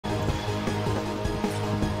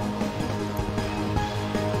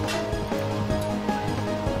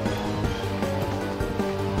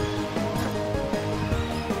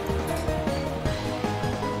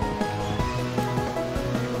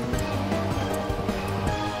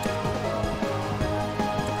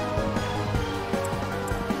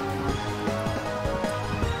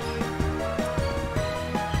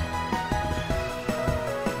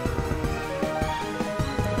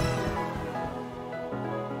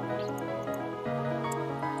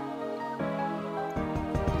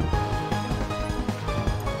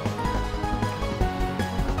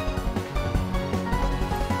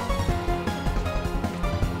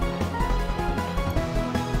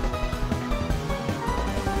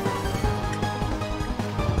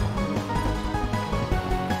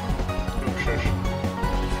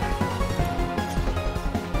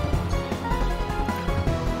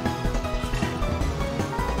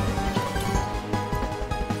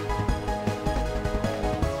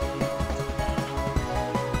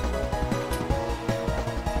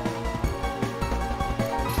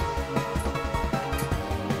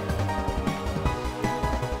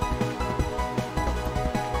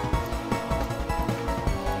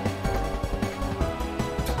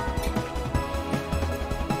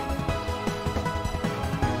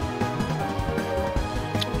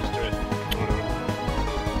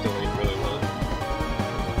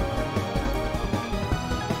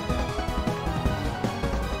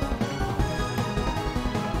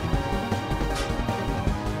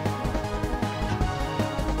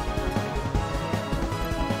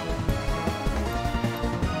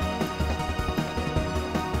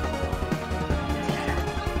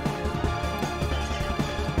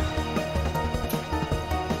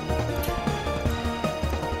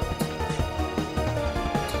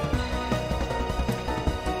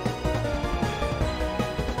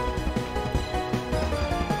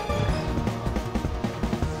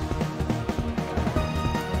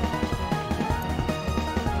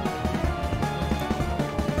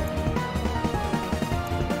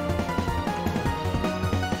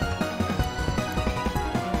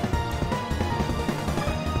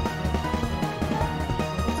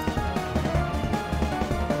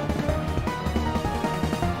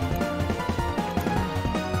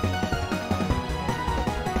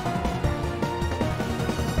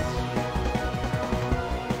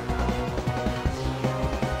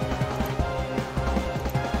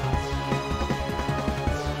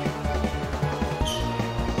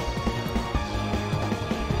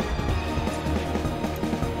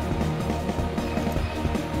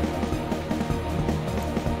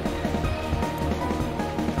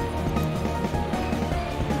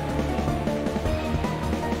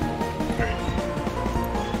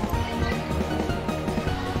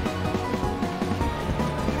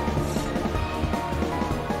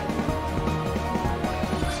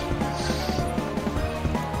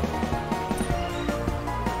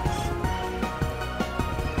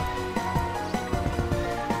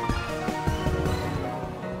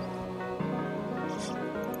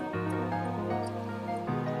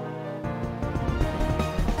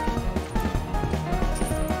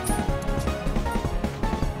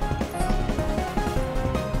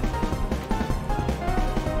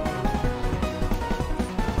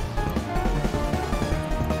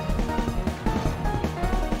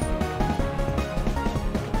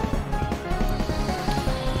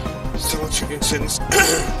chicken shins.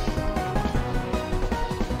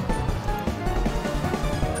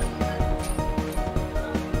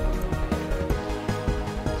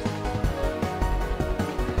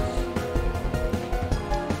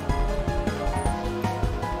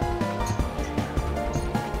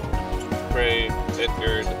 Ray,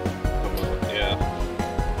 Edgar, yeah.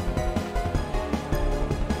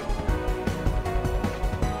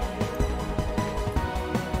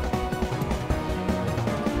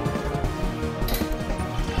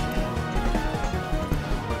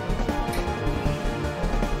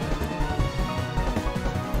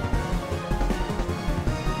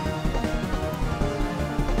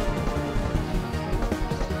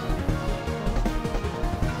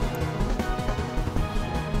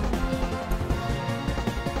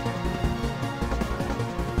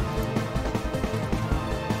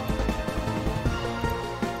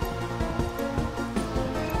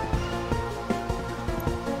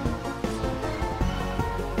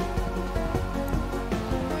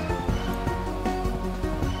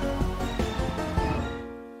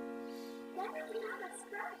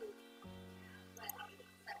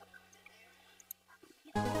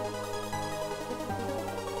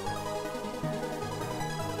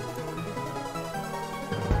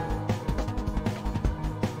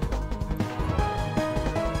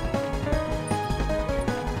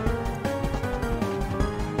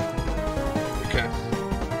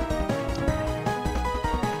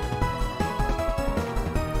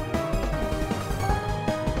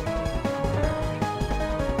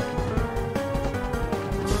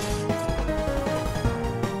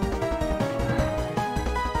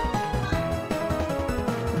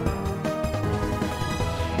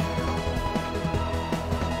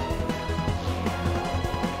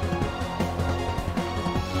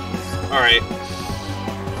 Alright.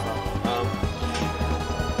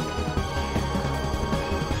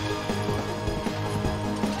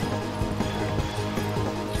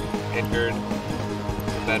 Edgar.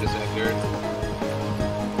 That is Edgar.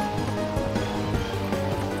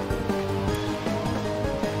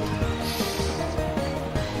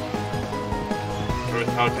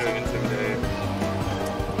 How doing intimidate?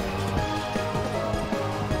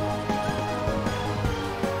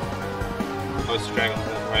 Oh, it's Dragon's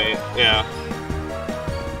Den, right? Yeah.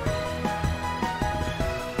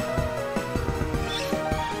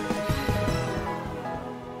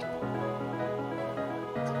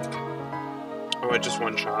 Oh, just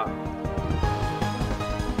one shot.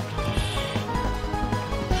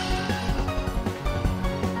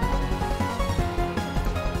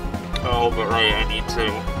 Oh, but right, I need to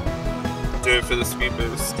do it for the speed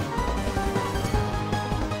boost.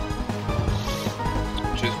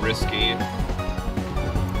 Which is risky.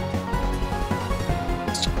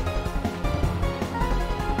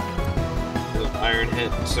 The iron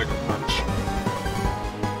hit, sucker punch.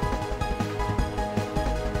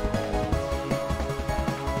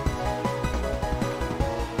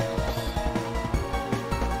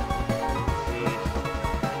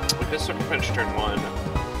 I guess sucker punch turn 1.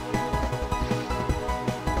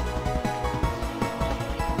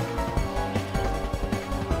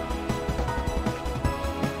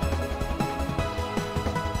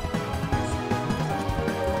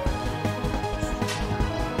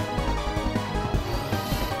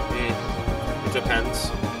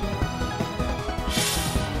 Depends.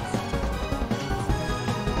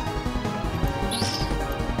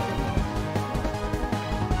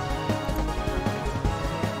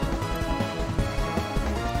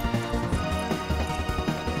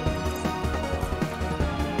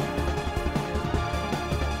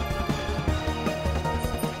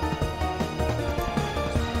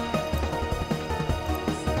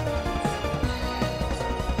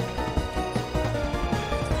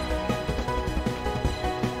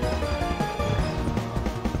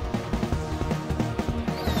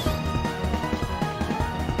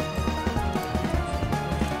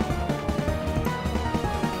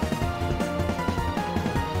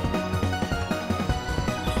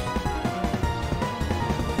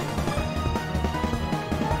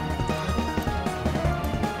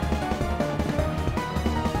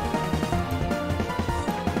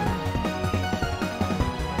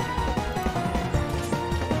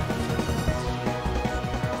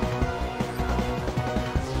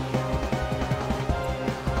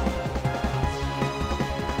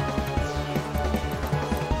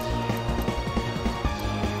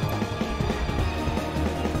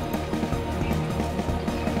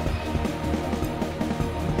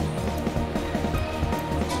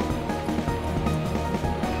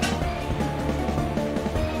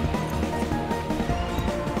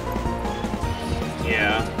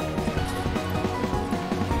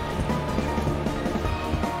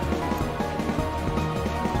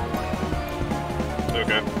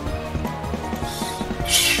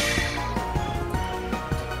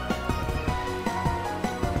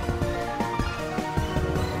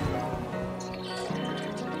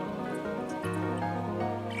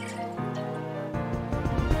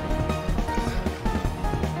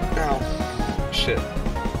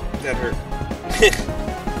 that hurt.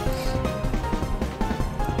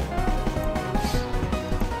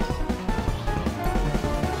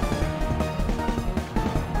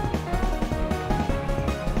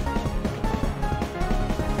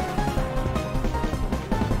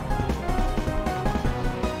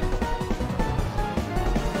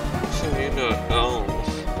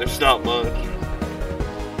 There's not much.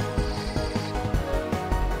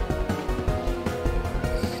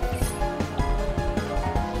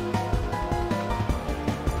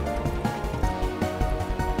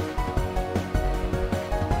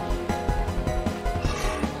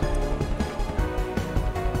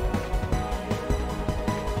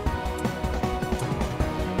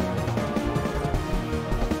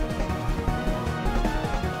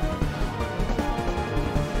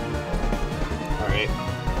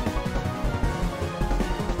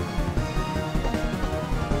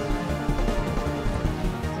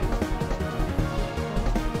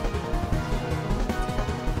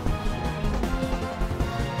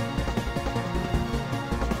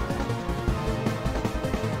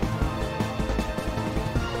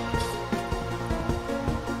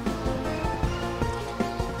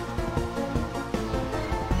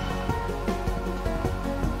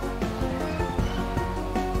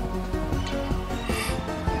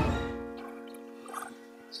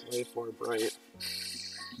 Life orb, right? It's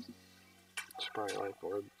probably life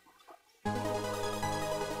orb.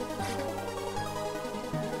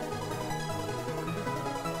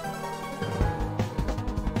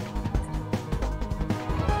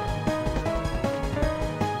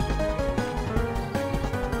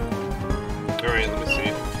 Alright, let me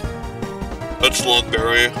see. That's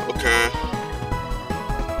Lungberry, okay.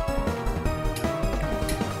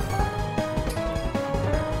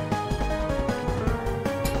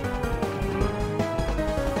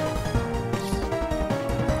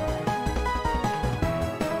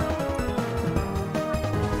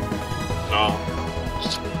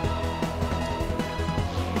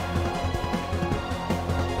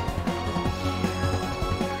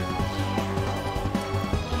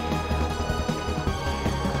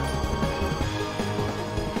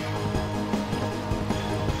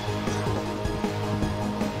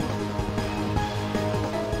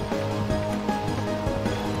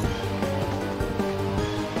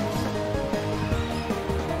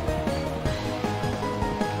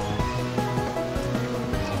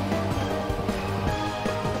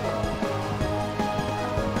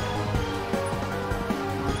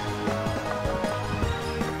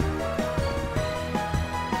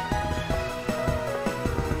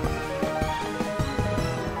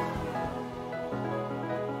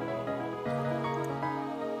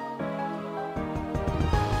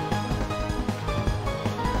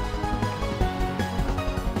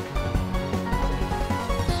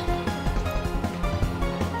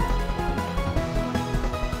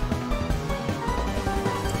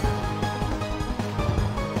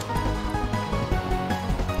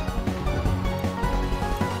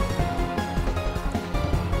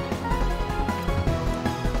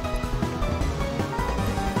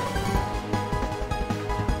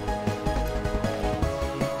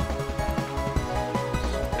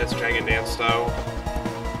 That's Dragon Dance style.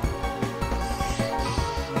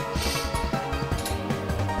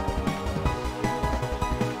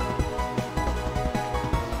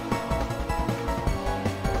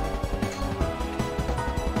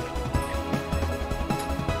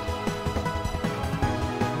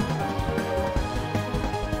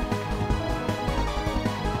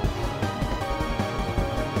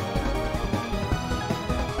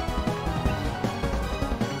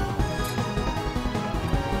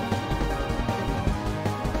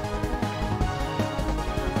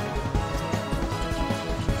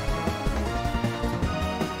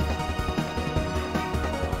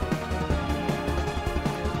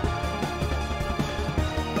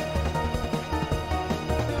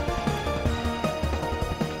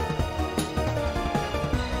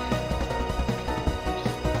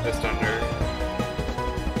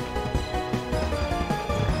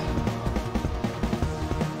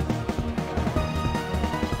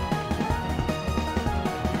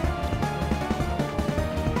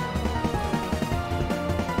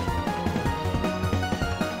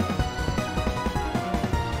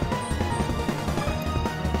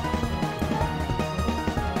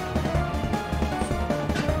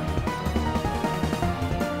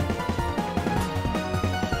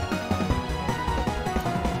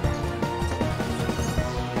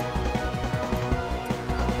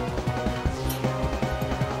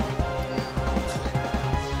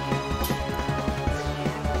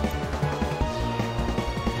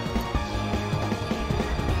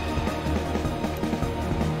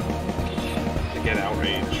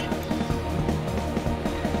 outrage.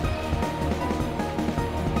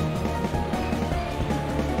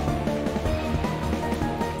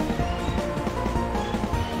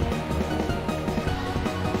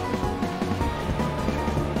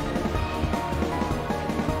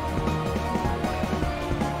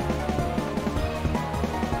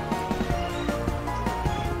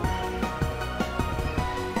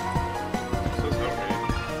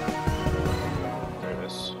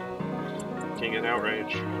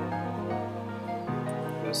 Outrage.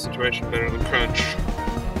 This situation better than crunch.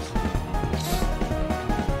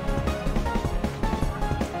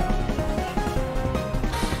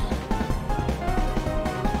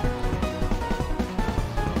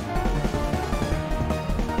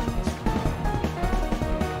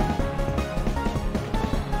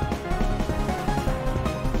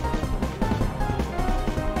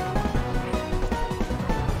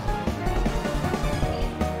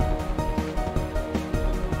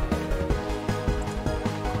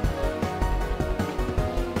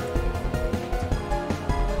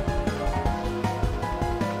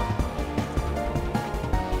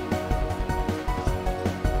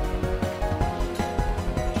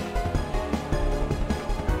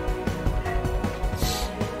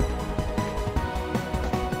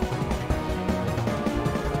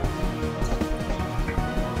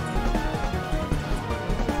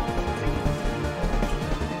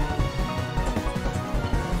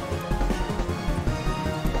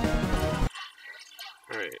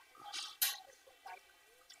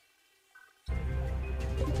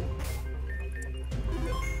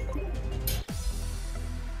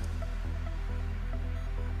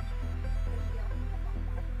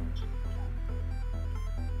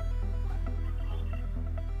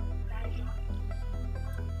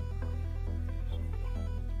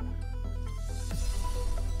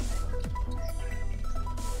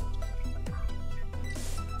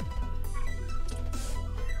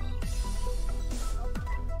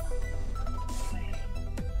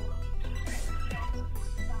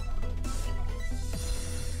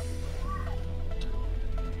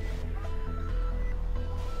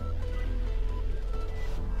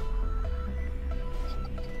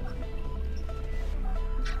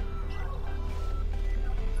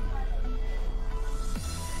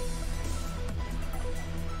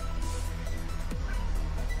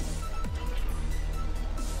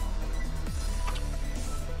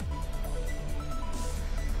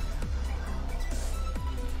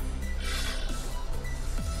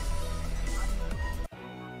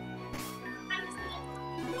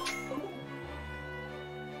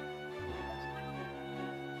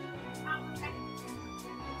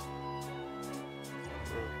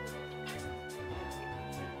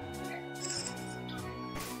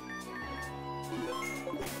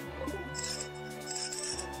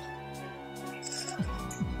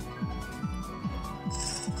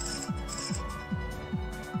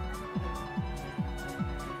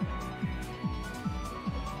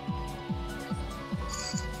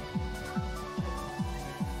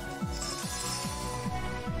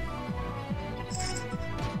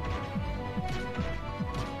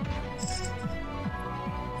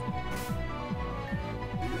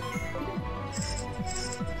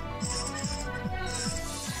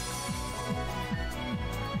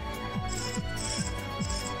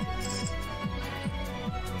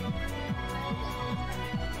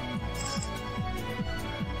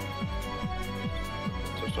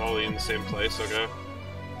 All in the same place, okay.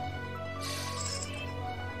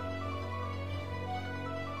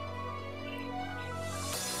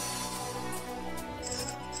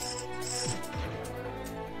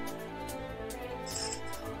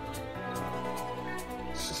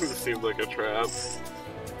 It seemed like a trap.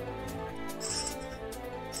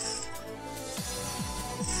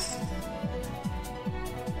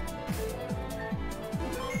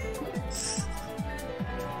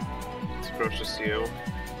 Approach to see you.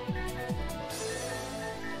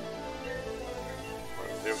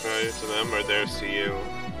 Their value to them or their CU?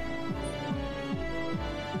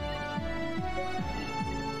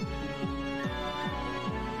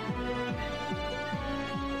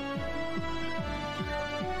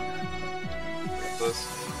 This.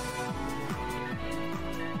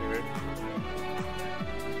 Okay.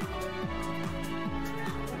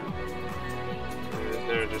 Where's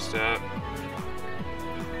there just at?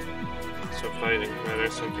 So fighting better,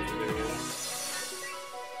 something to do.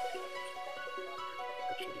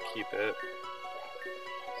 Keep it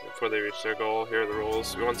before they reach their goal. Here are the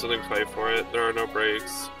rules. We want something, fight for it. There are no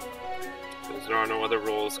breaks. There are no other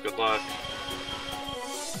rules. Good luck.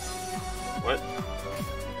 What?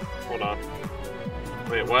 Hold on.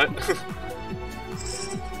 Wait, what?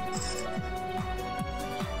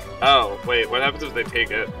 Oh, wait, what happens if they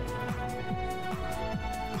take it?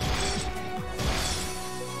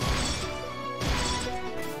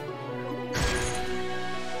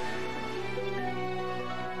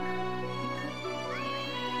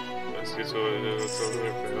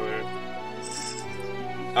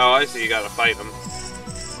 Oh, I see, you gotta fight them.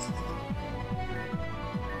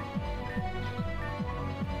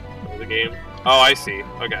 The game. Oh, I see.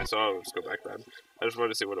 Okay, so I'll just go back then. I just wanted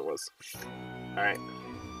to see what it was. Alright.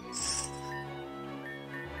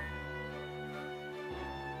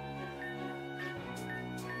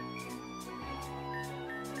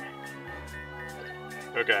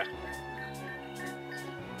 Okay.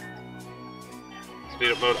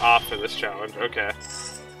 Speed up mode off for this challenge. Okay.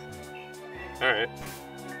 Alright.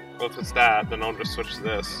 Well, if it's that, then I'll just switch to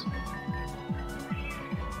this.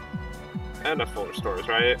 And a full restores,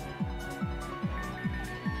 right?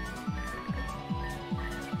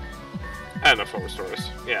 And a full restores,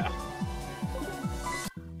 yeah.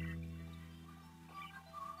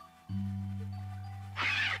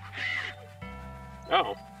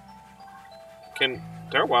 Oh.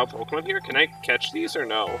 There are wild Pokemon here? Can I catch these or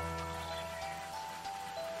no?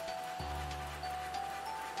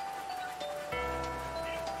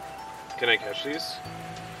 Can I catch these?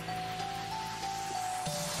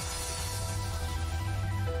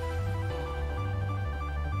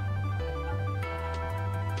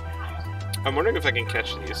 I'm wondering if I can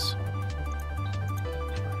catch these.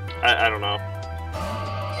 I don't know.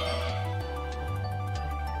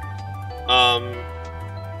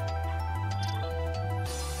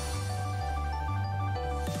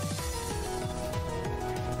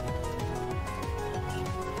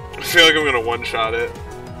 I feel like I'm gonna one-shot it.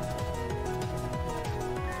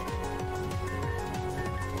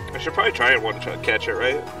 I should probably try and one-shot catch it,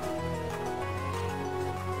 right?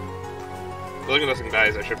 As long as nothing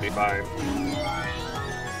dies, I should be fine.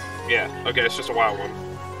 Yeah, okay, it's just a wild one.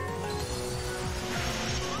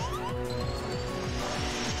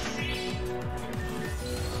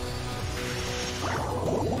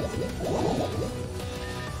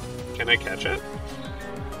 Can I catch it?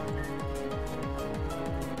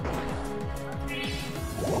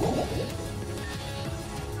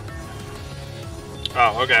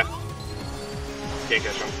 Oh, okay. Can't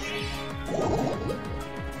catch him.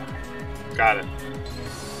 Got it.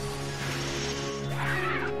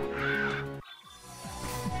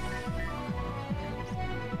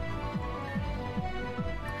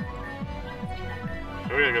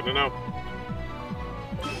 Okay, good to know.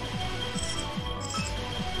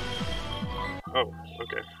 Oh,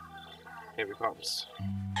 okay. Heavy pumps.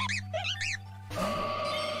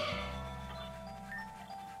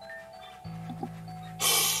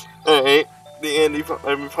 Alright, the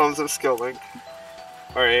Heavy pumps of skill link.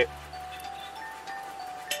 Alright.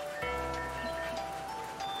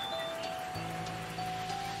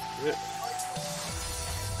 Yeah.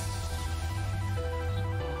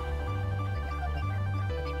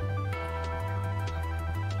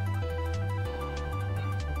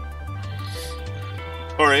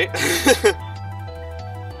 Alright.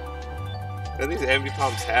 What do these Heavy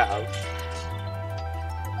pumps have?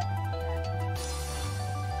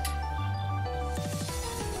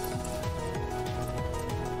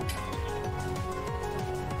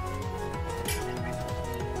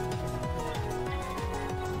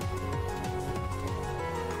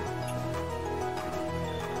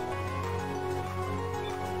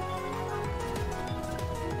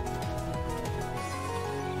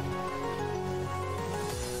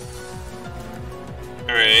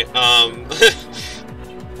 Alright,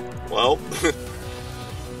 well. What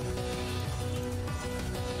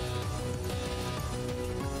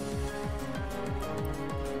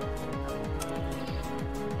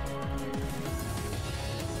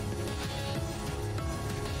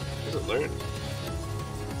does it learn?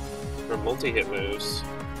 For multi-hit moves.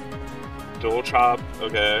 Dual chop,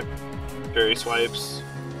 okay. Fairy swipes.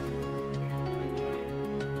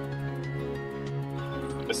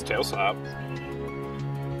 It's tail slap.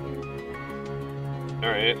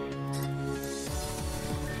 Alright.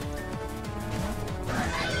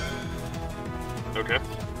 Okay.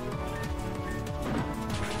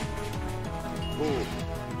 Ooh.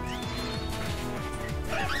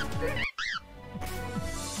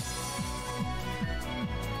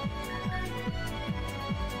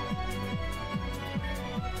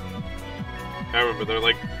 I remember, they're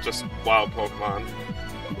like just wild Pokemon.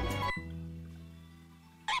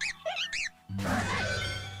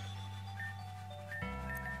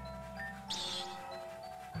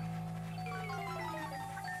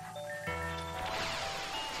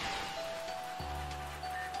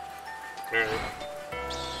 Alright.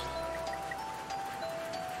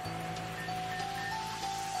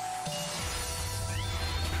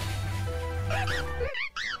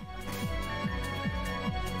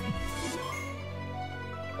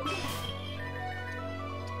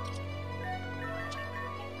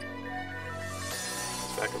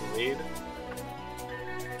 back in the lead.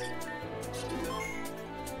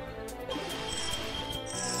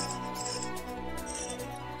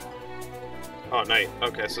 Oh, night.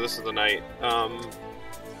 Okay, so this is the night.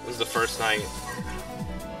 This is the first night.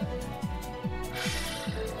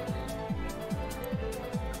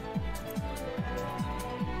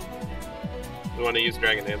 We want to use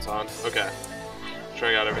Dragon Dance on. Okay. Sure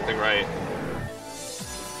I got everything right.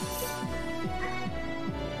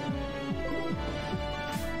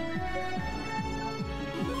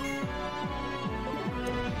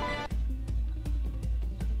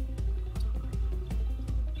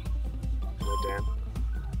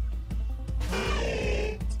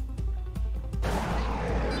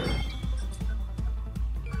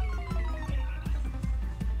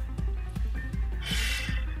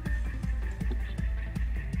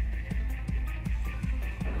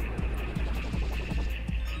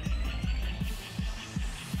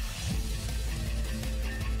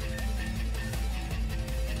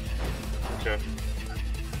 Okay.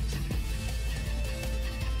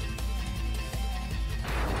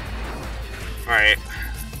 Alright.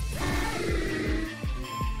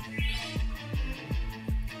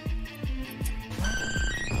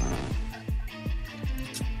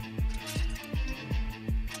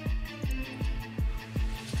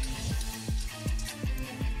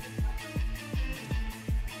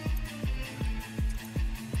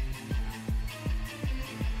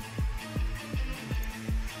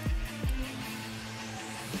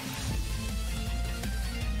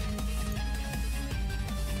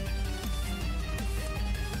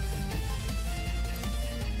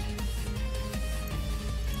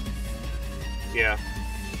 Yeah.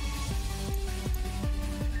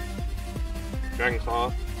 Dragon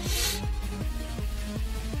Claw.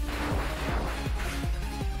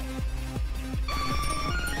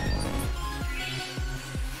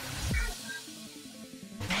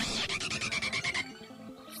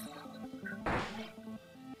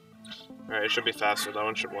 Alright, it should be faster. That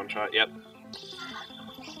one should one-shot. Yep.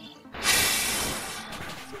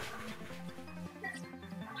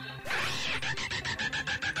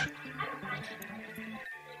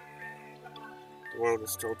 The world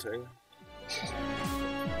is tilting.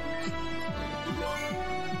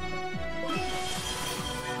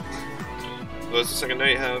 What does the second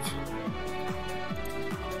night have?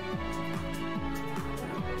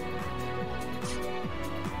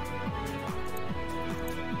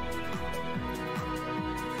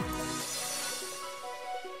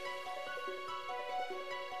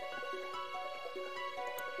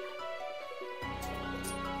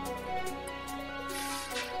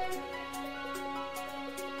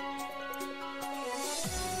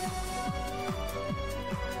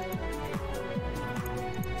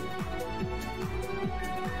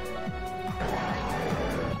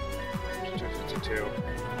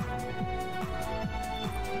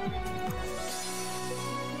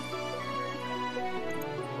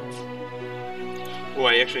 Oh,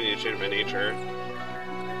 I actually need to change my nature.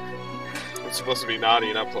 It's supposed to be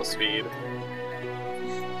naughty, not plus speed.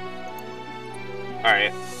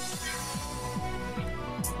 Alright.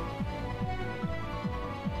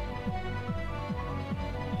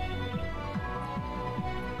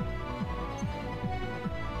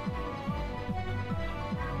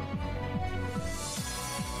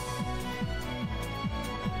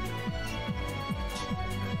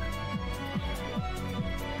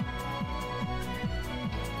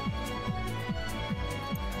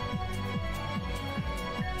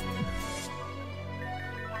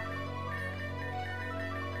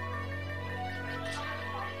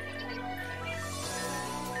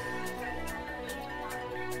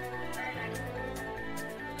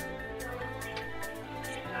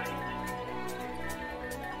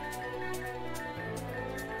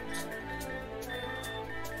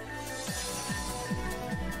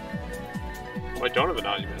 Oh, I don't have an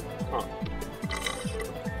argument. Huh.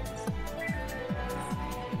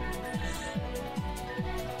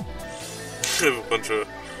 I have a bunch of...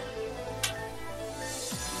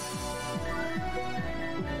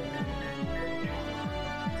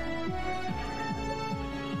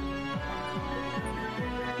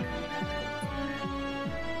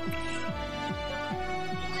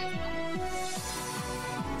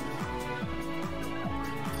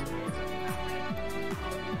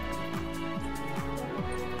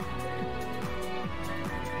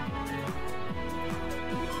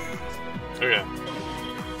 Okay.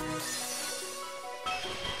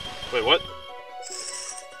 Wait, what?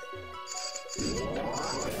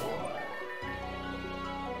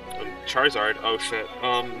 Charizard? Oh shit.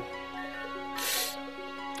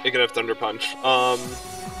 It could have Thunder Punch.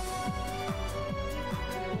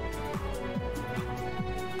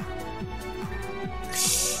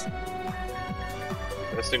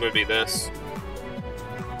 thing would be this.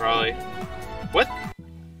 Probably. What?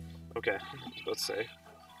 Okay, let's say.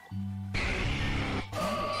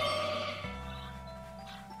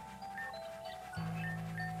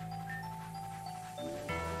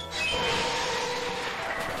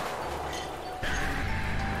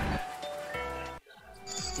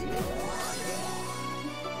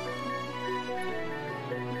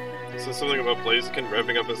 So something about Blaziken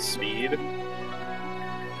revving up his speed.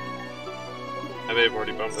 I may have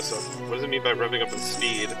already bumped this up. What does it mean by revving up his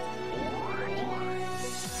speed?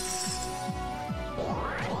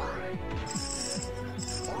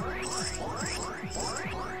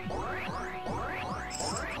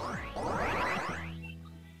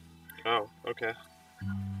 Oh, okay.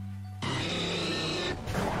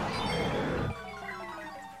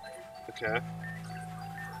 Okay.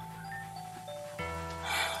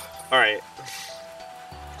 Alright.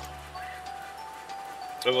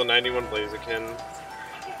 Level 91 Blaziken.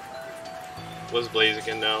 Was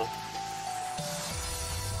Blaziken now?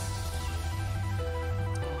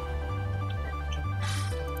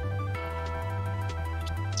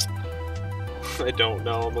 I don't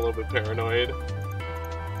know, I'm a little bit paranoid.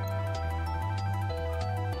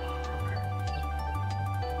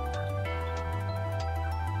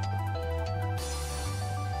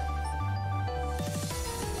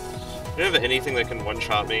 Do you have anything that can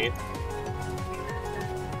one-shot me?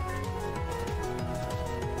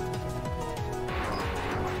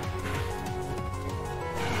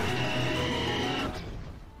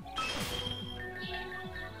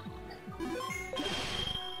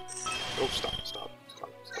 Oh, stop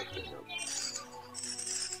doing that.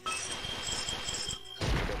 I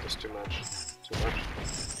got this too much.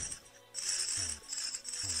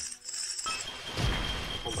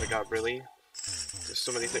 Oh my god, really? There's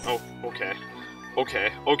so many things. Oh, okay.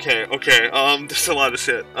 There's a lot of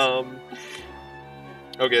shit.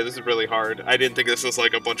 Okay, this is really hard. I didn't think this was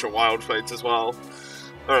like a bunch of wild fights as well.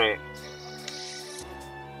 Alright.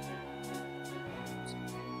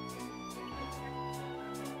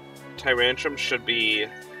 Tyrantrum should be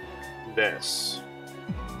this.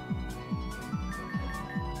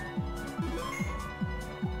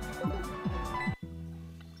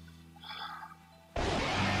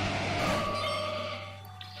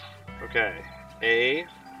 Okay. A.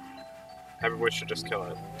 Everyone should just kill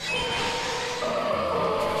it.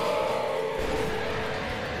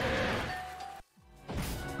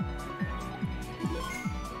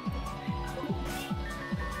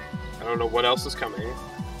 I don't know what else is coming.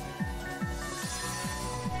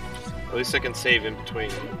 At least I can save in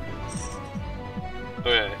between.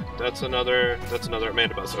 Okay, that's another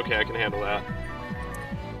Mandibus. Okay, I can handle that.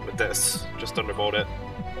 With this. Just Thunderbolt it.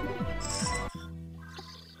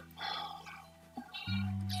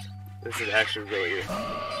 This is actually really...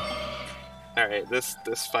 Alright, this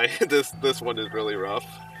fight, this one is really rough.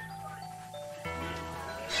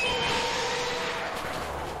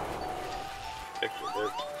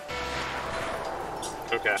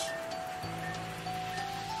 Okay.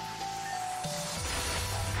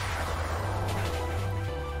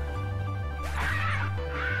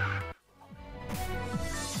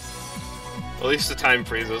 At least the time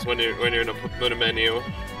freezes when you're in a menu.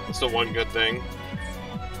 That's the one good thing.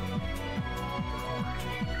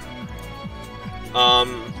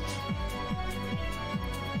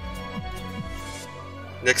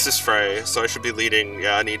 Next is Frey, so I should be leading.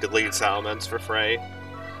 Yeah, I need to lead Salamence for Frey.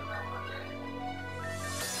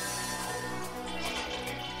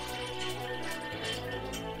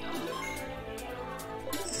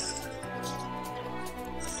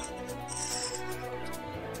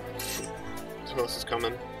 Who else is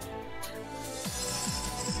coming?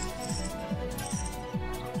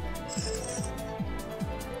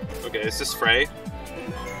 Okay, is this Frey?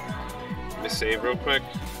 Let me save real quick,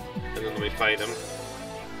 and then let me fight him.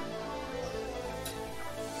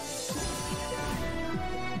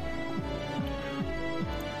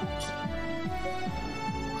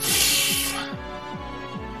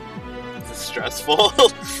 This is stressful.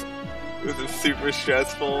 This is super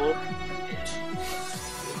stressful.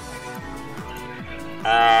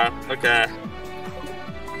 Okay.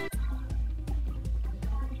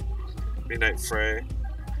 Midnight Frey.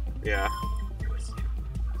 Yeah.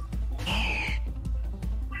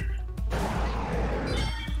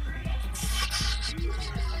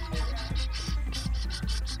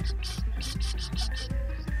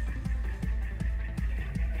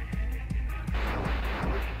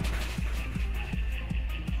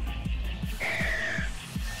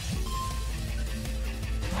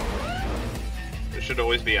 There should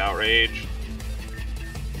always be outrage.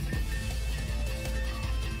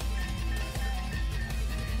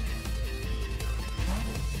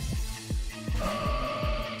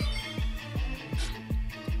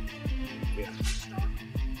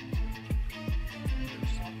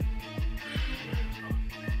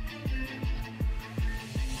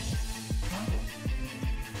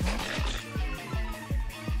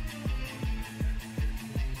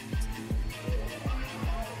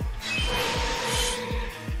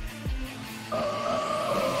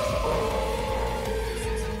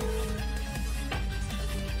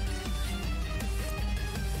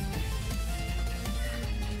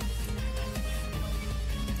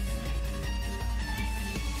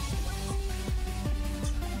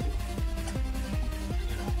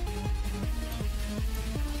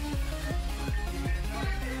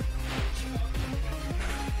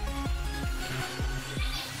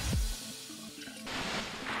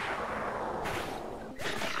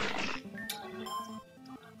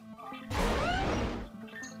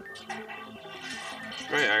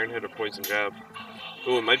 Right, Iron Hit or Poison Jab.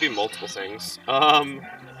 Ooh, it might be multiple things.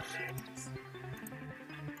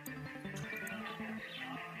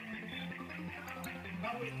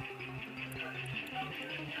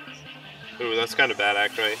 Ooh, that's kind of bad,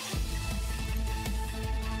 actually.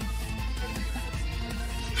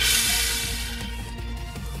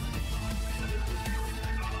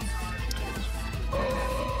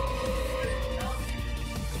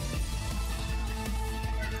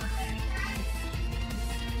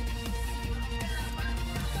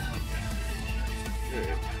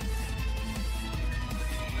 Hmm.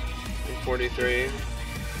 43.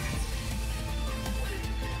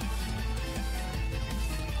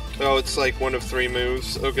 Oh, it's like one of 3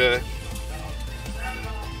 moves. Okay.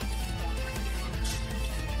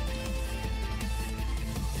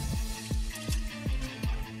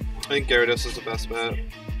 I think Gyarados is the best bet.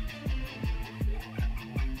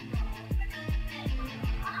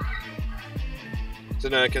 So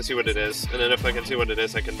now I can see what it is, and then if I can see what it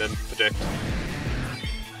is, I can then predict.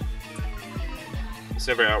 It's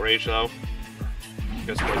never Outrage though. I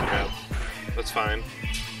guess Poison Jab. That's fine.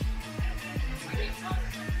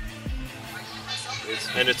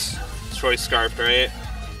 And it's Choice Scarf, right?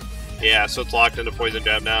 Yeah, so it's locked into Poison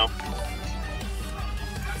Jab now.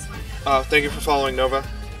 Thank you for following, Nova.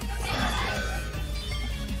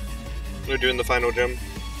 We're doing the final gym.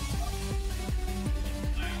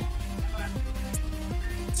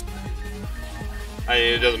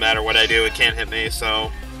 It doesn't matter what I do, it can't hit me, so...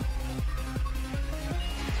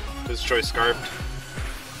 This Choice Scarf.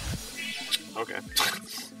 Okay.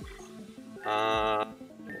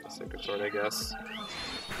 Sacred Sword, I guess.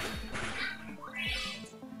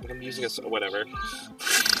 But I'm using a... whatever.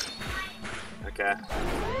 Okay.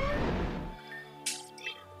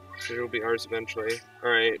 Sure, it'll be ours eventually.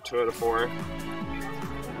 Alright, 2 out of 4.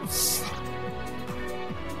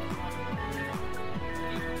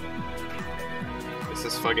 This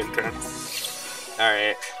is fucking crap.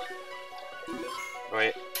 Alright.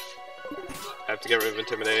 Wait. I have to get rid of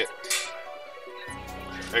Intimidate.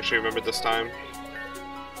 I actually remembered this time.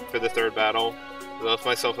 For the 3rd battle. I left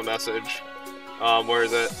myself a message. Where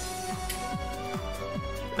is it?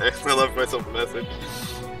 I left myself a message.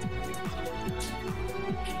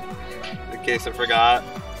 In case I forgot.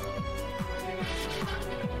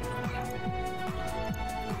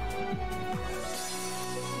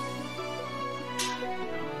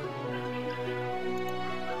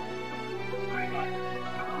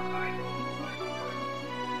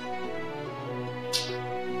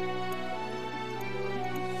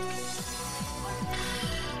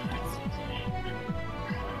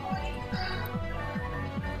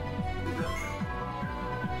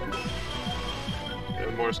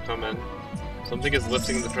 More's coming. Something is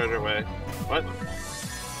lifting the treasure away. What?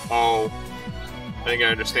 Oh. I think I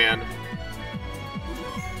understand.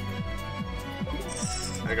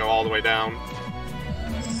 I go all the way down.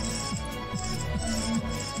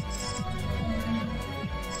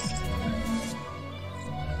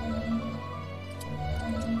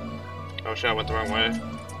 Oh shit, I went the wrong way.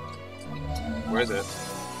 Where is it?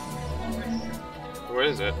 Where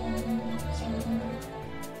is it?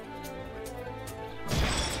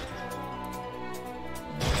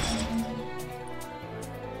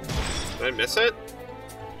 Did I miss it?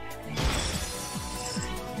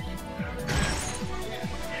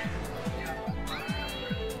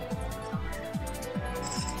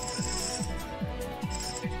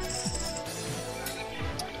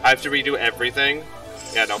 I have to redo everything?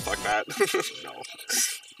 Yeah, no, fuck that. No.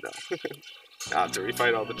 No. I have to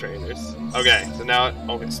refight all the trainers. Okay, so now...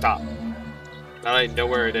 Okay, stop. Now that I know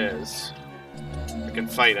where it is, I can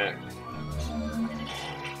fight it.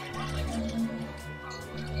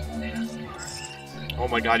 Oh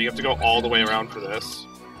my god, you have to go all the way around for this.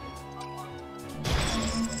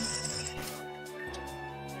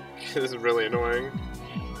 This is really annoying.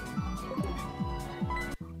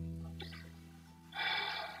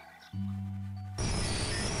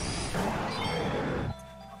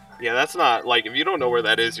 Yeah, that's not, like, if you don't know where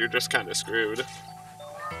that is, you're just kind of screwed.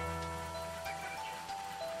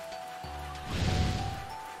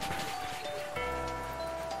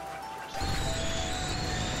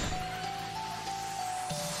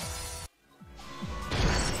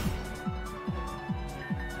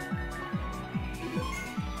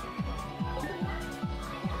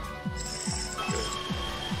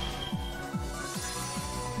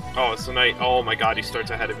 Oh, so now, oh my god, he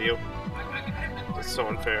starts ahead of you. That's so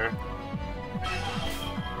unfair.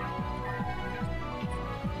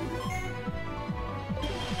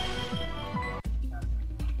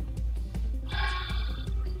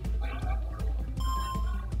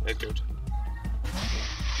 Hey, dude.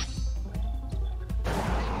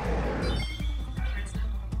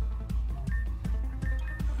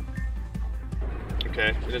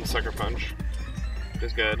 Okay, we didn't sucker punch.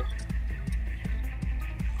 It's good.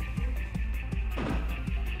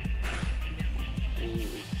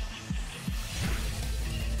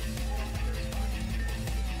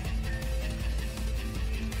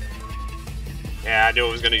 Yeah, I knew I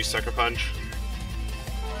was gonna use sucker punch.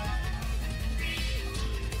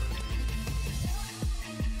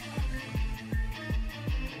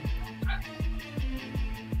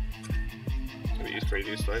 We use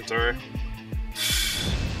crazy flamethrower.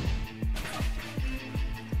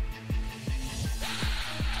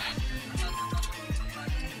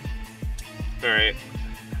 Alright.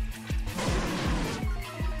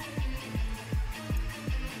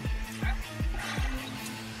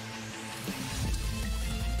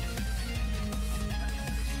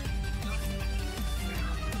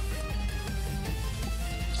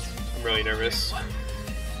 I'm really nervous.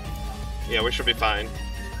 Yeah, we should be fine.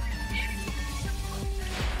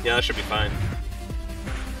 Yeah, that should be fine.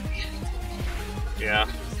 Yeah.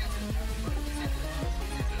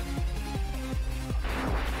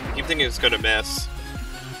 I keep thinking it's gonna miss.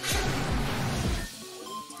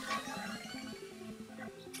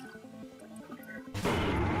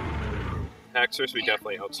 Hexers, we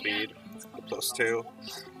definitely outspeed. +2.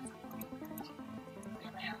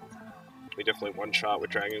 We definitely one-shot with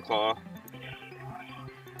Dragon Claw.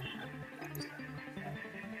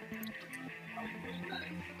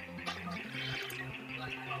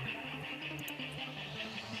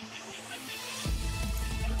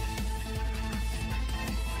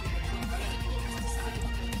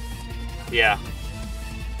 Yeah.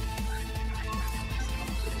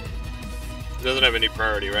 It doesn't have any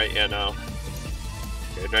priority, right? Yeah, no.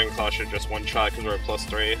 Okay, Dragon Claw should just one-shot because we're at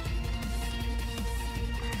 +3.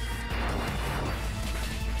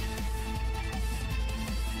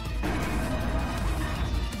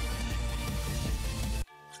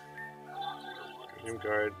 Dream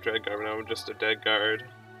Guard, Dread Guard, now I'm just a dead guard.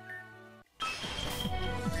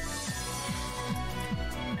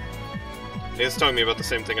 It's telling me about the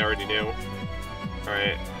same thing I already knew.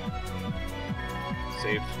 Alright.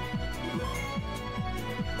 Save.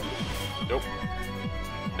 Nope.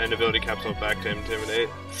 And ability capsule back to Intimidate.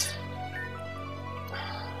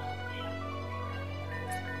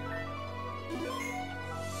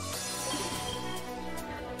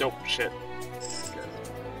 Nope, shit.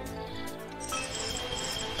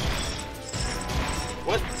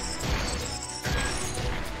 What?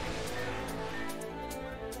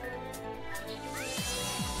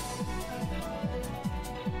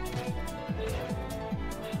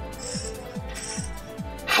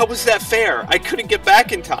 How was that fair? I couldn't get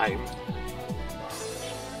back in time.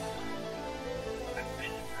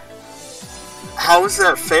 How was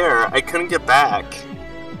that fair? I couldn't get back.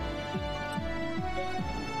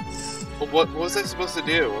 What was I supposed to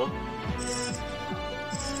do?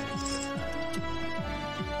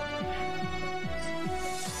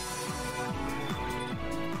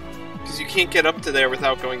 Because you can't get up to there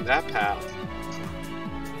without going that path.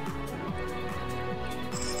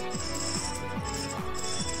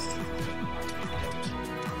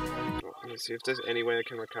 Let's see if there's any way I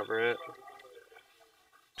can recover it.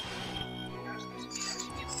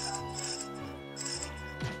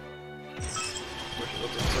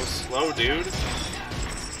 It's so slow, dude.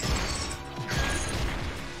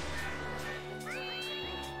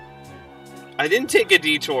 I didn't take a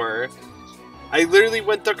detour. I literally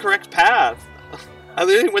went the correct path. I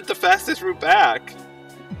literally went the fastest route back.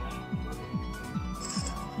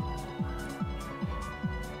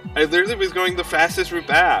 I literally was going the fastest route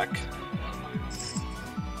back.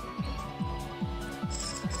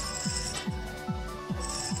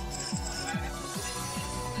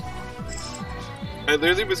 I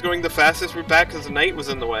literally was going the fastest route back because the knight was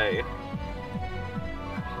in the way.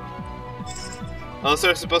 Unless I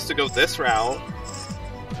was supposed to go this route.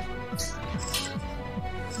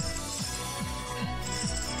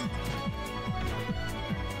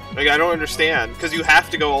 Like, I don't understand. Because you have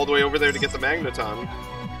to go all the way over there to get the Magneton.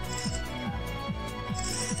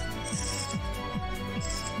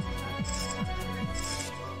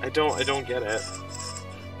 I don't get it.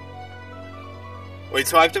 Wait,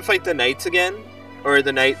 so I have to fight the knights again? Or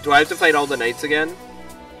the knight... Do I have to fight all the knights again?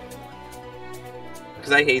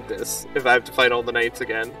 Because I hate this, if I have to fight all the knights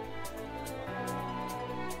again.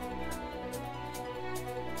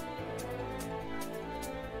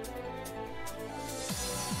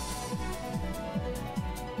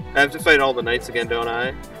 I have to fight all the knights again, don't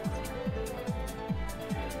I?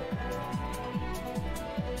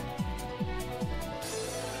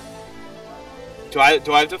 Do I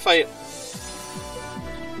have to fight...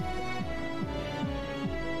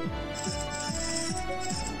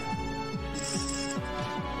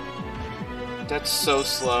 That's so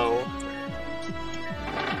slow.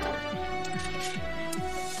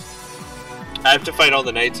 I have to fight all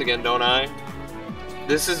the knights again, don't I?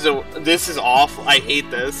 This is awful. I hate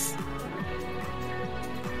this.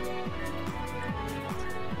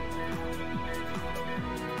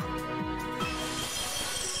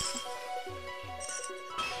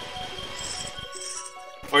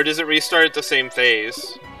 Or does it restart at the same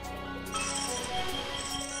phase?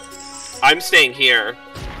 I'm staying here.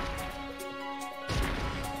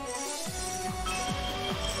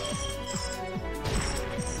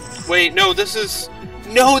 Wait, no, this is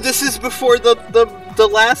before the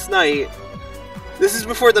last night. This is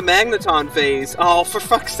before the Magneton phase. Oh, for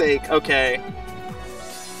fuck's sake. Okay.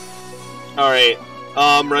 Alright.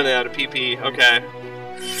 I'm running out of PP. Okay.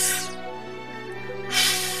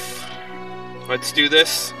 Let's do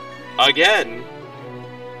this again.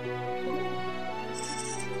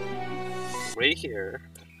 Right here.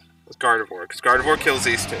 With Gardevoir, because Gardevoir kills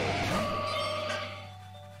these two.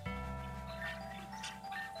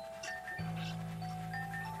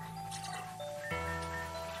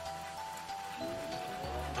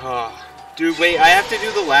 Oh, dude, wait, I have to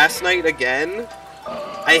do the last night again?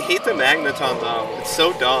 I hate the Magneton, though. It's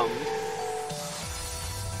so dumb.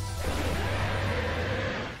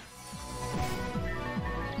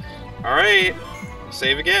 Alright.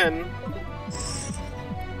 Save again.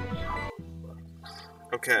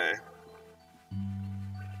 Okay.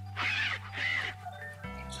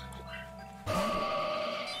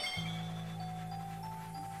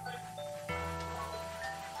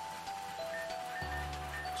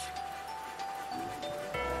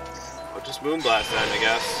 I'll just Moonblast then, I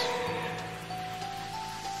guess.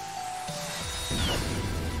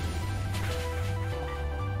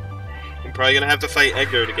 I'm probably gonna have to fight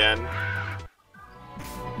Edgar again.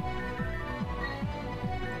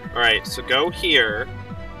 Alright, so go here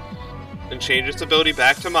and change its ability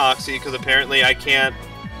back to Moxie, because apparently I can't,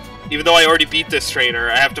 even though I already beat this trainer,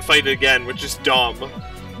 I have to fight it again, which is dumb,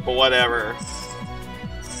 but whatever.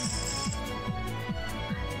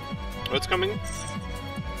 What's coming?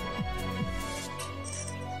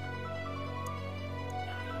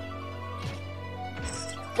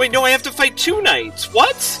 Wait, no, I have to fight two knights!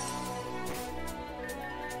 What?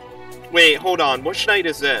 Wait, hold on, which knight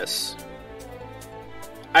is this?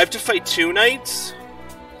 I have to fight two knights?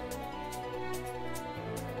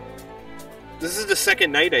 This is the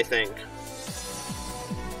second night, I think.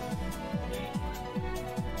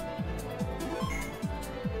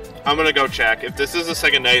 I'm gonna go check. If this is the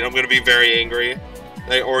second night, I'm gonna be very angry.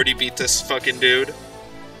 I already beat this fucking dude.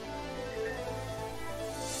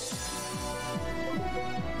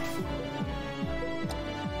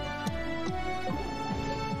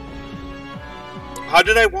 How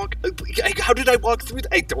did I walk through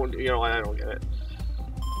I don't, you know, I don't get it.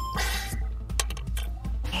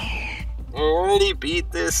 I already beat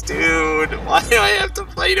this dude. Why do I have to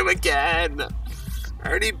fight him again? I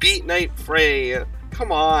already beat Knight Frey.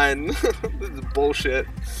 Come on. This is bullshit.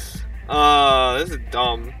 This is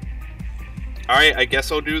dumb. Alright, I guess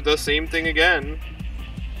I'll do the same thing again.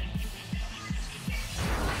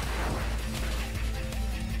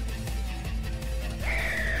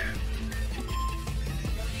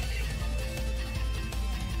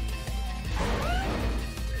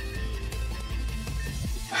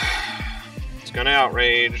 It's gonna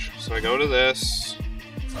outrage, so I go to this.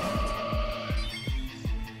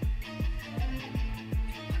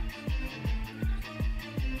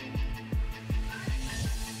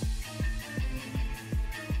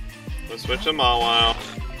 Let's switch to Mawile.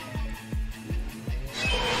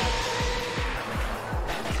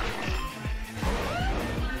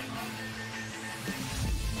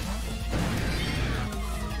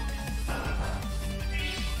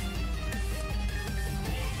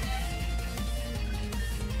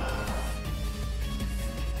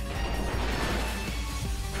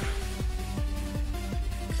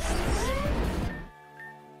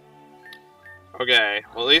 Okay,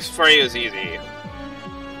 well at least Frey is easy.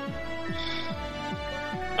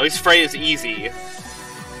 At least Frey is easy.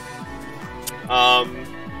 But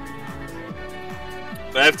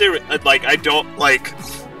I have to, like, I don't, like...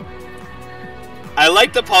 I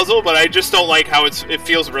like the puzzle, but I just don't like how it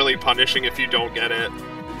feels really punishing if you don't get it.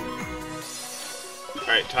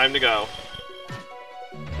 Alright, time to go.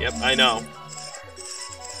 Yep, I know.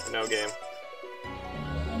 I know, game.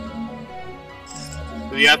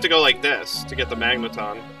 You have to go like this to get the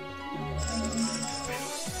Magneton.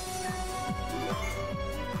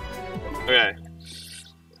 Okay.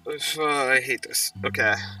 I hate this.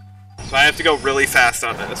 Okay. So I have to go really fast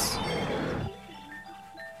on this.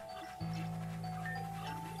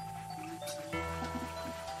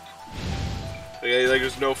 Like,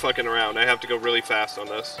 there's no fucking around. I have to go really fast on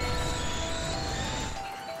this.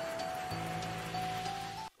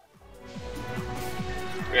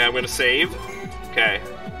 Okay, I'm gonna save. Okay.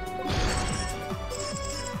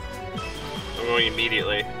 I'm going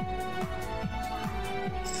immediately.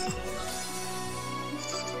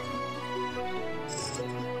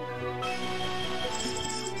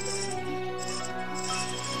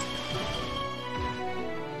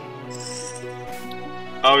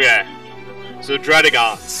 Okay. So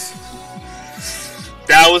Dreadagons.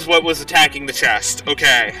 That was what was attacking the chest.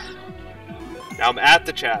 Okay. Now I'm at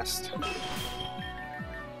the chest.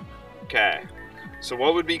 Okay. So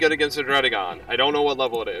what would be good against a Dreadagon? I don't know what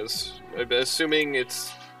level it is. I'm assuming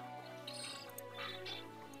it's...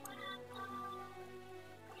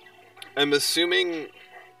 I'm assuming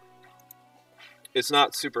it's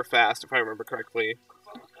not super fast, if I remember correctly.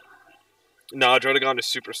 No, Dreadagon is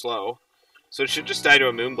super slow. So it should just die to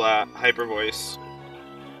a Moonblast Hyper Voice.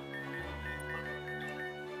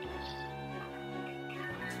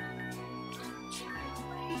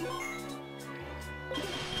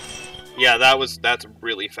 Yeah, that's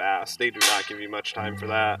really fast. They do not give you much time for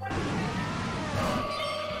that.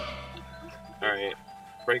 Alright.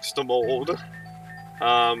 Breaks the mold. Yeah,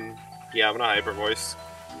 I'm gonna Hyper Voice.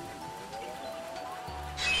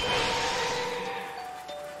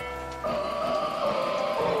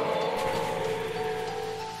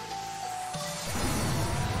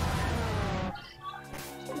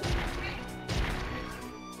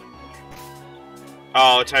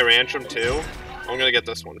 Oh, Tyrantrum too? I'm gonna get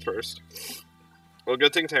this one first. Well,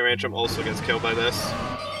 good thing Tyrantrum also gets killed by this.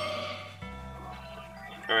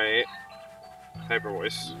 Alright. Hyper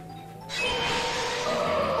Voice.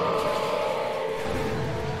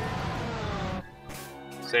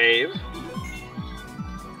 Save.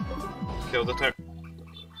 Kill the Tyr...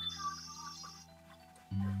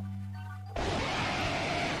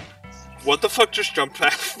 What the fuck just jumped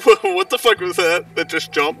back? What the fuck was that? That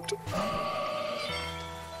just jumped?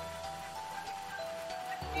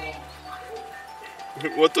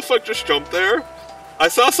 What the fuck just jumped there? I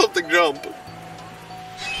saw something jump.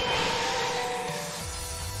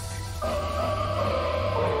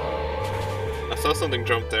 I saw something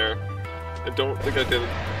jump there. I don't think I did.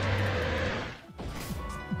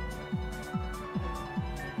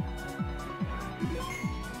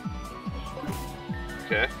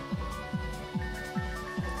 Okay.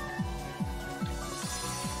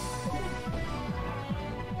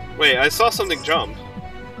 Wait, I saw something jump.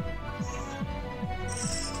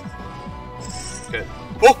 Okay.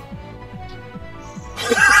 Oh!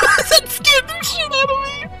 That scared the shit out of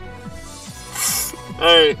me!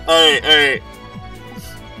 Alright.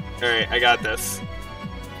 Alright, I got this.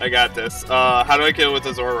 How do I kill with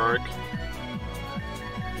the Zoroark?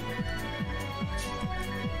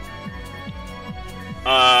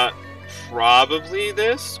 Probably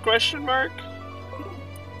this, question mark?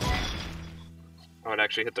 Oh, it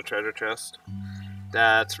actually hit the treasure chest.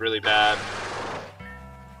 That's really bad.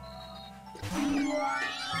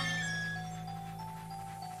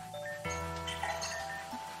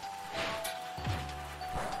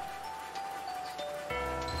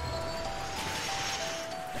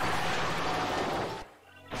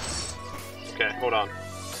 Okay, hold on.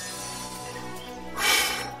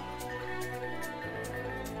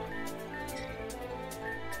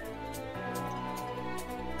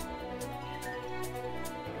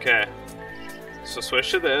 Okay, so switch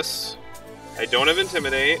to this. I don't have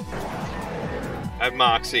Intimidate. I have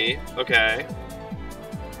Moxie. Okay.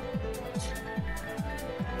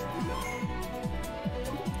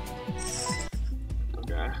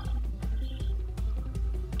 Okay.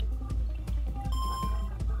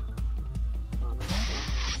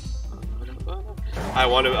 I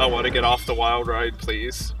want to get off the wild ride,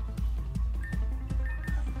 please.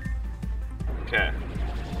 Okay.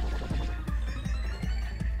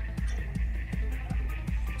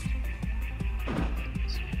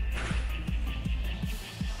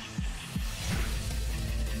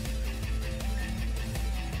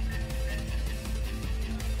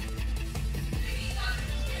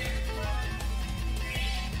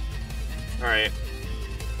 Alright.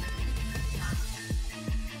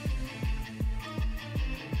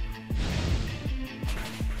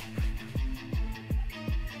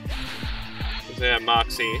 Yeah,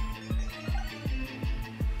 Moxie.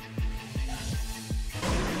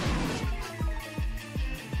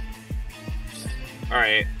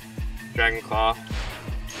 Alright. Dragon Claw.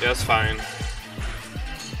 Yeah, that's fine.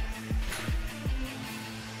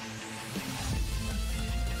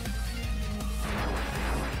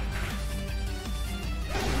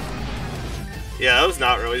 Yeah, that was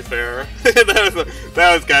not really fair. that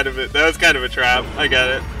was kind of a trap. I get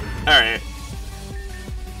it. All right.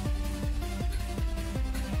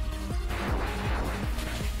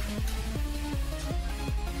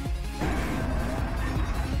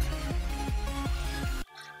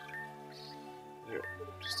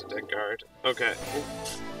 Just a dead guard. Okay.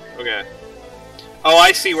 Okay. Oh,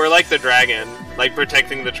 I see. We're like the dragon, like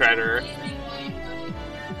protecting the treasure.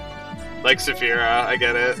 Like Saphira, I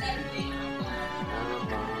get it.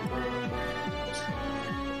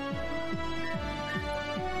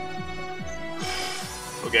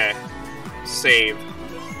 Okay. Save.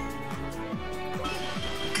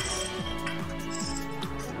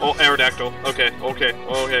 Oh, Aerodactyl. Okay, okay,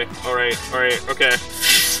 okay. Alright, alright, okay.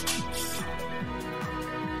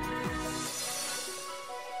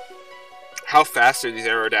 How fast are these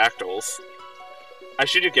Aerodactyls? I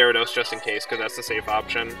should do Gyarados just in case, because that's the safe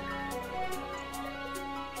option.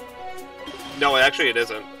 No, actually it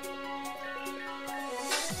isn't.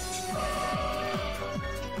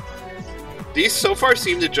 These so far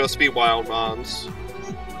seem to just be wild mons.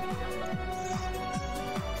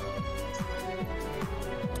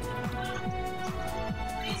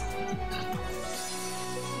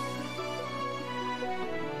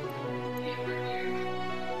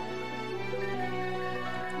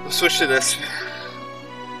 Let's switch to this.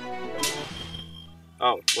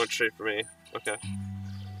 Oh, one straight for me. Okay.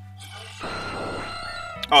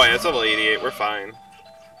 Oh yeah, it's level 88, we're fine.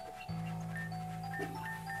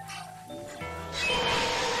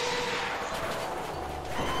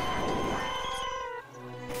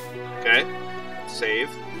 Okay, save.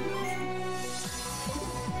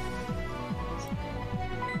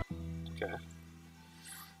 Okay.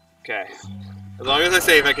 Okay. As long as I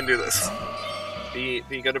save, I can do this. Be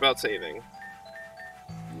good about saving.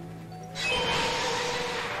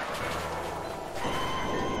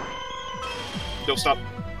 No, stop.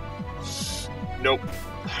 Nope.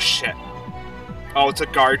 Oh, shit. Oh, it's a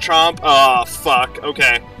Garchomp? Oh, fuck.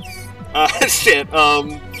 Okay. Shit.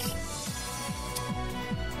 I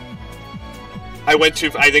went too.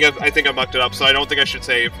 I think I mucked it up, so I don't think I should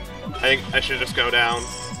save. I think I should just go down.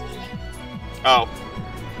 Oh.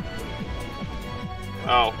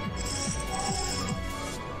 Oh.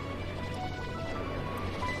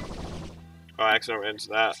 Oh, I accidentally ran into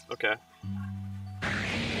that. Okay.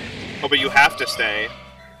 Oh, but you have to stay.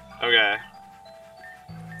 Okay.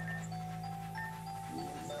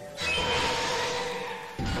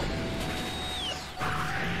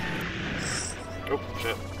 Oh,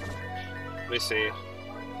 shit. Let me see.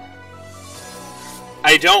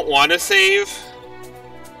 I don't want to save.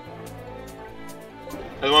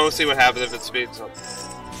 I want to see what happens if it speeds up.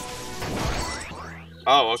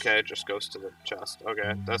 Oh, okay, it just goes to the chest.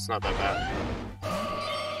 Okay, that's not that bad.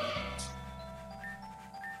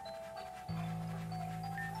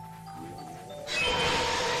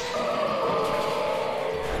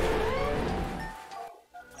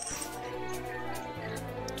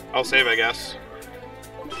 I'll save, I guess.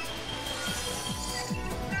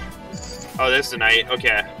 Oh, this is the night.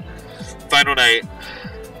 Okay. Final night.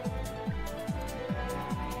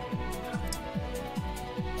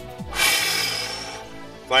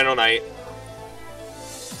 Final night.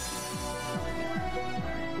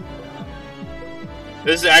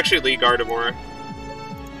 This is actually Lee Gardevoir.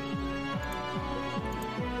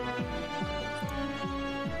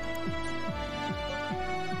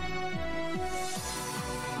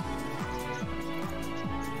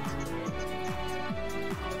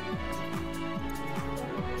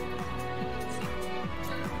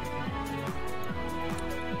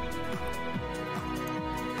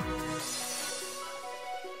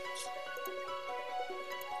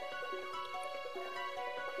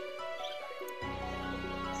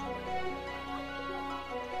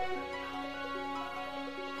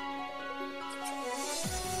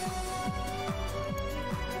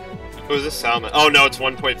 Who is this Salamence? Oh no, it's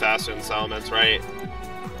 1 point faster than Salamence, right?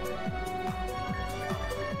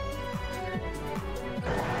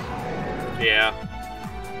 Yeah.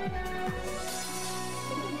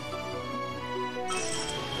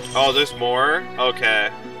 Oh, there's more? Okay.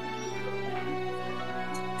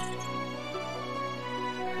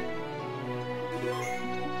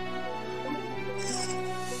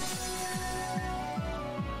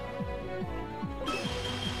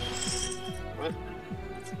 What?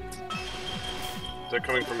 They're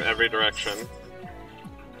coming from every direction.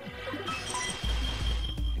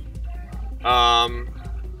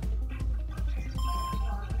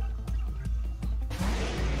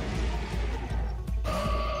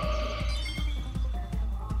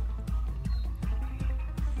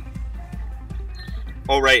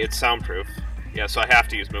 Oh right, it's soundproof. Yeah, so I have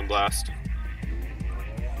to use Moonblast.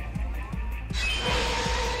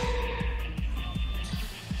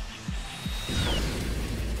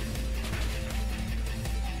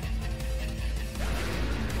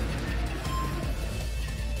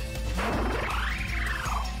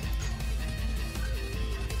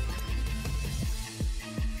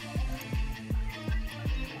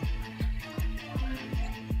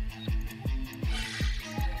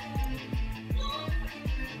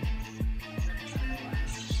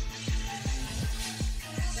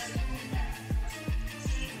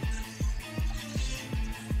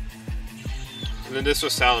 And then this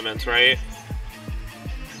was Salamence, right?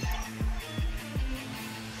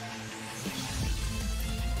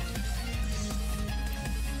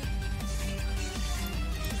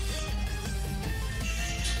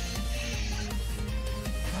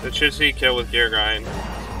 It should see kill with Gear Grind.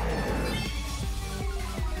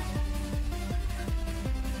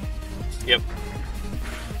 Yep.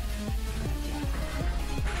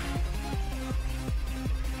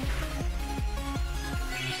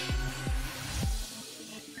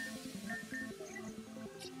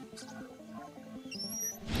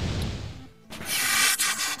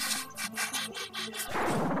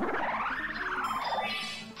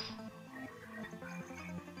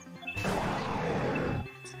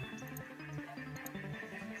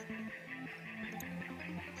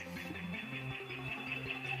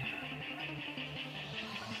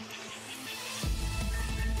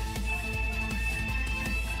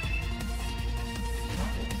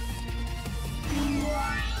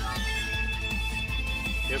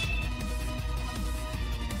 Yep.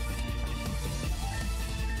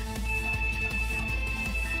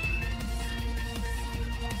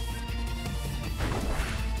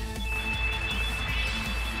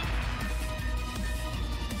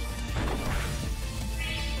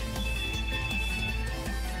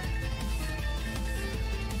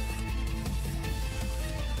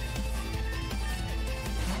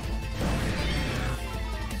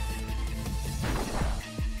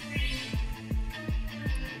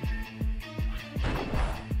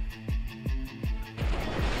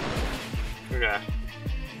 Okay.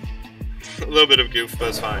 A little bit of goof, but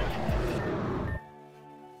it's fine.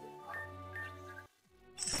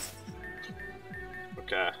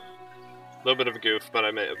 Okay. A little bit of a goof, but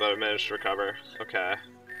I managed to recover. Okay. I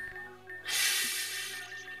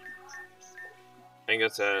think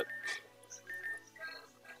that's it.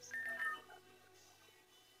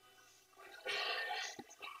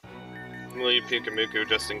 I'm gonna leave Pikamuku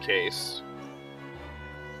just in case.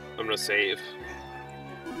 I'm gonna save.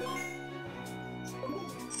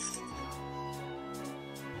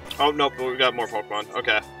 Oh, nope, we got more Pokemon.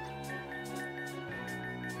 Okay.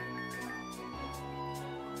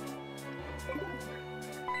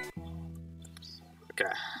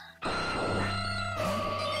 Okay.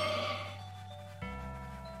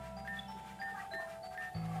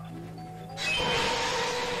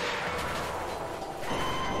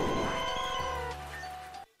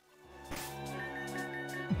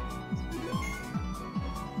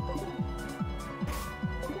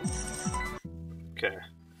 Okay.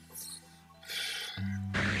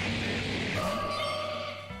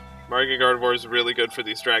 Margin Gardevoir is really good for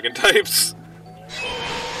these dragon types.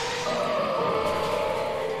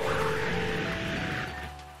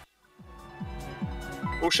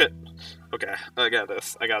 Oh shit. Okay, I got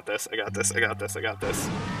this. I got this. I got this. I got this. I got this.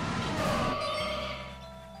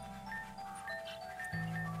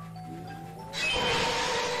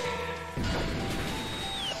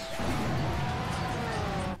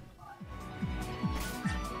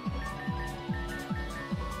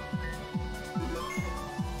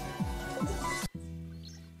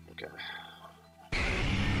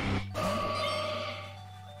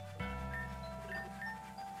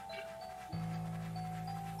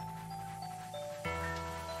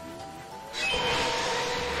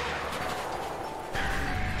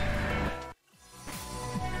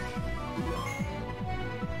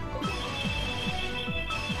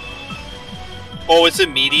 Oh, it's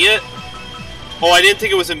immediate? Oh, I didn't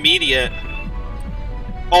think it was immediate.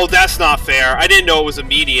 Oh, that's not fair. I didn't know it was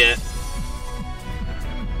immediate.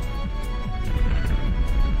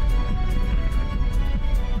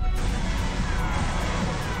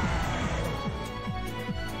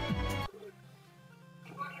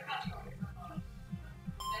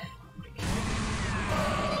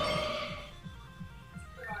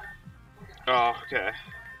 Oh, okay.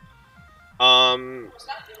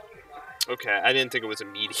 Okay, I didn't think it was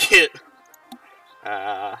immediate.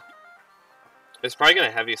 It's probably gonna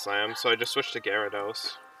Heavy Slam, so I just switched to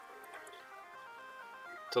Gyarados.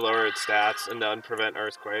 To lower its stats and then prevent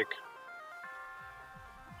Earthquake.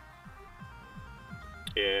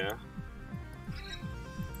 Yeah.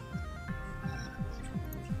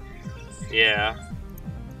 Yeah.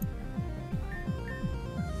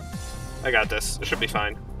 I got this. It should be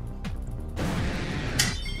fine.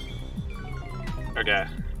 Okay.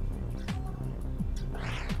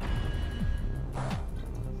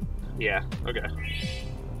 Yeah, okay.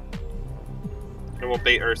 I won't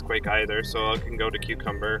bait Earthquake either, so I can go to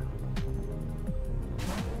Cucumber.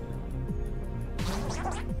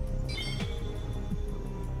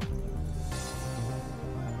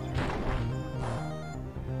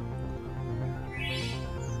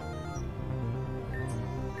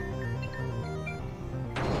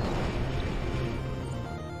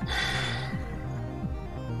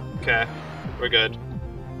 Okay, we're good.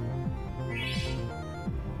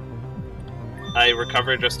 I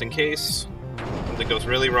recover just in case something goes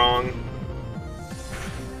really wrong.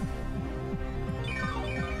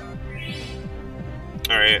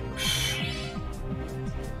 Alright.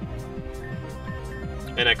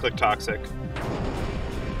 And I click toxic.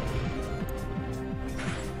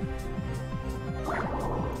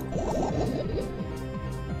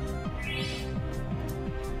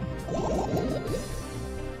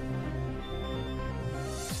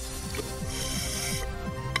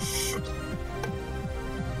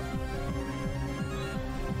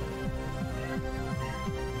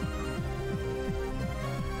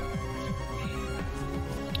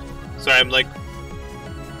 Sorry, I'm like...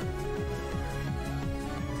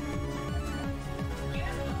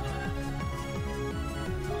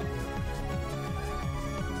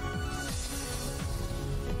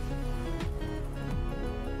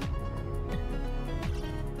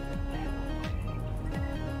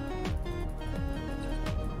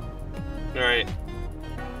 Alright.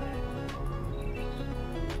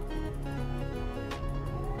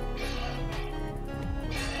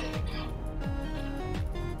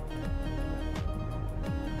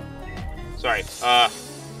 Sorry,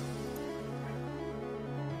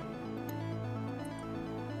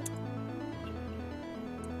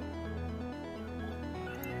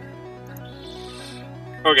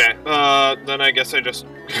 okay, then I guess I just...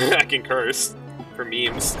 I can curse for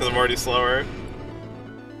memes, because I'm already slower.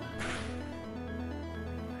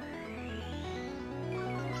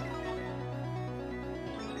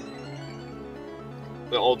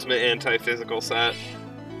 The ultimate anti-physical set.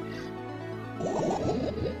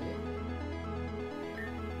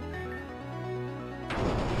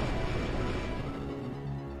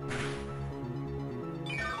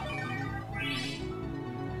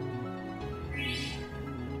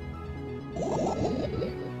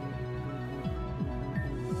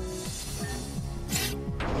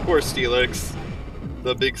 Poor Steelix.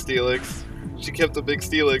 The big Steelix. She kept the big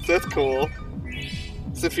Steelix, that's cool.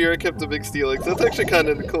 Saphira kept the big Steelix, that's actually kind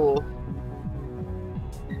of cool.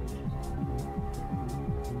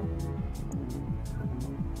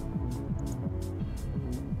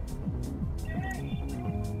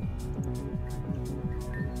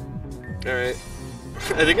 Alright.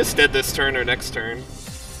 I think it's dead this turn or next turn.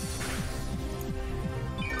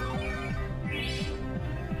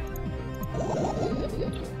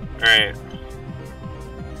 Alright.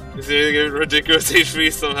 Is he gonna get ridiculous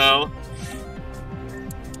HP somehow?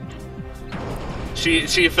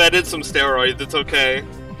 She fed it some steroids, it's okay.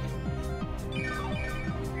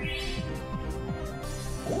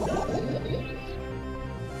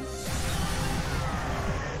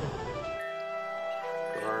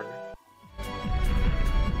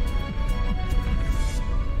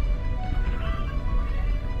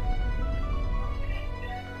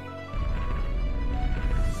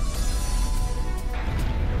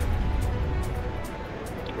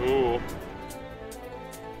 Ooh.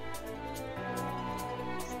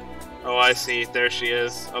 Oh, I see. There she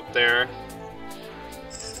is, up there.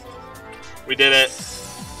 We did it.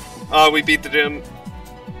 Oh, we beat the gym.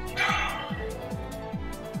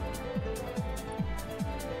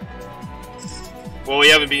 Well, we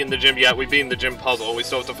haven't beaten the gym yet. We've beaten the gym puzzle. We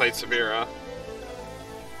still have to fight Saphira.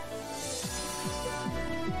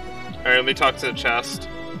 Alright, let me talk to the chest.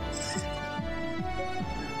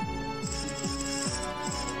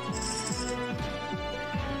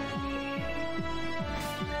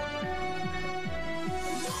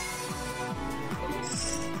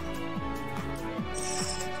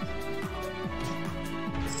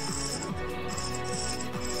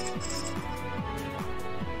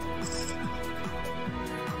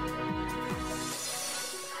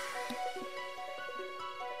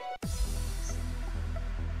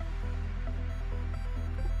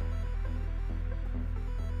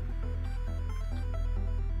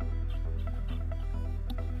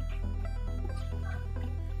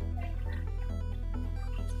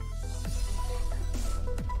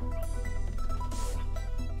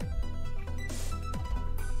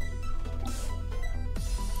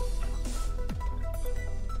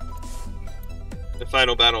 The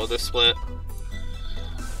final battle of this split.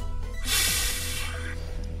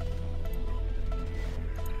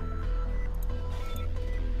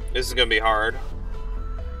 This is gonna be hard.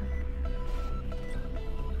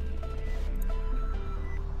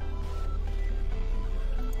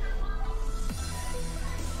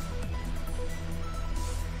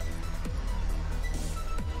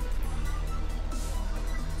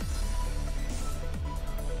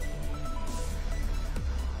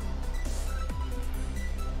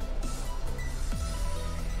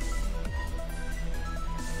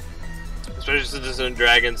 Especially just in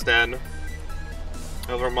Dragon's Den.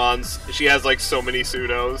 Overmon's, she has like so many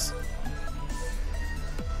pseudos.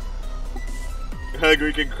 I think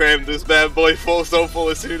we can cram this bad boy so full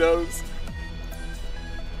of pseudos.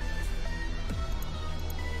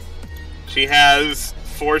 She has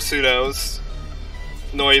 4 pseudos.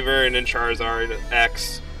 Noivern and Charizard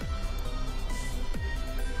X.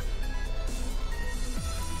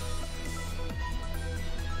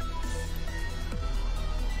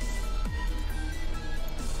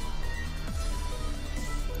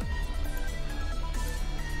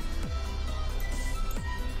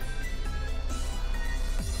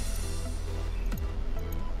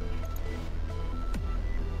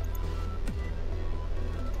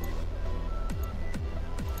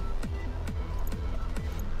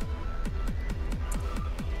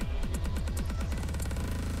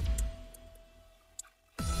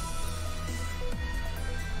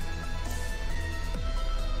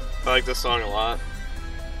 I like this song a lot.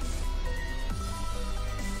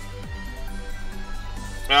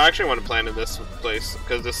 I actually want to plan in this place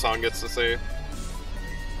because this song gets to say.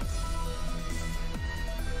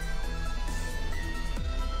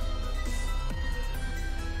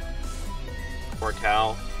 Or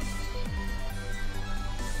Cal.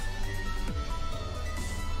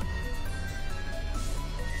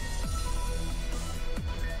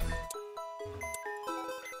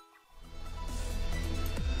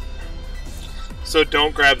 So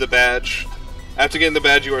don't grab the badge. After getting the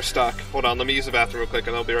badge, you are stuck. Hold on, let me use the bathroom real quick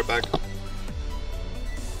and I'll be right back.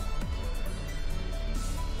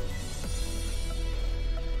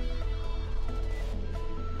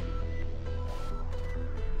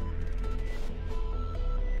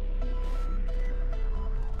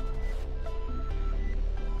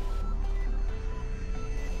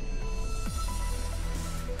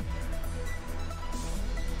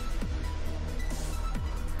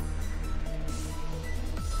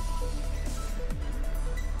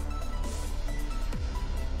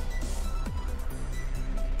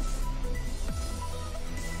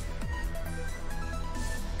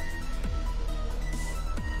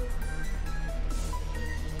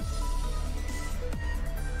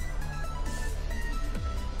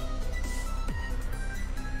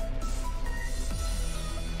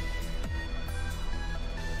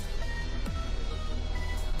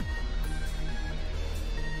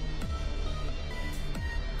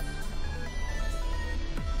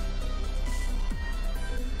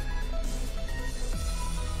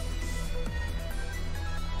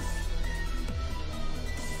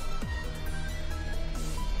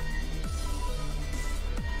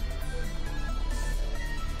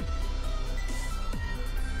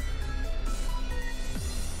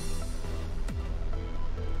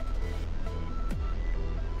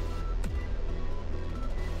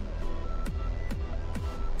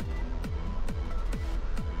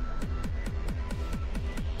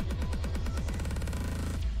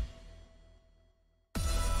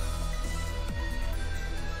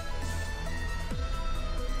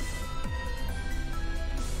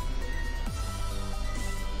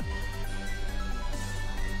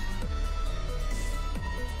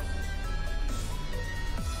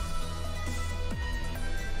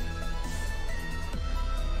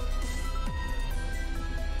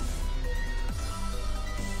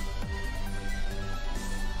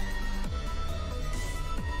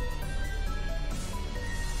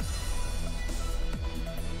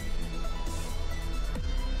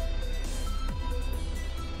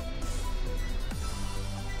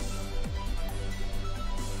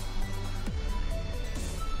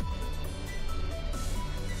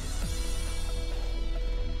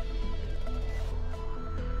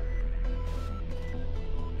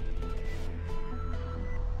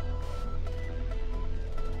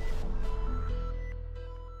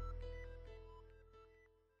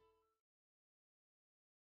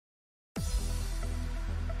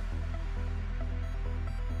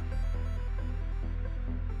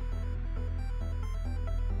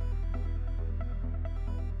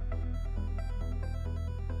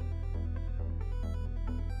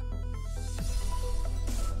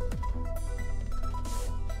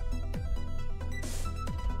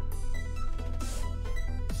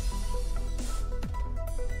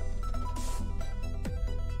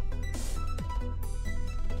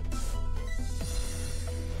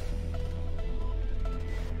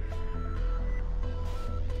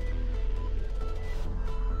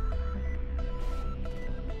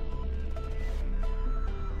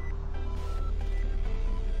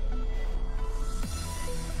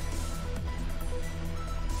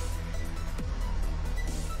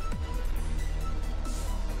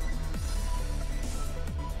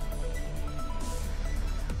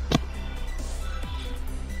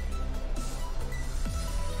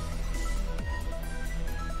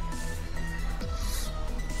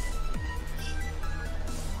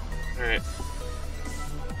 Alright.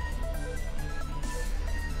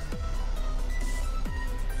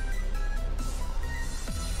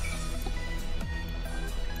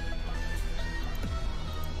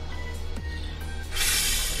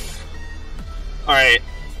 Alright.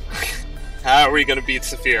 How are we gonna beat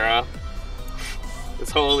Saphira? This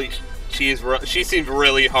holy... she seemed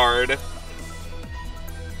really hard.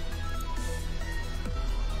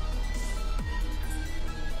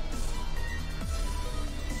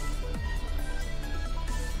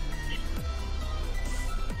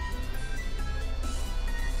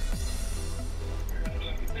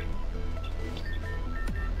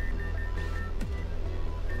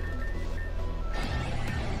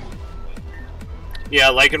 Yeah,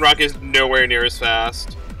 Lycanroc is nowhere near as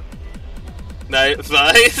fast. Nice.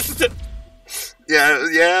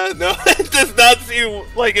 Yeah, no, it does not seem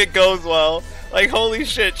like it goes well. Like, holy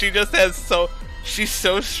shit, she just has she's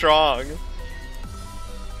so strong.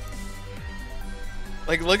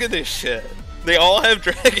 Like, look at this shit. They all have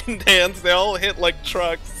Dragon Dance, they all hit like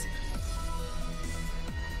trucks.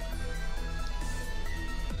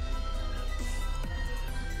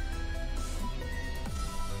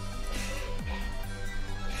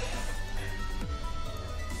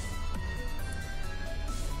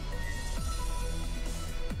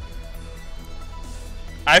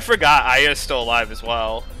 I forgot Aya's still alive as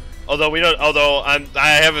well. Although I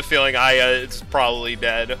have a feeling Aya is probably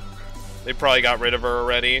dead. They probably got rid of her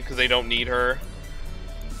already because they don't need her.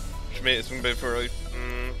 Which made it a bit early.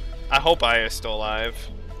 I hope Aya's still alive.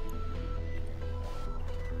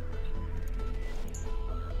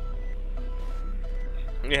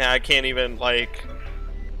 Yeah, I can't even like.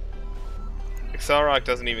 Accelerock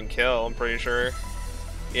doesn't even kill. I'm pretty sure.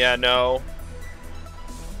 Yeah, no.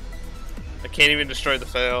 I can't even destroy the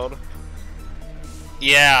failed.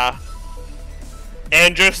 Yeah.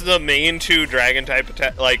 And just the main two dragon type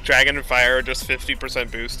attack, like dragon and fire, are just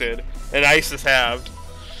 50% boosted. And ice is halved.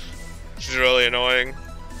 Which is really annoying.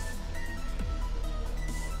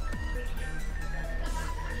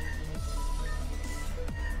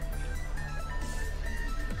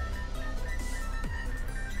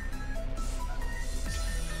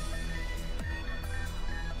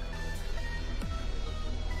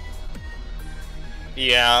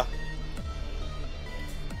 Yeah.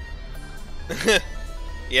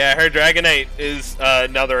 Yeah, her Dragonite is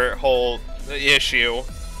another whole issue.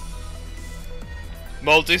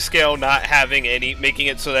 Multiscale not having any, making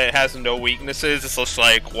it so that it has no weaknesses, it's just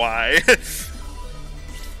like, why?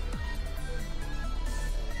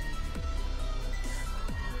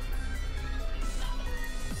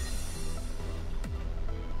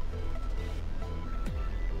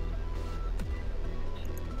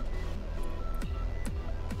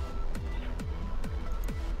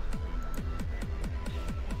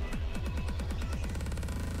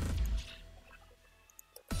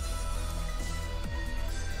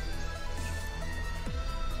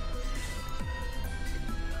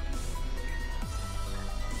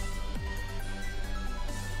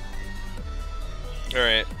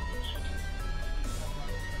 Alright.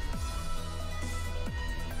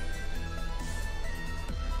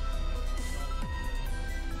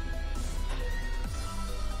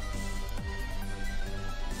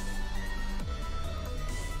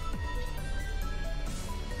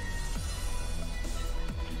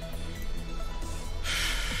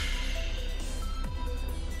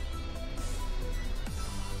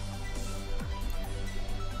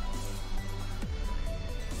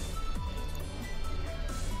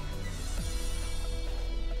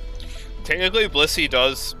 Technically, Blissey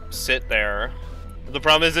does sit there. The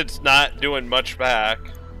problem is it's not doing much back.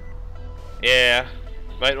 Yeah.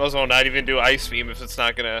 Might as well not even do Ice Beam if it's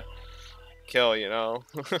not gonna kill, you know?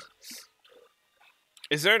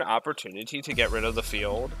 Is there an opportunity to get rid of the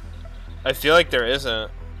field? I feel like there isn't.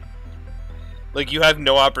 Like, you have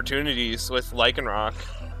no opportunities with Lycanroc.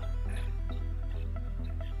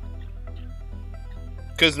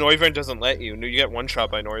 Because Noivern doesn't let you. You get one shot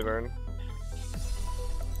by Noivern.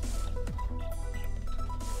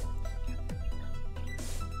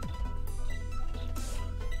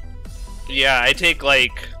 Yeah, I take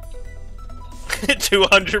like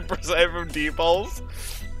 200% from D-Pulse.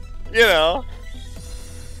 You know.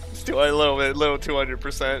 Just do a little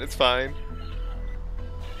 200%, it's fine.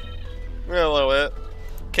 Yeah, a little bit.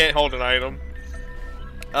 Can't hold an item.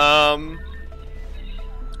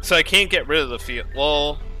 So I can't get rid of the field.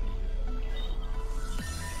 Well,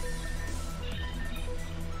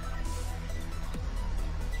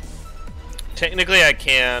 technically I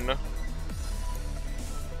can.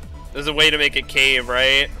 There's a way to make it cave,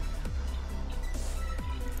 right?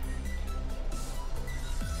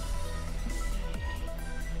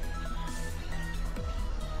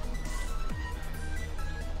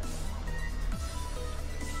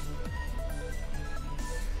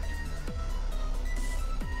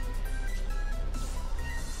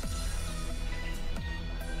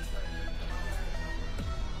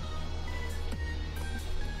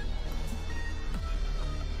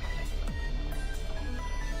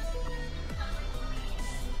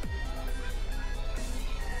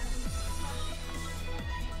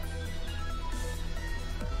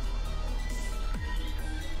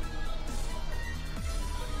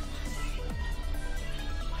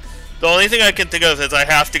 The only thing I can think of is I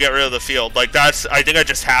have to get rid of the field. Like that's, I think I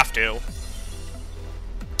just have to.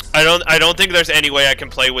 I don't think there's any way I can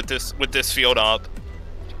play with this field up.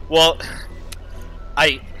 Well,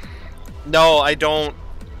 no, I don't.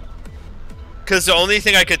 Because the only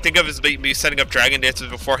thing I could think of is me setting up Dragon Dances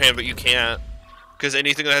beforehand, but you can't. Because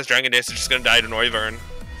anything that has Dragon Dance is just gonna die to Noivern.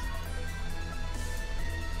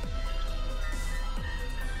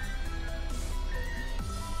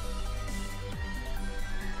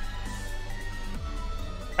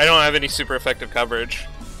 I don't have any super effective coverage.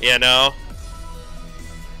 Yeah, no.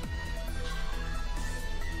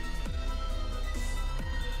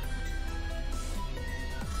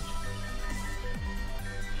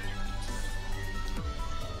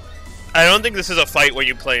 I don't think this is a fight where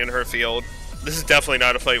you play in her field. This is definitely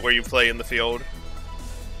not a fight where you play in the field.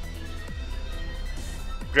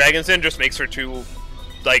 Dragon's Den just makes her too,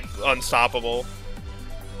 like, unstoppable.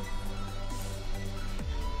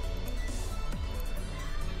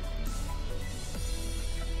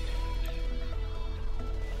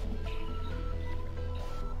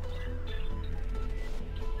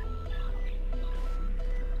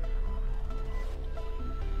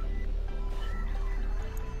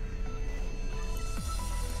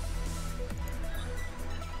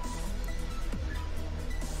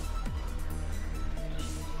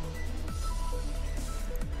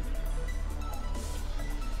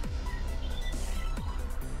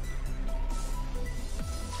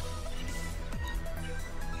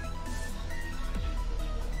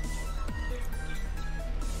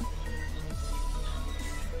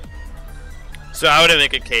 So how would I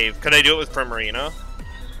make a cave? Could I do it with Primarina?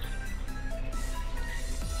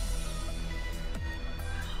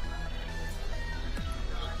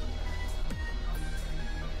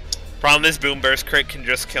 Problem is Boom Burst crit can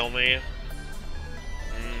just kill me.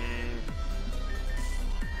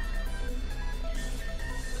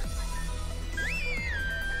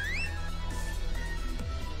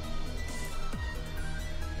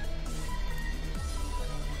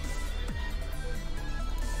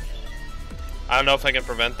 I don't know if I can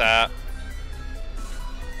prevent that.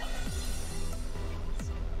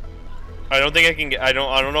 I don't think I can get. I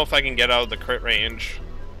don't know if I can get out of the crit range.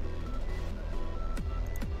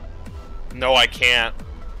 No, I can't.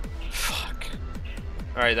 Fuck.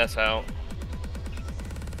 All right, that's out.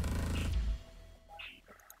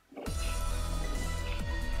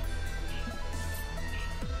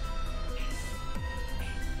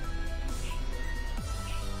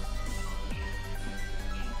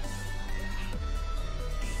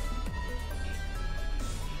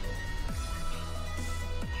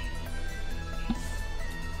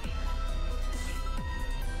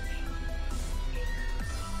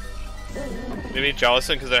 Maybe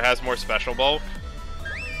Jellison because it has more special bulk.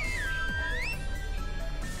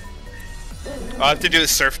 I'll have to do the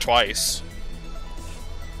surf twice.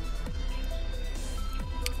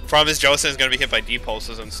 Problem is Jellison is going to be hit by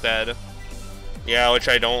D-pulses instead. Yeah, which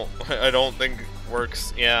I don't think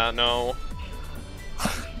works. Yeah, no.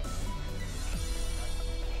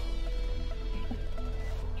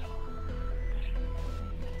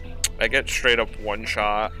 I get straight up one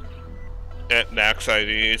shot at max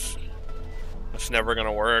IVs. It's never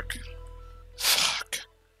gonna work. Fuck.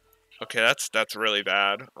 Okay, that's really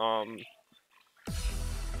bad. And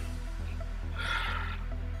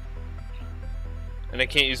I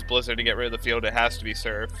can't use Blizzard to get rid of the field. It has to be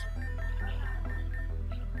Surf.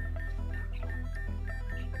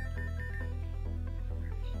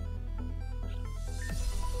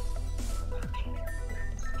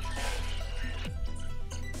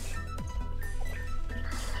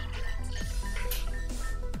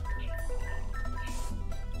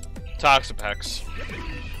 Toxapex.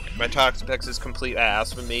 My Toxapex is complete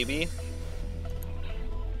ass, but maybe.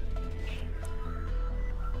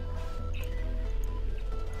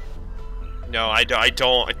 No, I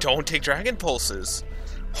don't take Dragon Pulses.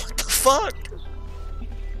 What the fuck?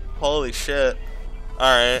 Holy shit.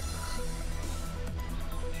 Alright.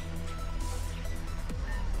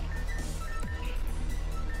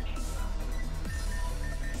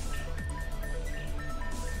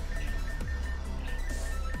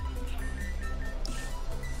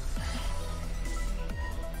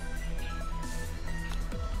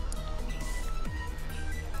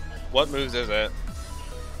 What moves is it?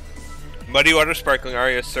 Muddy Water, Sparkling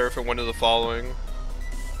Aria, Surf, and one of the following.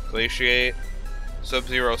 Glaciate,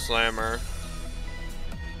 Sub-Zero Slammer.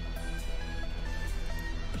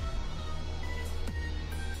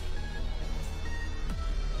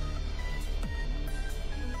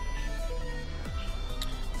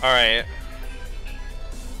 Alright.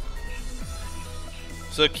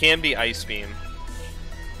 So it can be Ice Beam.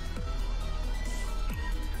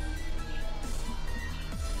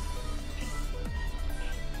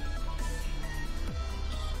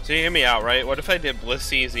 So you hear me out, right? What if I did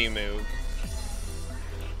Blissey Z move?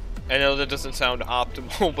 I know that doesn't sound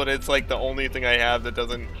optimal, but it's like the only thing I have that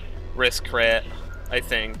doesn't risk crit, I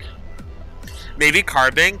think. Maybe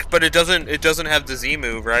Carbink, but it doesn't have the Z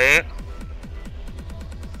move, right?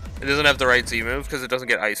 It doesn't have the right Z move because it doesn't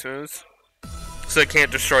get ice moves. So it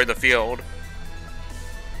can't destroy the field.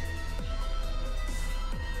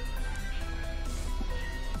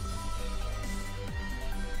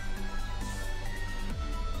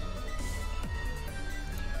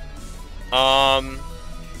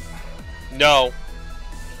 No.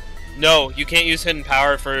 No, you can't use Hidden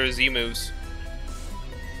Power for Z moves.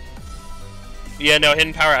 Yeah, no,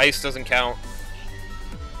 Hidden Power Ice doesn't count.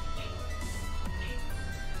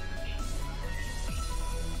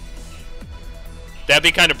 That'd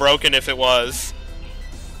be kind of broken if it was.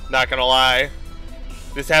 Not gonna lie.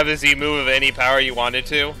 Just have a Z move of any power you wanted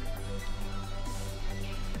to.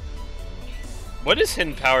 What is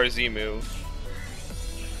Hidden Power Z move?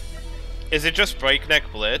 Is it just Breakneck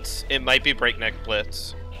Blitz? It might be Breakneck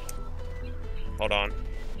Blitz. Hold on.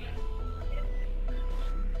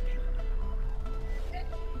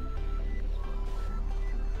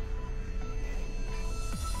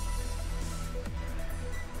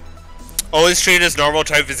 Always treat as normal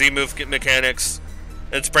type of Z move mechanics.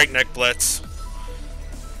 It's Breakneck Blitz.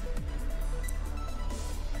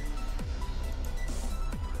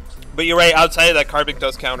 But you're right, outside of that, Carbink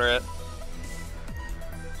does counter it.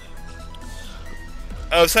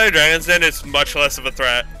 Outside of Dragon's Den, it's much less of a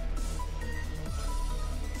threat.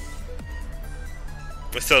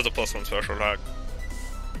 But still has a +1 special attack.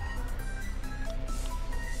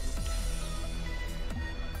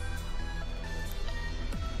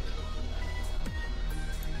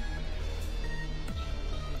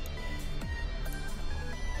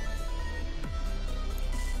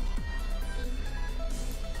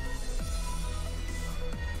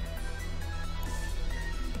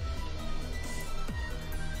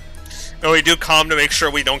 And we do calm to make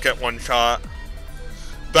sure we don't get one shot.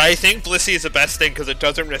 But I think Blissey is the best thing because it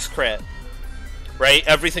doesn't risk crit. Right?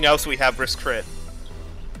 Everything else we have risk crit.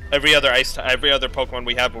 Every other Pokemon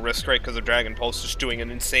we have will risk crit because of Dragon Pulse just doing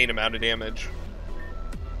an insane amount of damage.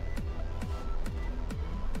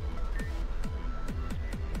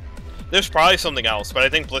 There's probably something else, but I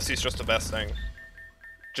think Blissey's just the best thing.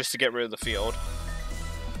 Just to get rid of the field.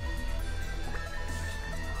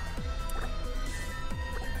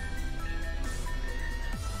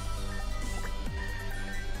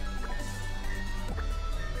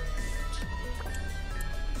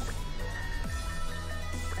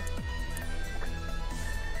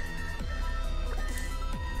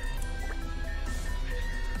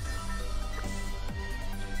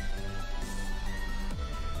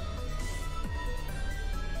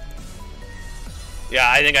 Yeah,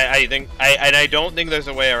 I don't think there's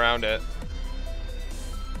a way around it.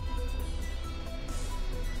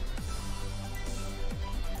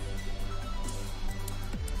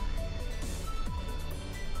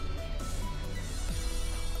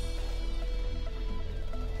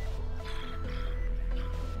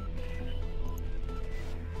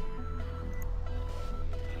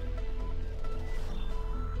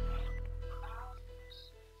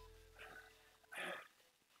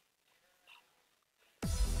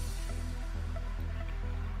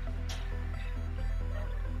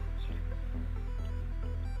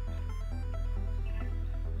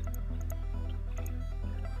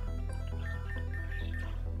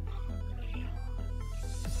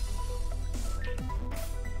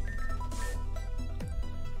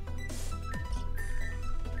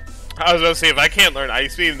 I was gonna say, if I can't learn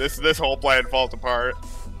Ice Beam, this whole plan falls apart.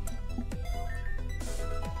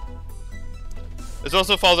 This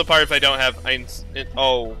also falls apart if I don't have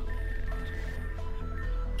oh.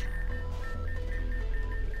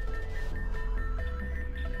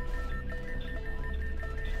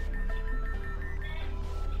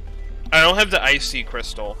 I don't have the Icy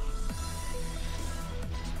Crystal.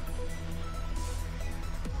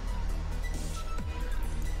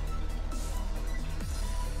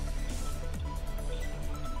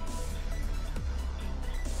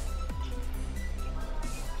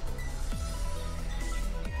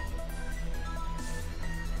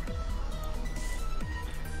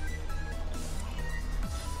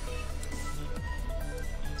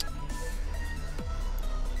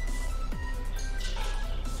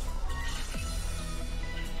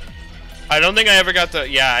 I don't think I ever got the...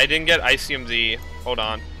 Yeah, I didn't get Icium Z. Hold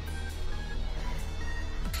on.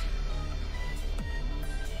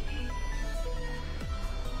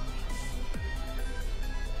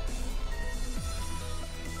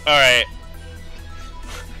 Alright.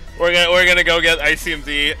 We're gonna go get Icium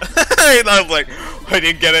Z. I'm like, I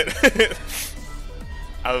didn't get it.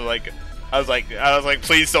 I was like,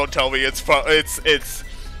 please don't tell me it's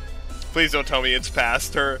please don't tell me it's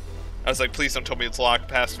past her. I was like, please don't tell me it's locked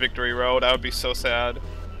past Victory Road. I would be so sad.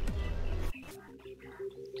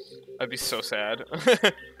 I'd be so sad.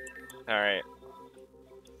 Alright.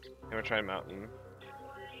 I'm gonna try mountain.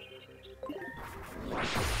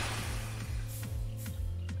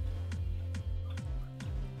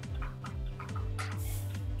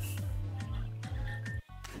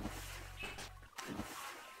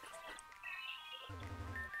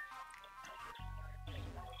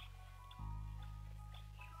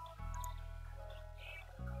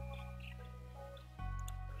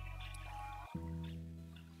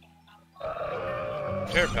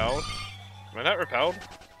 Am I repelled? Am I not repelled?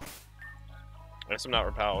 I guess I'm not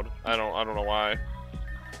repelled. I don't know why.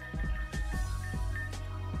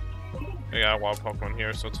 I got a wild Pokemon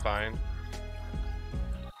here, so it's fine.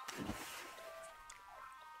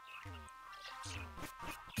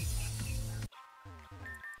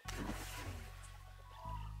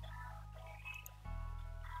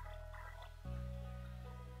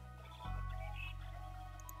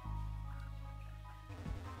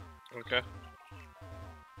 Okay.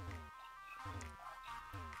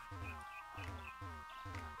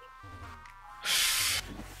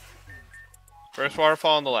 First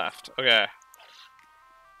waterfall on the left. Okay.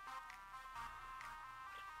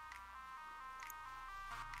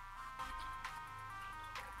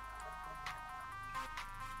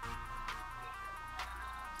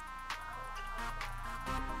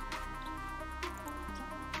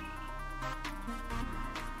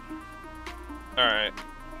 Alright.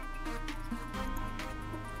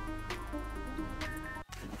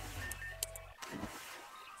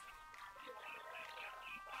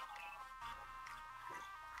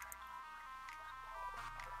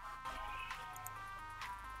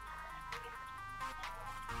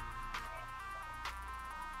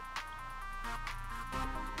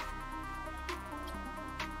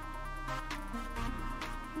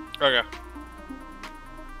 Okay.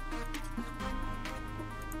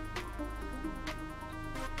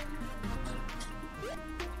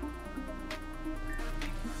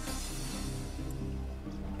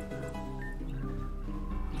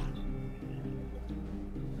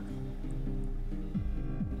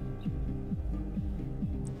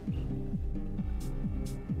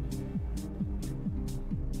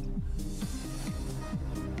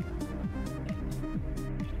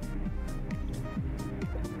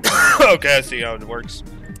 Okay, I see how it works.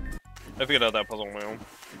 I figured out that puzzle on my own.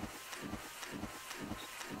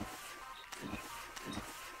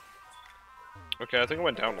 Okay, I think I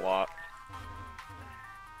went down a lot.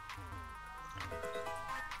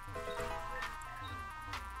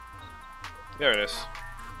 There it is.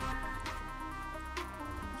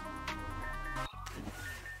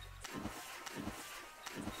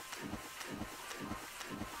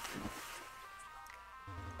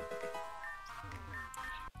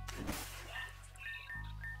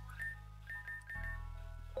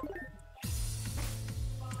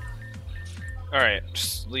 Alright,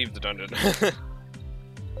 just leave the dungeon.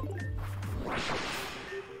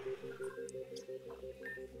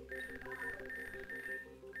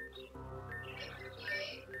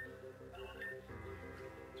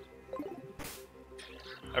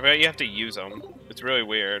 I bet you have to use them. It's really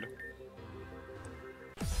weird.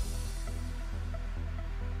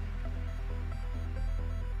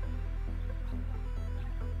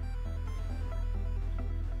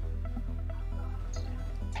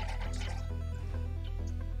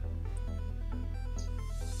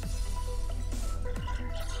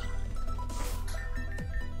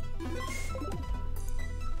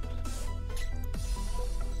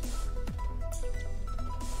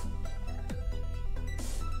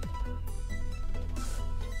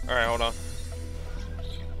 Alright, hold on.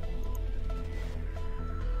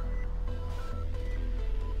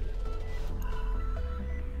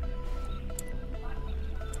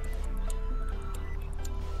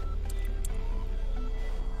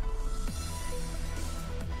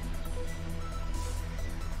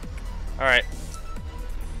 Alright.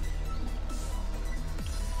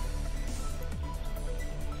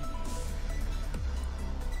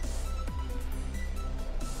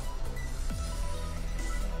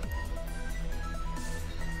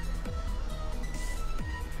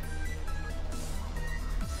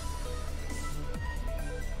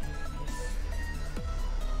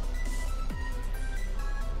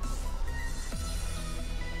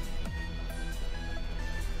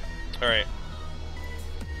 Alright.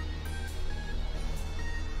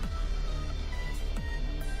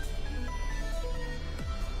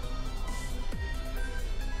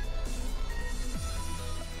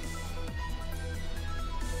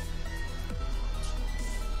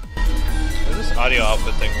 audio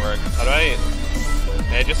output thing work? How do I...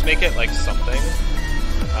 Can I just make it like something?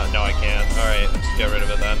 No, I can't. Alright, let's get rid of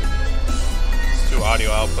it then. It's 2 audio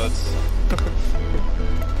outputs.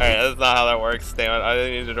 Alright, that's not how that works. Damn it, I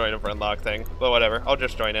need to join a friend lock thing. But whatever, I'll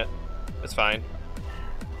just join it. It's fine.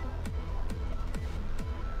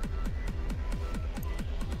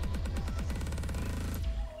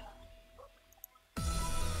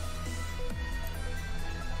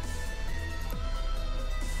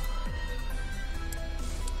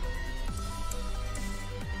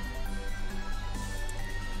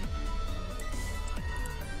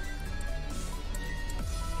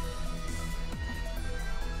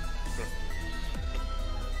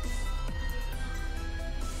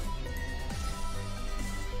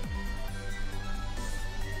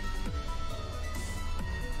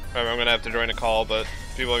 I'm gonna have to join a call, but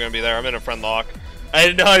people are gonna be there. I'm in a friend lock. I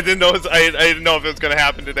didn't know I didn't know if it was gonna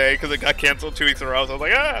happen today because it got canceled 2 weeks in a row. So I was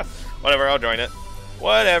like, ah, whatever, I'll join it.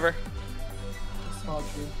 Whatever. It's not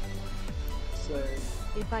true. Say.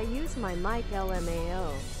 If I use my mic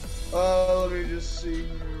LMAO. Let me just see.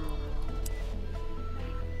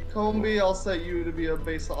 Combi, I'll set you to be a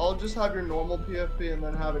base. I'll just have your normal PFP and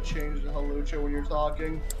then have it change to Halucha when you're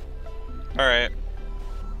talking. All right.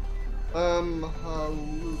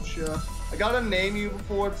 Halucha. I gotta name you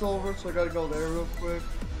before it's over, so I gotta go there real quick.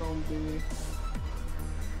 Combi.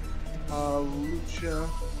 Halucha.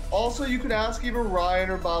 Also, you can ask either Ryan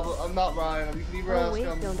or Baba. I'm not Ryan. You can either ask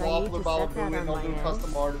Waffle or Baba Booey, and I'll do a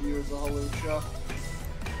custom art of you as a Halucha.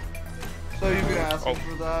 So you can ask me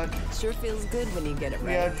for that. Sure feels good when you get it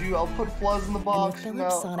right. Yeah, I'll put Fluzz in the box And now.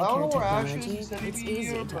 with I Sonic don't know hair where Ash is. technology, He said he'd it's be easy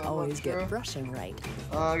here, to but I'm always not sure. get brushing right.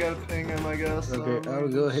 I gotta ping him, I guess. Okay, I will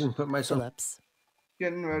go ahead and put myself. Phillips.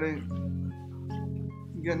 Getting ready.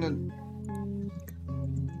 Getting it.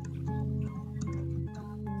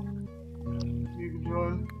 You can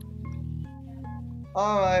join.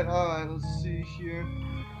 Alright, let's see here.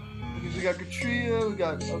 Because we got Katria, we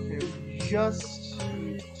got, okay, we just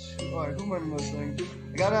need to, alright, who am I missing?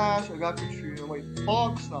 I got Ash, I got Katria, wait,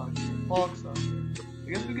 Fox not here, Fox not here. I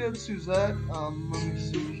guess we get Suzette, let me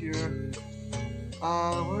see here.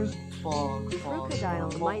 Where's Bonk?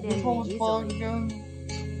 Crocodile might Which end one was me Bonk easily.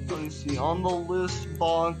 again? Let me see, on the list,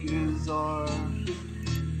 Bonk is,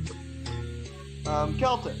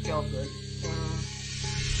 Celtic. Celtic,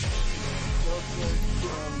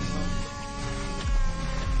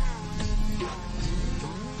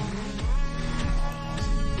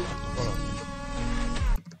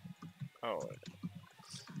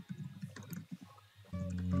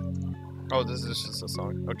 Oh, this is just a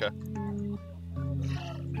song. Okay.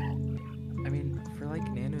 I mean, for like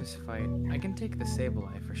Nano's fight, I can take the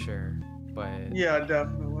Sableye for sure, but yeah,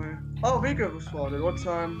 definitely. Oh, Vika was spotted. What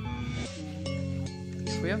time?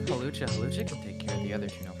 if we have Halucha, Halucha can take care of the other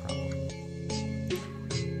two, no problem.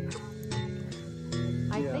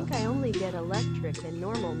 I think I only get electric and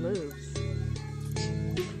normal moves.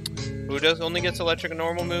 Who only gets electric and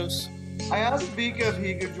normal moves? I asked Vika if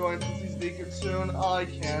he could join since he's Vika soon. Oh, I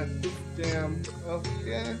can't. Damn.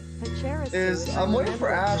 Okay. I'm waiting for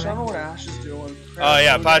Ash. I don't know what Ash is doing. Oh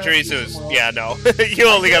yeah, Pachirisu's. Yeah, no. You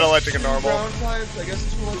only got electric and normal. Ground types, I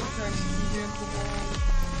guess 2 electric types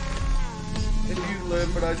if you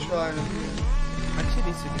live, but I try and Actually,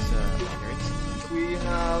 these two is we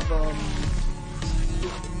have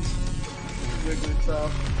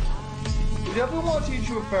Wigglytuff. We definitely want to teach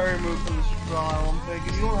you a fairy move for this trial. I'm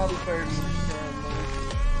thinking you don't have a fairy move currently.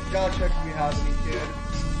 Gotta check if we have any, kid.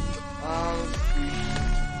 Let's see.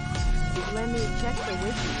 Let me check the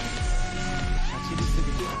wiki. Actually, these two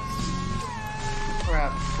is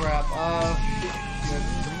Crap. Shit.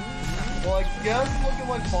 Well, I guess looking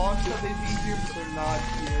like Fox said they'd be here, but they're not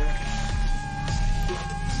here.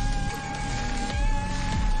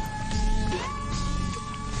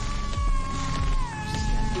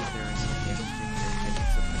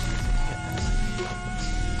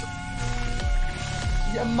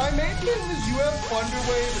 Yeah, my main thing is you have Thunder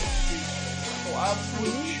Wave and Sheep. So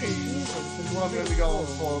absolute cheese. This is what I'm gonna be going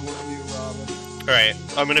forward with you, Robin. Alright,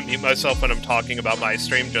 I'm gonna mute myself when I'm talking about my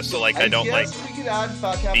stream just so like I don't like we could add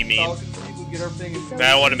be mean. Falcon so people get everything in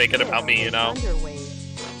I don't want to make it about me, you know.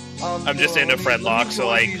 I'm just in a friend lock, so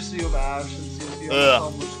like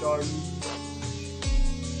ugh.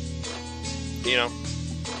 You know.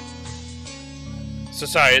 So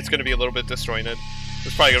sorry, it's gonna be a little bit disjointed.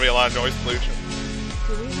 There's probably gonna be a lot of noise pollution.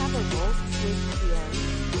 Do we have a Volt with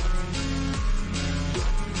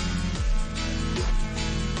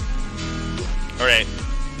Alright.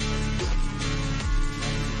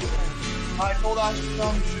 I told Ash to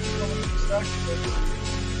come, you should come in the section.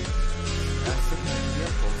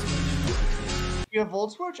 We have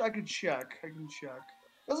Volt Switch? I can check.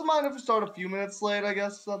 Doesn't mind if we start a few minutes late, I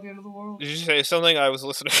guess. It's not the end of the world. Did you say something? I was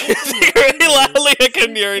listening really loudly. I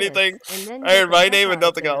couldn't hear anything. I heard my name and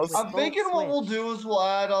nothing else. I'm thinking what we'll do is we'll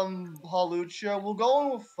add Halucha. We'll go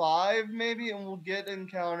in with 5 maybe, and we'll get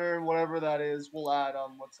encounter whatever that is. We'll add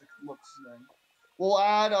what's his name? We'll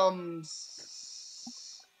add who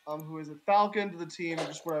is it? Falcon to the team, or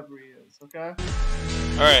just whatever he is. Okay.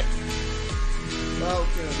 All right.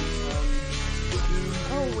 Falcon.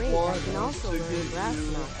 Oh wait, I can also learn Grass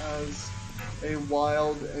Knot as a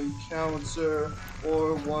wild encounter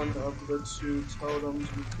or one of the 2 totems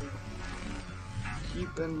we can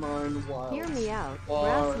keep in mind wild. Hear me out.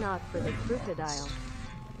 Grass Knot for the crocodile.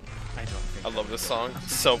 I don't think. I love this song.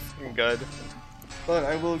 It's so fucking good. But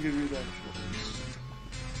I will give you that choice.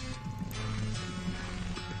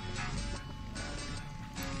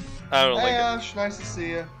 I don't Hey like it. Ash, nice to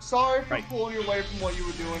see you. Sorry for pulling you away from what you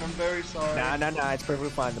were doing. I'm very sorry. Nah, it's perfectly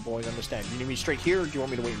fine. The boys understand. You need me straight here, or do you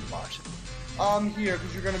want me to wait in the box? I'm here,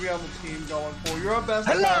 because you're going to be on the team going forward. You're our best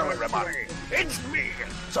Hello, player. everybody! It's me,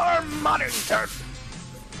 Sir Muddington!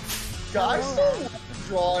 Guys, still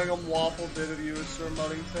drawing a waffle bit of you as Sir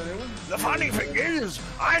Muddington. It was The funny thing is,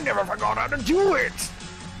 I never forgot how to do it!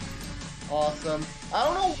 awesome. I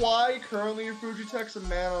don't know why currently your Fujitech's a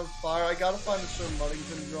man on fire. I gotta find the Sir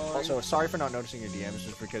Muddington drawing. Also, sorry for not noticing your DMs,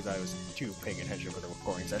 just because I was too paying attention for the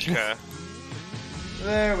recording session. Yeah.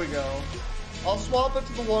 There we go. I'll swap it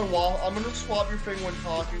to the one waffle. I'm gonna swap your thing when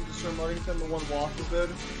talking to Sir Muddington, the one waffle bid.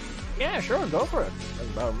 Yeah, sure, go for it. That's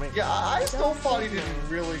about me. Yeah, I still thought he did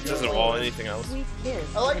really good. Doesn't wall anything else. Sweet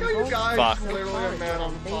kiss. I like how you guys Fuck. literally a man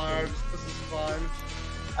on fire. This is fine.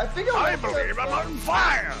 I think I believe I'm on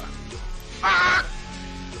fire! Ah!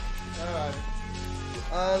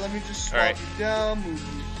 Alright. Let me just swap Alright. you down, move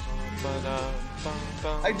you.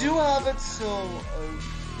 I do have it, so...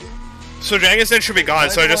 So Dragon's Den should be gone,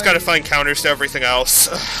 so I just gotta find counters to everything else.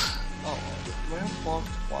 oh, land blocked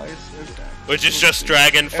twice, okay. Which is just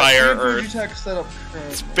Dragon, Fire, Earth. Setup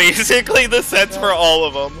It's basically the sets for all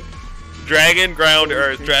of them. Dragon, Ground,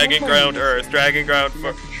 Earth, Dragon, Ground, Earth, Dragon, Ground,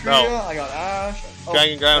 no. I got Ash. Oh,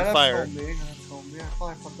 Dragon, Ground, Fire.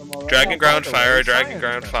 Dragon, Ground, Fire, Dragon,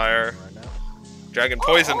 Ground, Fire. Dragon,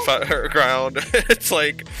 Poison, Fire, Ground. It's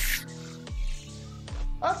like...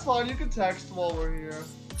 That's fine, you can text while we're here.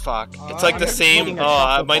 Fuck. It's like the same... Oh,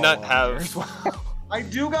 I might not have... I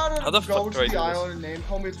do gotta How the go fuck to do I do the this? island and name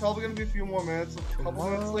Comey. It's probably gonna be a few more minutes, a couple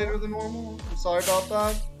minutes later than normal. I'm sorry about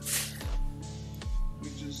that. We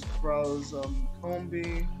just browse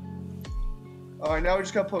Comby. Alright, now we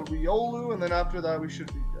just gotta put Riolu, and then after that we should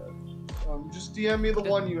be good. Just DM me the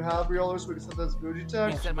one you have, Riolu, so we can set that as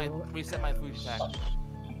Fujitech. Reset my Fujitech.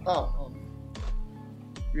 Oh,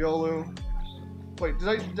 Riolu. Wait,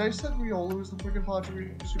 did I set Riolu as the freaking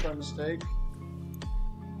Padre by mistake?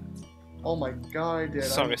 Oh my god, I did.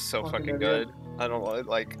 This song is so fucking good. I don't know,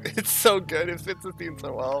 like, it's so good. It fits the theme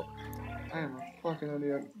so well. I am a fucking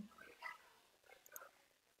idiot.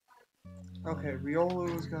 Okay,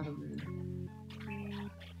 Riolu's gotta be.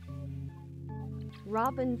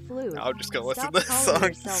 Robin Flute. I'm just gonna listen Stop to this calling song.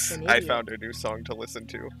 yourself an I idiot. found a new song to listen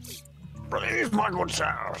to. Please, my good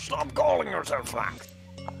sir, stop calling yourself that.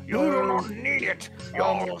 You do not need it.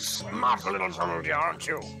 You're a smart little soldier, aren't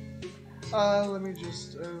you? Let me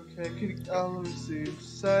just, okay, let me see.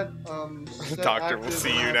 Set, set Doctor will active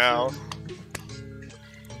see you active. now.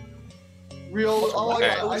 Riolu, oh Okay.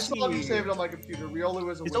 I still have you saved on my computer. Riolu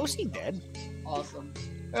is a Is wizard. OC dead? Awesome.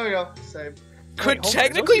 There we go, save. Could hold on,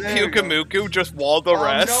 technically there we go. Pukamuku just wall the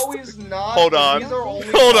rest? No, he's not. Hold on. These are only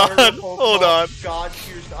Hold on. starter Hold Pokemon. on. God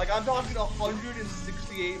tiers. Like, I'm talking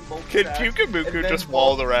 168 Pokemon. Could Pukamuku just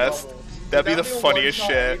wall the rest? That'd be the funniest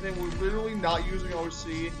shit. We're literally not using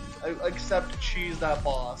OC except cheese that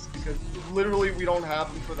boss because literally we don't have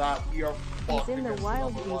him for that. We are He's fucked in the against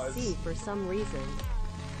wild him otherwise. VC for some reason.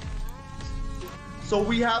 So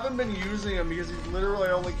we haven't been using him because he's literally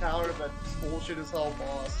only countered that bullshit as hell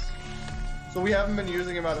boss. So we haven't been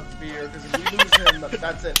using him out of fear because if we lose him,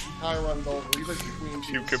 that's it. The entire run's over. He's like the queen.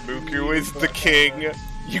 Pukamuku is the king.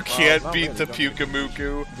 You can't not beat the really,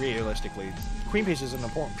 Pukamuku. Realistically, Queen piece is an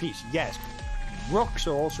important piece, yes. Rooks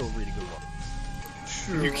are also a really good one.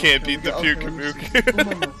 True. You can't beat the Okay, let me see.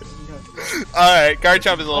 Pukamuku. Alright,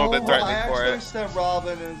 Garchomp is a little bit threatening for I it. said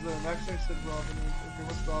Robin is. Actually, I said Robin is. Okay,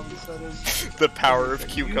 what's Robin said is. The power of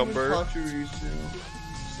Cucumber.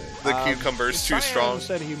 The Um, cucumber's too Cyan strong.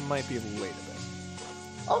 said he might be able to wait a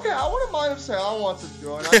bit. Okay, I wouldn't mind if Cyan wants to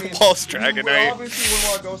join. I mean, Lost we Dragonite. obviously wouldn't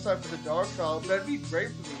want to go side for the Dark Child, but that'd be great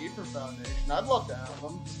for the Ether Foundation. I'd love to have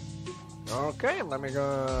him. Okay, let me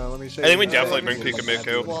go. Let me see. I think we definitely bring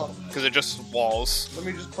Pikachu Well, because it just walls. let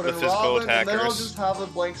me just put The in physical Robin, and then I'll attackers. just have a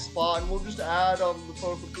blank spot, and we'll just add the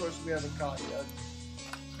Pokemon person we haven't caught yet.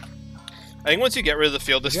 I think once you get rid of the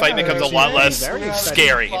field, this fight Yeah, becomes a it's lot less very exciting.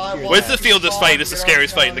 scary. Five, With the one, field, this fight is the five,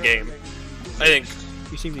 scariest get fight in the game. I think.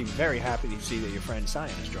 You seem to be very happy to see that your friend Sion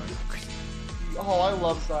is joining. Oh, I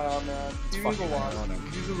love Sion, man. It's He's a fucking lot. ironic.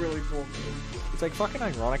 He's a really cool dude. It's like fucking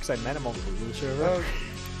ironic because I met him on the Google server.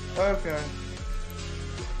 Okay.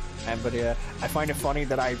 And but I find it funny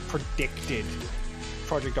that I predicted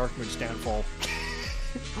Project Darkmoon's downfall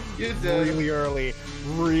You did. really early,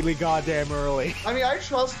 really goddamn early. I mean, I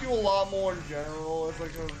trust you a lot more in general as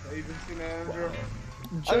like an agency manager.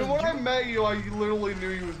 I mean, when I met you, I literally knew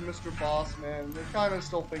you as Mr. Boss Man. I kind of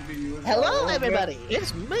still think of you as Hello, that. everybody.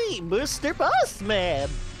 It's me, Mr. Bossman.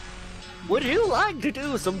 Would you like to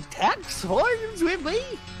do some tax forms with me?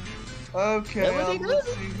 Okay, That would be let's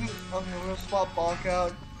good. see. Okay, we're gonna swap Bonk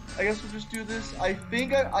out. I guess we'll just do this. I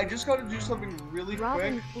think I just gotta do something really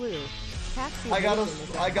Robin quick. flew. Taxi I gotta Vision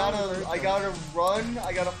is a run.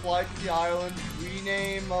 I gotta fly to the island,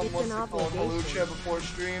 rename It's what's an it called, obligation. Halucha before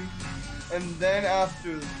stream, and then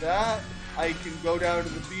after that, I can go down to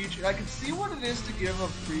the beach and I can see what it is to give a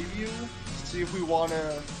preview. See if we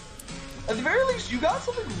wanna. At the very least, you got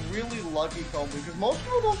something really lucky, Kobe, because most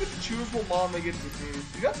people don't get to choose what mom they get to be.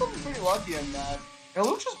 You got something pretty lucky in that.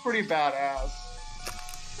 Halucha's pretty badass.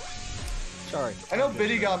 Sorry. I know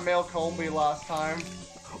Biddy got male Combi last time.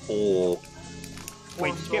 Oh.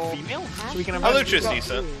 Wait, did you get female? So we can have. Halucha's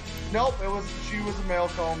decent. Nope, she was a male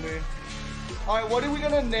Combi. Alright, what are we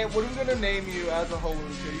gonna name you as a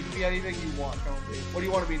Halucha? You can be anything you want, Combi. What do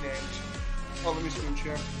you want to be named? Oh, let me screen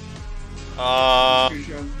share. Screen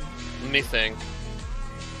share. Let me think.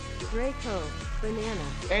 Draco, banana.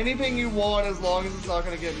 Anything you want as long as it's not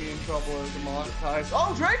gonna get me in trouble or demonetized.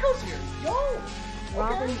 Oh, Draco's here! Yo!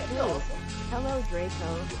 Robin Okay, that's flew. awesome. Hello,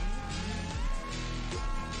 Draco.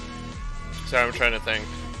 Sorry, I'm trying to think.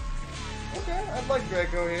 Okay, I'd like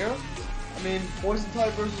Draco here. I mean, poison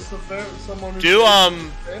type versus someone who's Do,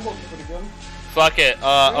 able to pretty good. Fuck it.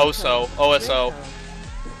 OSO. OSO. Draco.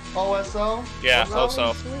 OSO? Yeah, Robin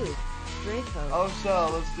OSO. flew. Draco.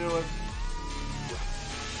 OSO, let's do it.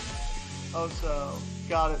 OSO,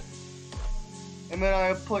 got it. And then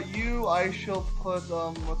I put you, I shall put,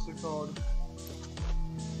 what's it called?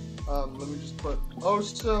 Let me just put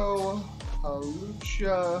OSO,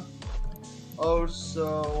 Halucha,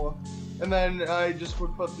 OSO, and then I just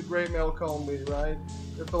would put the Great Male Combi, right?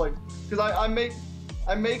 For like, because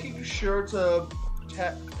I'm making sure to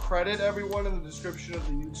credit everyone in the description of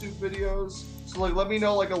the YouTube videos. So like, let me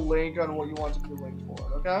know like a link on what you want to be linked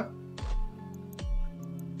for, okay?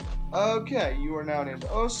 Okay, you are now named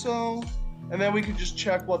Oso. And then we can just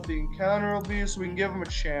check what the encounter will be, so we can give them a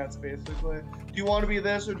chance, basically. Do you want to be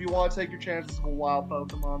this, or do you want to take your chances of a wild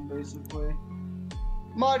Pokemon, basically?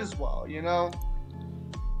 Might as well, you know?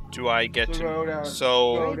 Do I get So go to... down.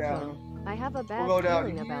 So, Go Draco. down. I have a bad go down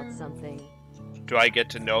feeling about here. something. do I get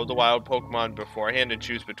to know the wild Pokemon beforehand and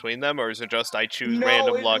choose between them, or is it just I choose No,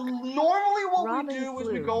 random luck? normally what Robin we do is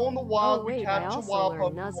we flew. go in the wild, Oh, we wait, I catch a also wild learned Pokemon,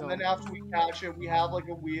 and Nuzzle. then after we catch it, we have like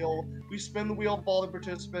a wheel. We spin the wheel of all the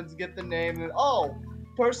participants, get the name, and then, oh,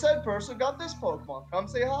 said person got this Pokemon. Come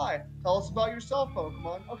say hi. Tell us about yourself,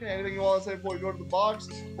 Pokemon. Okay, anything you want to say before we go to the box?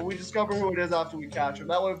 But we discover who it is after we catch him.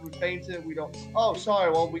 That way, if we faint it, we don't. Oh,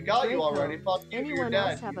 sorry. Well, we got you Draco, already. Fuck you. You're Anyone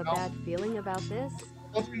dead. else have you a know? bad feeling about this?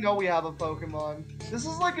 Once we know we have a Pokemon, this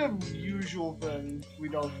is like a usual thing we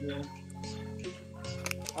don't do.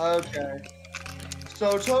 Okay.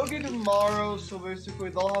 So Togepi tomorrow. So basically,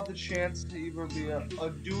 they'll have the chance to either be a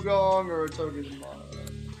Dugong or a Togepi tomorrow.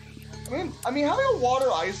 I mean, having a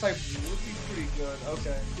water ice type would be pretty good.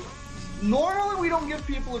 Okay. Normally, we don't give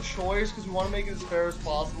people a choice because we want to make it as fair as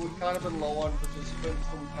possible. We've kind of been low on participants,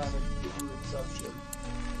 so we kind of do an exception.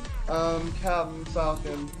 Captain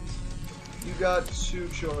Falcon, you got two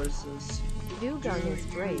choices. Dugong is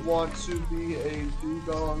Do great. you want to be a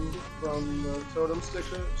Dugong from the Totem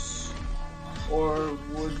Stickers? Or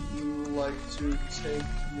would you like to take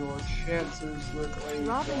your chances with a Robin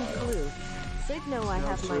wild? flew. Signo, I No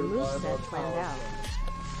have my survival moveset planned power. out.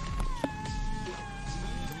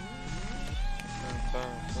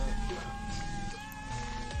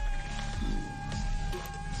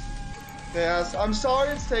 Yes, I'm sorry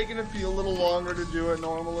it's taking a little longer to do it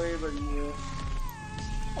normally, but yeah.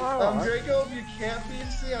 Draco, if you can't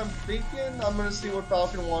BC, I'm thinking I'm gonna see what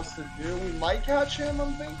Falcon wants to do. We might catch him,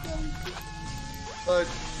 I'm thinking. But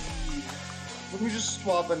let me just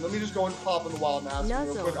swap in. Let me just go and pop in the wild mask real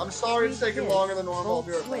Nuzzle, quick. I'm sorry it's Sweet taking Kiss, longer than normal. I'll Volt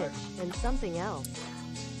be right back. Switch, and something else.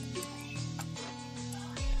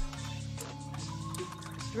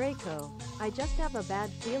 Draco, I just have a bad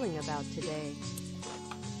feeling about today.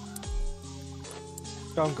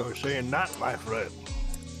 Don't go saying that, my friend.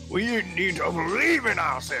 We need to believe in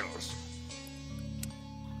ourselves.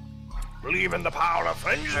 Believe in the power of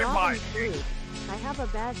friendship, my Robin Flute, I have a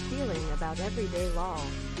bad feeling about everyday law.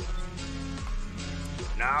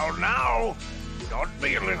 Now, don't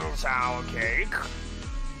be a little sour cake.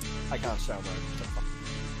 I can't sound right.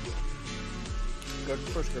 Good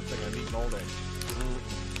first good thing I've eaten all day.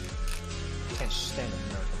 Can't stand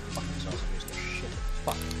American fucking sauce. It's the shit.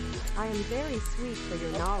 Fuck. I am very sweet for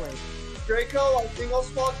your knowledge. Draco, I think I'll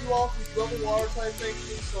swap you off with level water type things,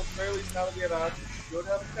 so at the very least now that we have access, we should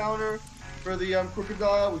have a counter for the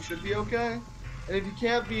crocodile. We should be okay. And if you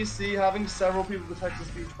can't BC, having several people protect the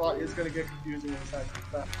speech bot is going to get confusing in a second.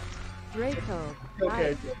 Draco,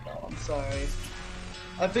 Okay, Draco, I'm sorry.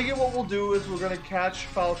 I think what we'll do is we're going to catch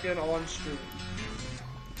Falcon on stream.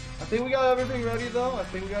 I think we got everything ready though.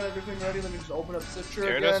 Let me just open up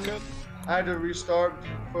Citra again. Good. I had to restart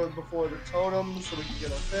before the totem so we can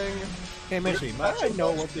get our thing. Hey, Missy, might I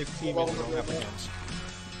know what the team is we're going up against?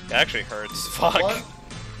 It actually hurts. Fuck.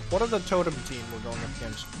 What are the totem team we're going up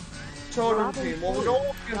against? Totem Robin team. Well, we're Flute, going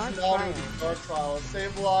up against Naughty Dark Trial,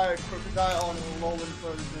 Sableye, Crocodile, and a Alolan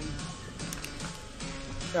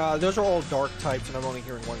version. Those are all dark types, and I'm only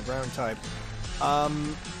hearing one ground type.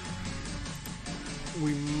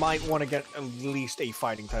 We might want to get at least a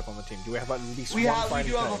fighting type on the team. Do we have at least one fighting type?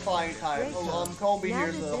 We do have a fighting type. Combi now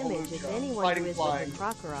here's this a image is anyone fighting who is flying. with a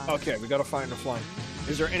crocodile. Okay, we gotta find a flying.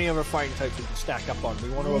 Is there any other fighting types we can stack up on? We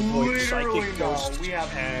want to avoid psychic, ghost, we have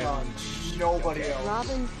and nobody else.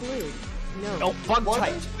 Robin Flute, no. No, bug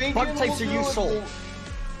types. Bug types are useful.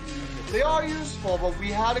 They are useful, but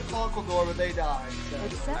we had a Conkeldurr, but they died. So.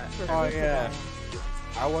 Except for Oh yeah.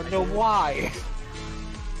 I wonder why.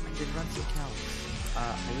 I did run some counts.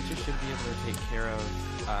 Alicia should be able to take care of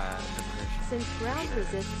the version. Since ground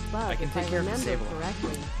resists I bug, can if take I care of remember disable.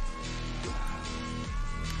 correctly.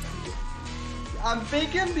 I'm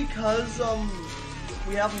thinking because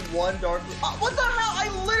we have one dark. What the hell? I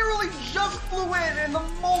literally just flew in, and the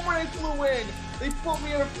moment I flew in, they put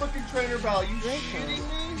me in a freaking trainer battle. You Draco, shitting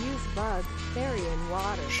me? use bug, fairy, and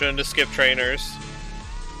water. Shouldn't have skipped trainers.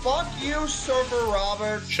 Fuck you, Surfer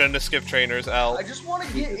Robert. Shouldn't have skipped trainers. L. I just want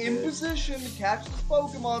to get in position to catch this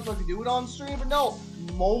Pokemon so I can do it on stream, but no.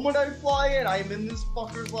 The moment I fly in, I am in this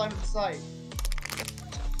fucker's line of sight.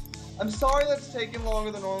 I'm sorry that's taking longer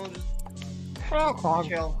than normal. Just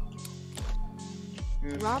chill.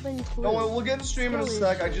 Robin Flute. No, we'll get in stream in a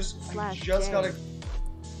sec. I just /J.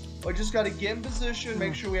 gotta get in position,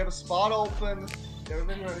 make sure we have a spot open, get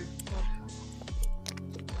everything ready.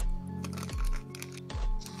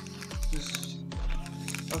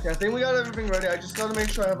 Okay, I think we got everything ready. I just gotta make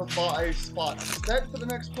sure I have a spot set for the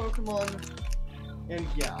next Pokemon. And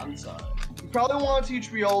yeah, I'm sorry. You probably want to teach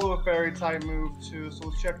Riolu a fairy type move too, so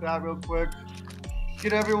let's check that real quick.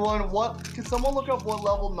 Get everyone, can someone look up what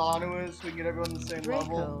level Nanu is so we can get everyone the same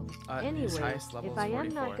level? Draco, anyway, if I am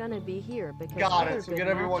not gonna be here because Got other it, so good get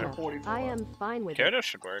everyone to matchup, 44. I am fine with it. Gyarados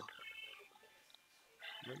should work.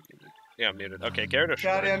 Yeah, I'm muted. Okay, Gyarados should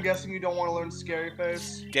Daddy, work. I'm guessing you don't want to learn Scary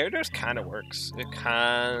Face. Gyarados kind of works. It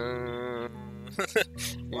kind.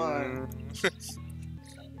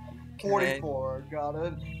 44, got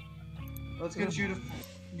it. Let's get you to.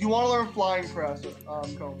 You want to learn Flying Crest,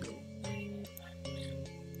 Combi.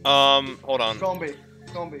 Hold on.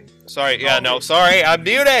 Combi. Sorry, yeah, no, sorry, I'm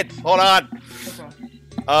muted! Hold on!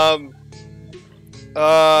 Okay.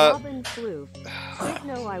 Robin Flute.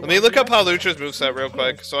 Let me look up Halucha's moveset real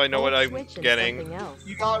quick, so I know what I'm getting.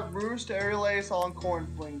 You got Roost, Aerial Ace, on Corn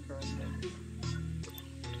Fling currently.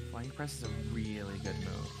 Flying Press is a really good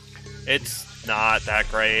move. It's not that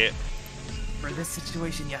great. For this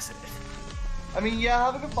situation, yes it is. I mean,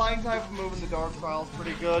 yeah, having a Flying type move in the Dark Trial is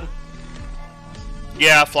pretty good.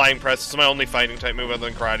 Yeah, Flying Press is my only fighting type move other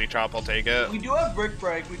than Karate Chop, I'll take it. We do have Brick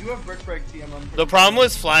Break. TM. The problem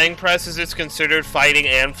with Flying Press is it's considered fighting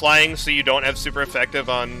and flying, so you don't have super effective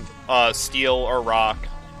on Steel or Rock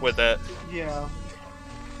with it. Yeah.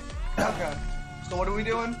 Okay. So what are we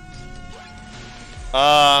doing?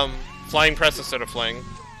 Flying Press instead of Fling.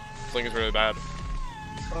 Fling is really bad.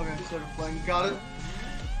 Okay, instead of Fling. Got it.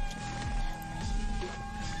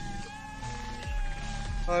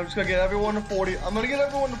 I'm just gonna get everyone to 40. I'm gonna get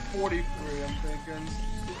everyone to 43, I'm thinking.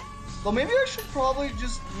 So maybe I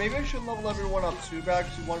should level everyone up too back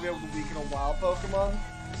because you want to be able to weaken a wild Pokemon.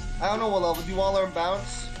 I don't know what level. Do you want to learn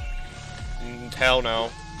Bounce? Hell no.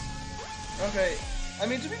 Okay. I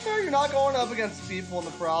mean, to be fair, you're not going up against people, and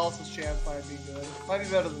the paralysis chance might be good. Might be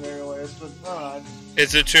better than aerial, but I don't know.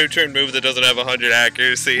 It's a 2-turn move that doesn't have 100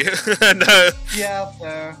 accuracy. No. Yeah,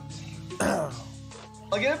 fair.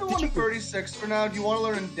 I'll get everyone to 36 for now. Do you want to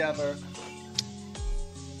learn Endeavor?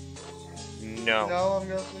 No. No, I'm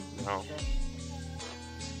guessing? No. Okay.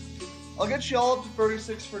 I'll get you all up to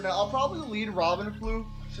 36 for now. I'll probably lead Robin Flu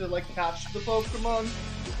to, like, catch the Pokemon,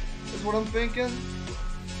 is what I'm thinking.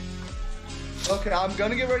 Okay, I'm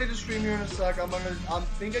gonna get ready to stream here in a sec. I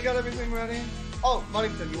think I got everything ready. Oh,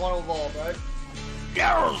 Muddington, you want to evolve, right?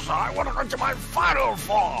 Yes, I want to go to my final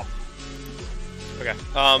form. Okay.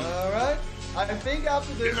 Alright. I think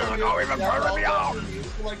after this, You're I'm gonna go gonna even deafen further all beyond. the mute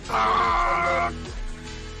for like 10 minutes.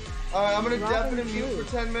 Alright, I'm gonna deafen and mute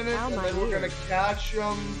for 10 minutes, and then we're gonna catch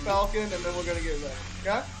Falcon, and then we're gonna get ready.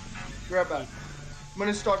 Okay? Be right back. I'm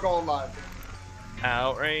gonna start going live.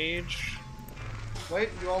 Outrage. Wait,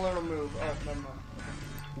 you all learn a move. Oh, never mind.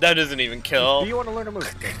 That doesn't even kill. Do you want to learn a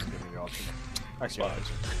move? I see.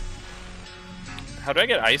 How do I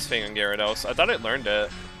get Ice Fang on Gyarados? I thought I learned it.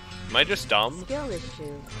 Am I just dumb? Skill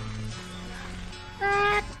issue.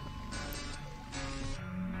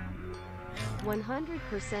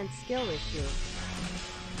 100% skill issue.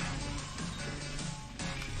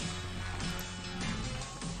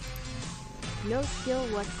 No skill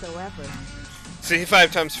whatsoever. See,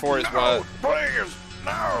 5 times 4 is what? Please,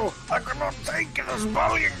 no! I cannot take this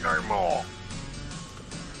bullying no more!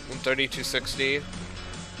 130, 260.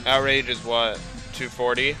 Outrage is what?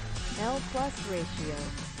 240? L plus ratio.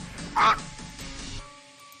 Ah!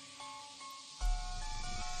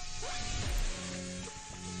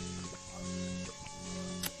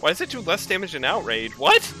 Why does it do less damage than Outrage?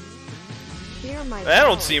 What? Fear my That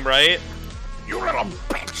don't power. seem right. You little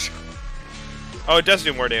bitch! Oh, it does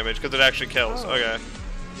do more damage because it actually kills. Oh. Okay.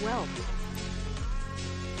 Well.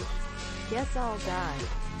 Guess I'll die.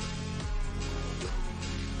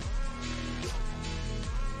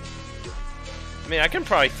 I mean, I can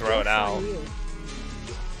probably throw it Joke's out. on you.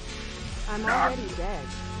 I'm already dead.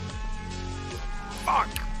 Fuck!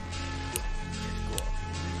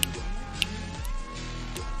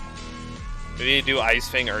 We need to do Ice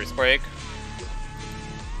Fang Earthquake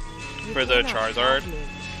You for the cannot Charizard. stop me.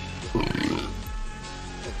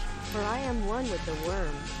 For I am one with the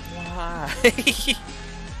worm. Why?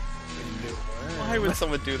 Why would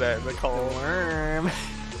someone do that in the call? Worm.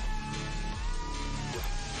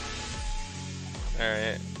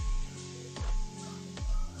 Alright.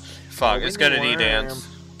 Fuck, it's gonna need dance.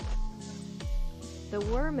 The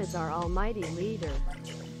worm is our almighty leader.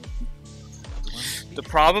 The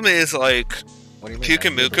problem is, like, What do you mean?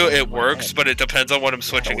 Pyukumuku, it works, head. but it depends on what I'm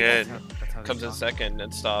switching in. That's how Comes in second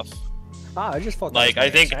and stuff. Ah, I just thought that Like, was I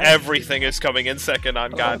think my everything is coming in second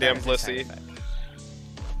on goddamn That was a side Blissey. effect.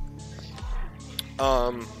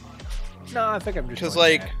 No, I think I'm just. Because,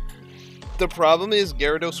 going like, back. the problem is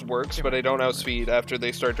Gyarados works, but I don't outspeed after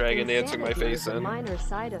they start Dragon Dancing my Insanity face is a in. minor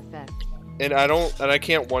side effect. And I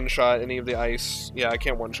can't one-shot any of the ice. Yeah, I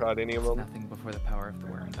can't one-shot any of them. Nothing before the power of the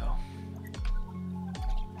worm, though.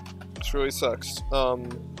 Which really sucks.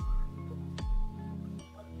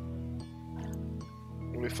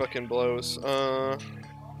 Really fucking blows.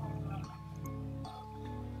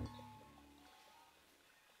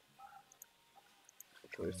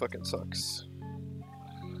 Which really fucking sucks.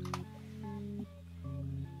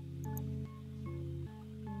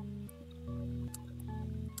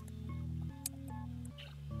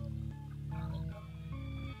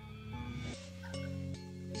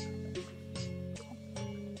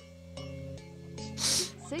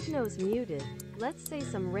 Signo's muted. Let's say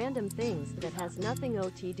some random things that has nothing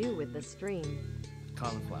to do with the stream.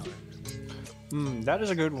 Cauliflower. That is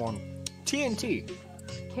a good one. TNT.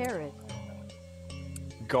 Carrot.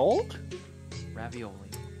 Gold? Ravioli.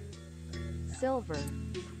 Silver.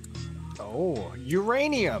 Oh,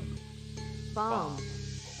 uranium. Bomb.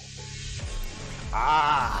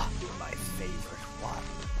 Ah, my favorite one.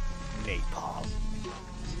 Napalm.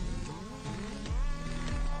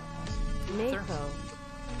 Mako.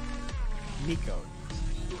 Nico.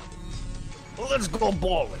 Let's go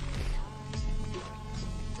bowling.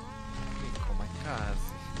 Oh my god.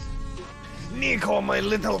 Nico, my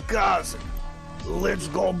little cousin. Let's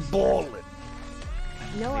go bowling.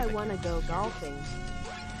 No, I wanna go golfing.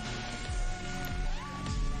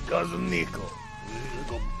 Cousin Nico, let's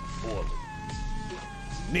go bowling.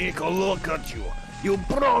 Nico, look at you. You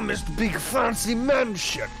promised big fancy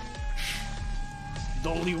mansion.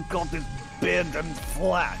 All you got is bed and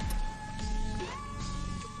flat.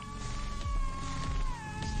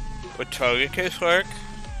 Would Togekiss work?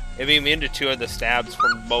 It'd be immune to 2 of the stabs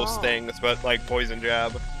from most Oh. things, but like Poison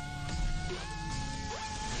Jab.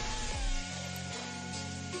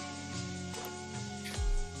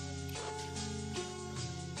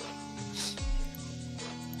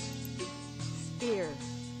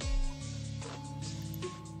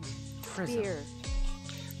 Prism. Fear.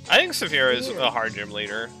 I think Saphira is Fear. a hard gym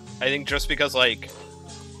leader. I think just because, like,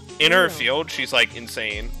 in her Fear. field, she's, like,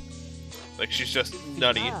 insane. Like, she's just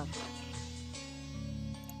nutty. Up.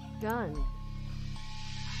 Gun.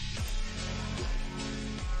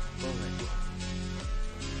 Bullet.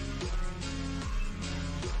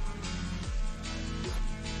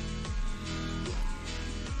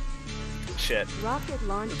 Shit. Rocket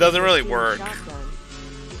launcher. It doesn't really machine work. Shotgun.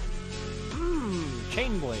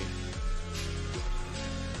 Chain blade.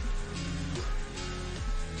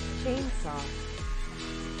 Chainsaw.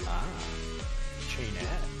 Ah. Chain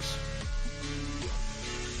axe.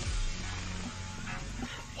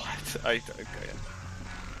 What? Okay.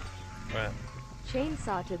 What?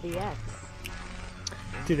 Chainsaw to the X.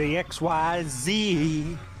 To the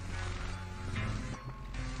XYZ.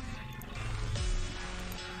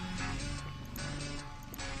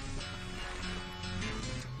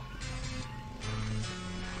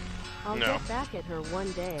 I'll No. get back at her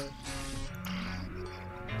one day.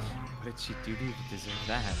 What did she do to deserve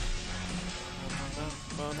that?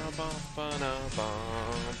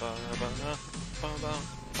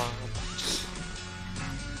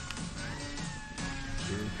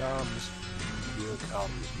 Here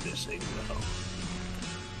comes missing love.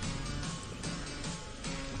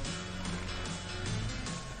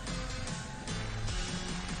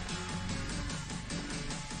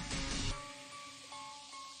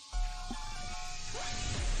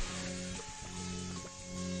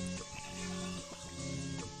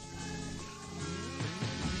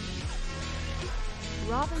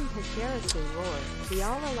 Robin Pacherasu roared. The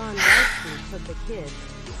all-along rescue took the kids,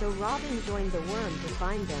 so Robin joined the worm to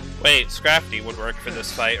find them. Wait, Scrafty would work for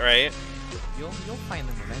this fight, right? You'll find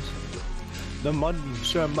them eventually. The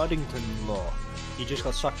Sir Muddington law. He just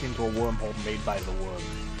got sucked into a wormhole made by the worm.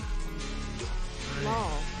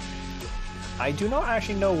 Lol. I do not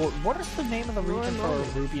actually know what is the name of the region for Normal.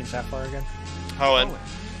 Ruby and Sapphire again? Hoenn.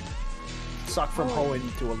 Sucked from Hoenn.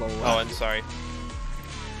 Hoenn to a lower. Hoenn, sorry.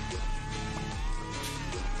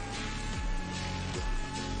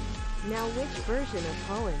 Now which version of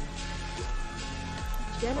Hoenn?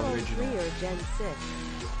 General 3 Original. or Gen 6?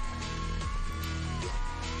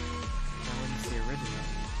 Hoenn's the original.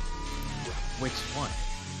 Which one?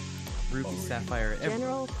 Ruby, Sapphire,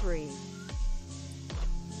 General 3.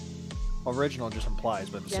 Original just implies,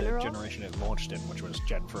 but the same General? generation it launched in, which was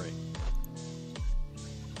Gen 3.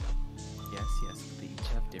 Yes, but they each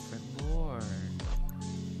have different lore.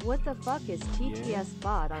 What the fuck is TTS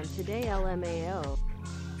bot on today LMAO?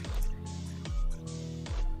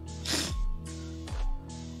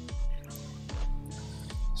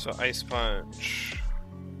 So Ice Punch.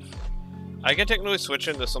 I could technically switch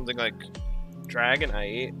into something like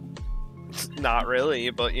Dragonite. Not really,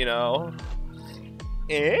 but you know.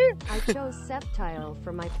 Eh? I chose Sceptile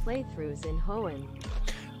for my playthroughs in Hoenn.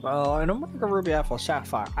 Well, in Omega Ruby Alpha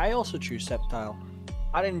Sapphire, I also choose Sceptile.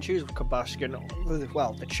 I didn't choose Combustion.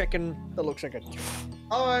 Well, the chicken that looks like a.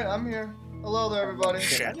 Alright, I'm here. Hello there, everybody.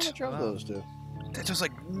 Shit. I didn't chose those two. That does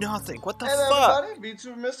like nothing. What the Hey there, fuck? everybody.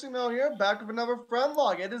 V2 Missing Mail here, back with another friend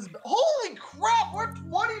log. It is. Holy crap, we're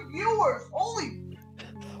 20 viewers! Holy.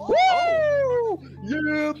 Woo!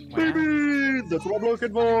 Yeah, baby! That's what I'm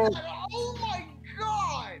looking for! Oh my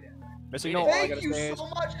god! Missing no, all I Thank gotta you say is. so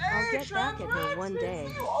much. I'll Hey, get back at her one day.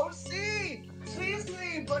 OC!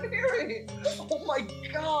 CC, but hearing. Oh my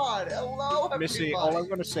god! Hello, everybody. Missy, all I'm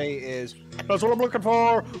gonna say is. That's what I'm looking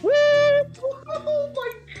for! Woo! Oh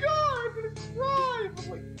my god, I'm gonna cry! I'm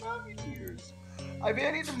like happy tears. I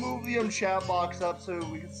may need to move the chat box up so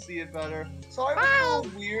we can see it better. Sorry if it's a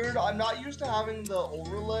little weird. I'm not used to having the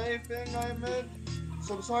overlay thing, I admit.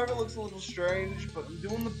 So I'm sorry if it looks a little strange, but I'm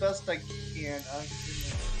doing the best I can.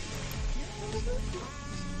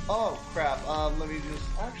 Oh crap, let me just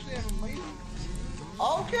actually have a mic.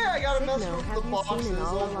 Okay, I gotta mess Signo, with have the you boxes. seen an Oh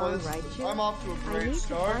all-along boys, Raichu? I'm off to a I great need to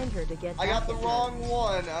start. find her to get I got back the at wrong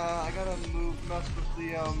one. I gotta mess with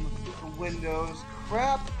the windows.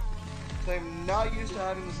 Crap. I'm not used to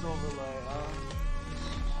having this overlay.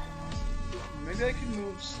 Maybe I can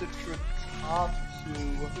move Citra top to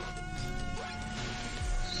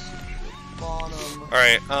Citra bottom.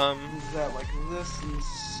 Alright, Move that like this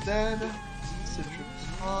instead. Citra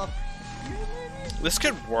top. this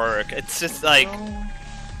could work. It's just like No.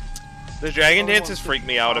 the dragon Oh, dances freak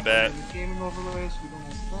me out a bit, Gaming overlays, we don't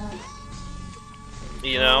have that.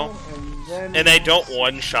 you know? And And they don't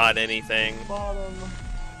one-shot anything. Bottom.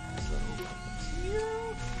 So,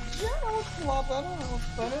 yeah, that looks a lot better. That looks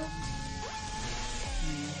better.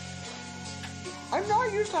 I'm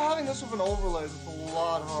not used to having this with an overlay. It's a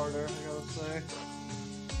lot harder, I gotta say.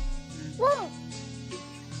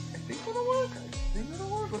 I think that'll work. think it'll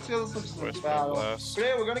work. Let's see how this looks in Where's the my battle. blast? But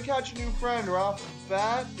hey, we're gonna catch a new friend, Ralph.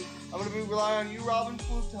 Bat. I'm gonna be relying on you, Robin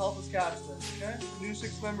Fluke, to help us catch this, okay? New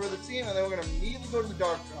 6th member of the team, and then we're gonna immediately go to the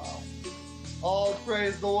Dark Trial. All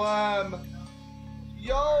praise the Wham!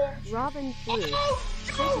 Yo! Robin Fluke. Oh!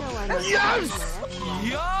 Yes!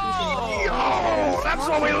 Yo! That's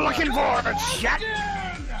what we're looking for, chat!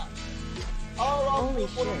 Oh, Robin Holy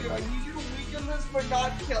Fluke, shit. I need you to weaken this, but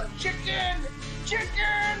not kill it. Chicken!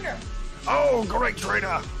 Chicken! Oh, great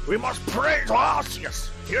trainer! We must praise Arceus!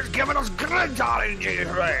 He has given us great energy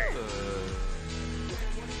today!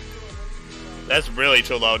 That's really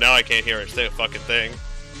too low. Now I can't hear a fucking thing.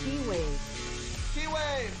 T-Wave.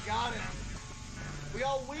 T-Wave, got it. We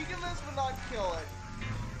all weaken this, but not kill it.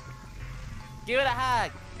 Give it a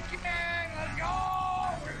hug. Chicken, let's go!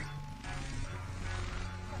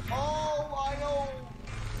 Oh, I know.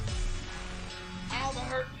 Ow, that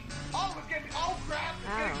hurt. Oh, it's getting. Oh, crap!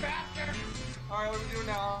 It's getting Ow. faster. All right, what are we doing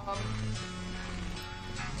now?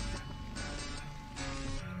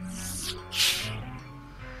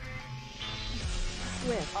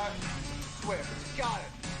 Swift. All right, Swift, got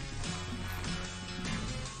it.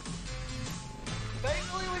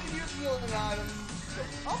 Thankfully, we can use healing items.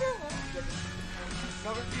 Okay,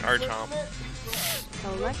 well, Our chomp.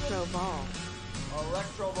 Electro Ball.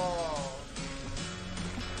 Electro Ball.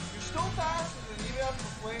 You're still faster than even after the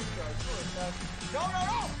flame charge. You're really fast. No, no,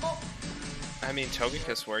 no! Oh. I mean,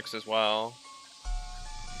 Togekiss works as well.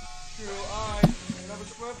 True, alright. Another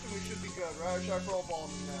Swift and we should be good, right? Should I throw a ball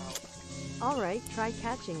in now? Alright, try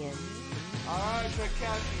catching it. Alright, try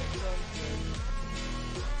catching it. Sounds good.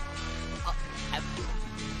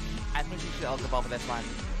 I think you should also ball for this one.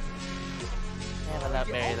 They have a low,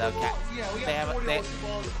 very low cat. Yeah, we They got have a- 40 they-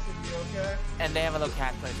 balls it should be, okay? And they have a low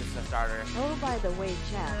cat when it's just a starter. Oh, by the way,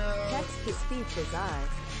 chat. Text to speech is I.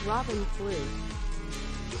 Robin Fluke.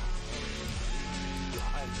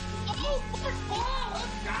 Oh my god!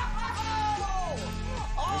 Let's go!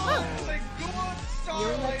 Oh, it's a good start, Yo,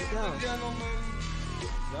 let's ladies go. and gentlemen.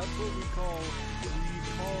 That's what we call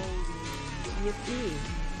Yippee.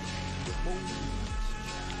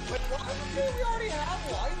 Wait, why do we already have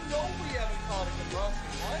one? I know we haven't caught a combustion.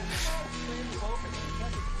 Why is it not stream focus?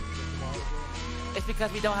 It's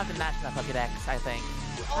because we don't have the national Pokedex, I think.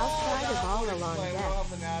 Outside of that all would along explain. We deck. don't have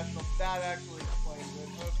the national. That actually explains it.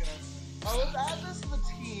 Okay. Let's add this to the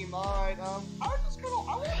team. Alright, I'm just gonna.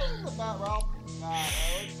 I want to look at the bat Ralph.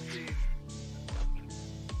 Let's see.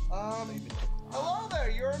 Hello there.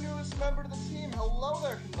 You're a newest member to the team. Hello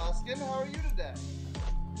there, Combuskin. How are you today?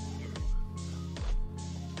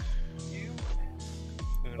 You?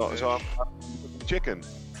 Oh, so I'm chicken.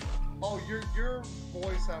 Oh, your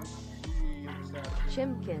voice sounds really sad.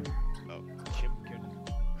 Chimkin.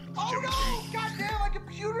 Oh no! God damn, my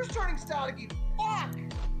computer's turning staticky. Fuck!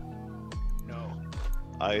 No.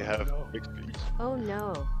 I have mixed feet. Oh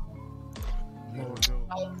no.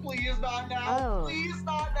 Oh, please not now! Oh. Please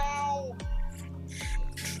not now!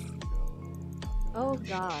 Oh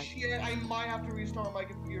god. Shit, I might have to restart my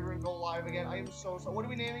computer and go live again. I am so sorry. What are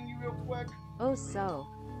we naming you real quick? Oh so.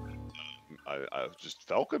 I just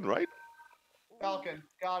Falcon, right? Falcon.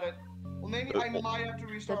 Got it. Well, maybe I might have to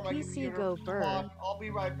restart The my PC computer. go bird. Fuck, I'll be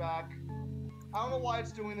right back. I don't know why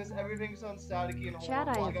it's doing this. Everything sounds staticky and Chat,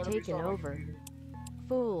 horrible. I have gotta taken restart my over. computer.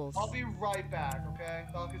 Fools. I'll be right back, okay?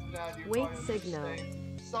 Falcon's been out of here. Wait, Fine, Signo.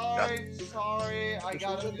 Sorry. I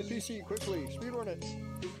gotta the PC quickly. Speedrun it.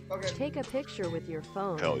 Okay. Take a picture with your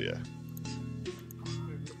phone. Hell yeah.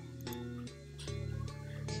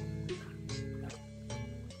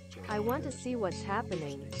 I want to see what's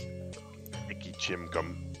happening. Mickey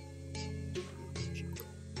Chimcum.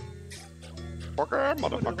 Fucker,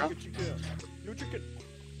 motherfucker. New chicken.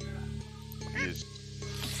 Is.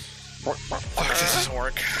 Fuck, this doesn't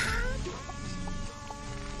work.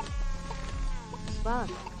 Buck.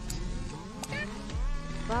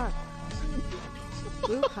 Buck.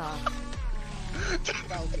 Buka.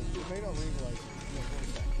 Falcon. You may not realize it.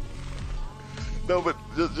 No, but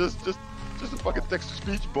just a fucking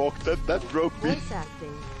text-to-speech balk. That broke me. Voice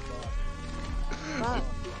acting. Buck.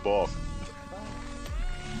 Balk.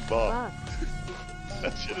 Balk. Buck.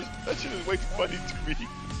 That shit is way too funny to me.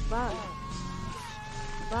 Buck.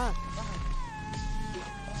 Buck.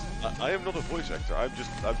 I am not a voice actor. I'm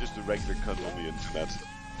just a regular cunt on the internet.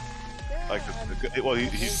 Like, well,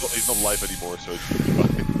 he's not live anymore, so it's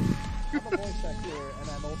fine. I'm a voice actor, and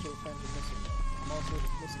I'm also friends with Missing. I'm also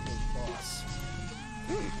Missing boss.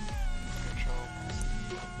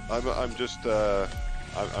 I'm just a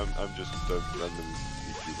random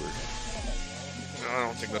YouTuber. I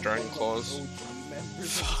don't think the Dragon Claws.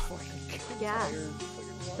 Gas.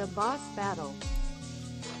 The boss battle.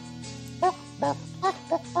 Fuck.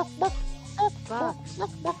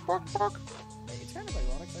 It's kind of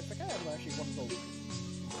ironic. I think I am actually one of the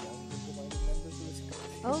longest surviving members of this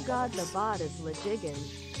company. Oh god, the bot is legigging.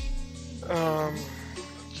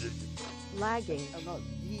 Lagging. I'm not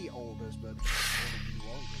the oldest, but one of the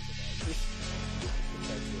longest survivors.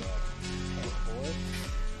 Compared to Boy.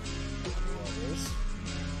 Others.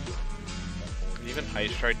 Can even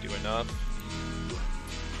Heist try do enough?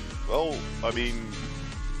 Well, I mean,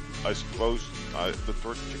 I suppose the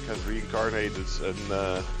torch chick has reincarnated and Came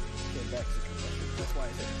back to combustion. That's why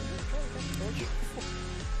I said,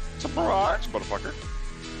 surprise, motherfucker!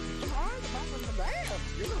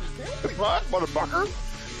 Surprise, motherfucker!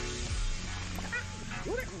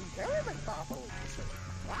 You didn't kill him, Papa.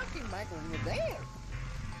 Rocking Michael in the dam.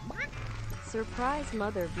 Surprise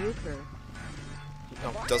Mother Bucher. No,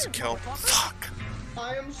 doesn't count. Fuck.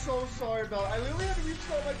 I am so sorry about it. I literally had to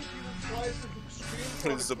restart my computer twice with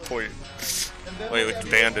extreme. What is the point? And then Wait, like,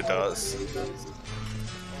 with Bandit does.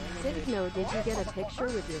 Signo, did you get a picture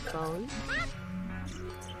with your phone?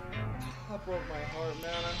 That broke my heart, man.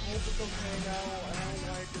 I hope it's okay now. I don't know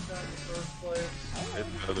why I did that in the first place.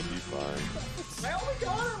 It's gonna be fine. I only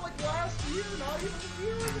got it like last year, not even a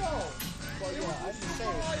year ago. Well, It yeah, was I'm just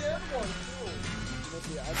saying. before I had one, too.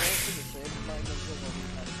 Honestly, I've also the same kind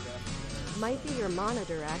of Might be your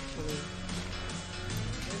monitor, actually.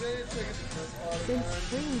 Maybe I need to take it to this audio. Since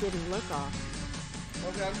screen didn't look off.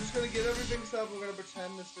 Okay, I'm just gonna get everything set up. We're gonna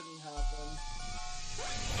pretend this didn't happen.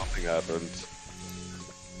 Nothing happened.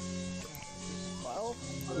 Well,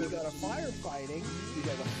 we got a firefighting, we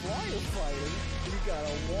got a firefighting, we got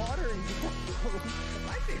a watering.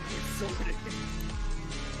 I think we're sorted.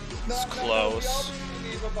 It's close. We all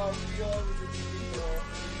need about we all need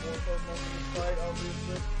more folks on this site,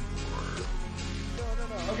 obviously. No.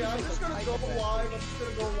 Okay, I'm just gonna go live. I'm just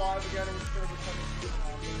gonna go live again. And we're just gonna pretend this didn't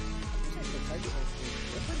happen.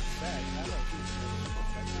 They're pretty sad. I don't know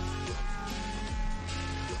if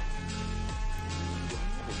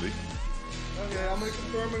Probably. Okay, I'm gonna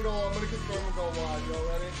confirm and go live. Y'all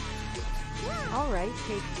ready? Alright,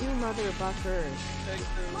 take 2 mother buckers. Take 2.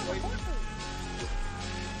 Wait.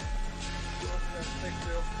 Take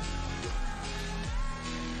 2.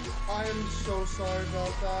 I am so sorry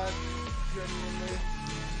about that. Genuinely.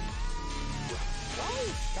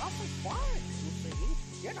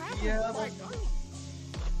 Yeah, but...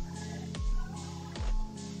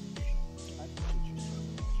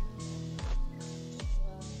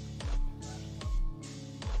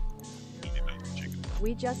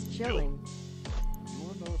 We just chilling. you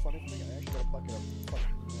wanna know the funny thing? I actually got a bucket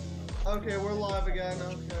of Okay, we're live again.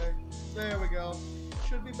 Okay. There we go.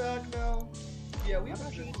 Should be back now. Yeah, we have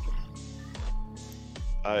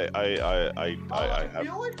I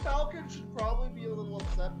feel like Falcon should probably be a little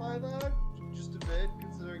upset by that. Just a bit,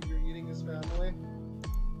 considering you're eating his family.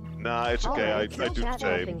 Nah, it's okay. I do the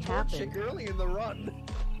same. chick early in the run.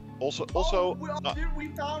 Also, Dude, we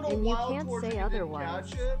found a And you wild can't torch say and you didn't otherwise.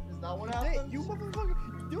 catch it. Is that what Hey, happened? you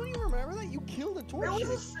motherfucker! Don't you remember that? You killed a torch chick.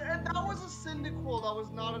 That was a Cyndaquil. That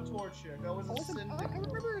was not a torch chick. That was a I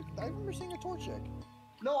Cyndaquil. remember seeing a torch chick.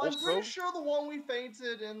 No, I'm Also- pretty sure the one we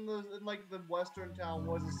fainted in like the western town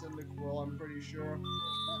was a Cyndaquil. I'm pretty sure.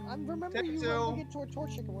 I remember Take you 2. went to get to a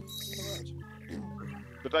torch chick and went to the road.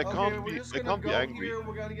 but I Okay, can't we're be. just I gonna can't be go angry. here.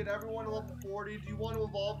 We're gonna get everyone to level 40. Do you want to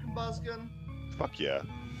evolve, Combuskin? Fuck yeah.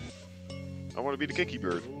 I want to be the kicky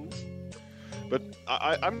bird. But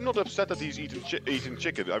I'm not upset that he's eating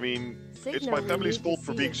chicken. I mean, it's Signo, my we family's need to fault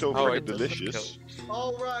for see being it. so Oh, freaking it doesn't delicious.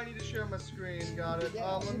 Oh right, I need to share my screen. Got it.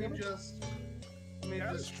 Yeah, Let me just.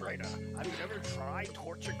 Demonstrator, have you ever tried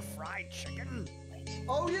torching fried chicken?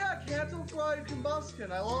 Oh yeah, Canto Fried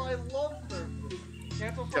Combuskin. I love their food.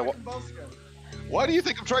 Canto Yeah, Fried what- Combuskin. Why do you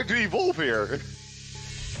think I'm trying to evolve here?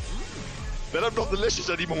 Then I'm not delicious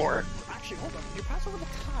anymore. Actually, hold on. You pass over the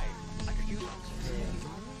time. I could use it.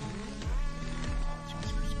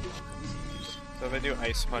 So if I do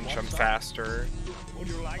Ice Punch, I'm faster. Would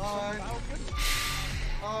you like some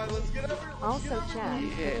Falcon? Let's get everyone. Also, chat, have you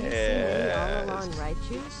seen any all-along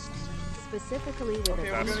Raichus? Specifically with Okay,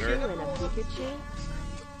 a we're gonna Pikachu get and a everyone- Pikachu?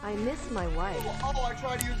 I miss my wife. Oh, I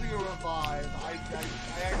tried using a revive. I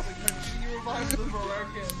actually couldn't revive the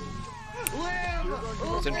American.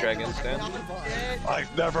 Live! It's in Dragon's Den.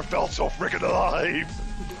 I've never felt so freaking alive.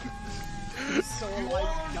 So You alive,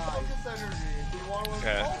 want to guys. focus energy. You want to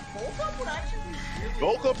Okay. Bulk up would actually be really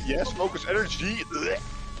Bulk up, yes. Focus energy. Blech.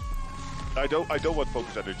 I don't want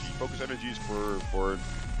focus energy. Focus energy is for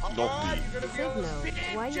not me. You're gonna be on Signo, the speed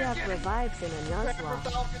why you have chicken. revives in a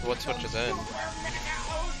Nuzlocke? What switches in?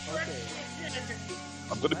 Okay.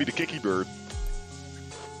 I'm gonna be the kicky bird.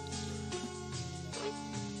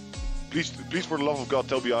 please, for the love of God,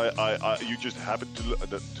 tell me you just happened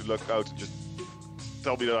to look out and just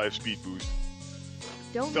tell me that I have speed boost.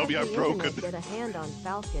 Don't Tell let me the I'm broken. internet get a hand on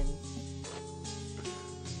Falcon.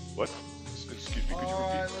 What? Excuse me, could you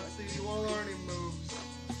Alright, repeat? let's see. You want to learn any moves?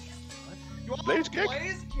 You want Blaze kick?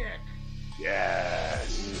 Blaze kick?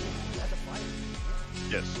 Yes.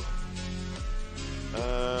 Yes.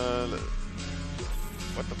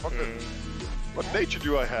 What the fuck? What nature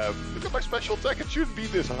do I have? Look at my special attack. It shouldn't be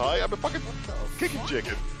this high. I'm a fucking kicking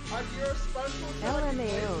chicken. Your special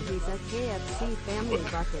LMAO, he's a KFC family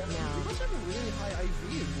bucket You now. must have a really high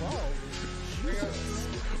IV as well.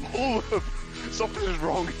 Hold up. Something is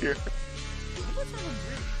wrong here. You must have a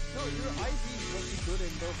no, your IV must be good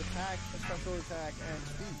in both attack, special attack, and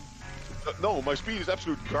speed. No, my speed is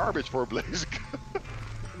absolute garbage for a blaze.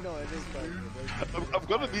 No, it is better. I'm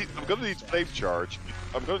gonna need flame charge.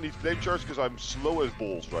 I'm gonna need flame charge because I'm slow as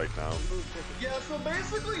balls right now. Yeah, so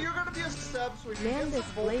basically you're gonna be a step swing. Man, this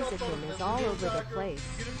Blaziken is all over the place.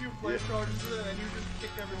 Get a few flame charges in and you just kick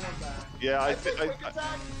everyone back. Yeah, I think quick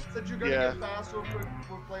attack, since you're gonna yeah. get faster with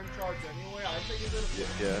flame charge anyway, I think it's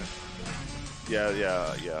gonna be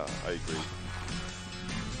Yeah, I agree.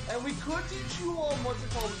 And we could teach you what's it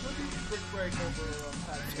called? We could teach you quick break over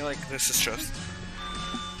I feel like this is just.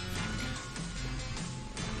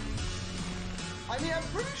 I mean, I'm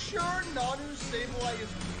pretty sure Nanu Sableye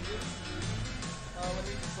is needed. Let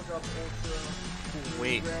me just look up Ultra.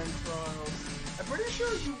 Wait. Grand Trials. I'm pretty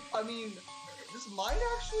sure I mean, this might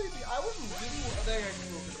actually be. I was really. There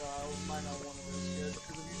you go. Might not one of those kids,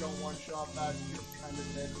 because if you don't one shot that, you're kind of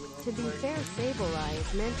dead to it. To be fair, Sableye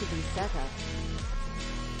is meant to be set up.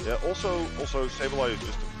 Yeah, also Sableye is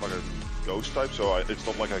just a fucking ghost type, so it's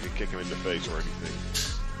not like I can kick him in the face or anything.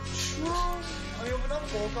 True. I mean, with enough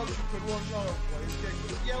bulk ups, you could one shot a blaze kick.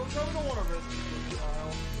 Yeah, we probably don't want to risk it, Kyle.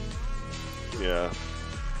 Yeah.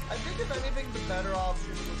 I think if anything, the better option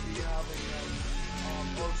would be having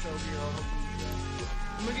Oso here on Illusion.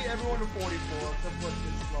 I'm gonna get everyone to 44 to put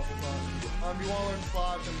his levels on. You want to learn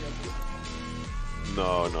Slash and yes.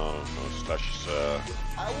 No, Slash is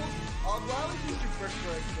I'll gladly teach you Brick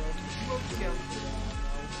Break though. You don't can't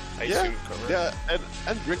do that.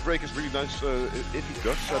 And Brick Break is really nice if he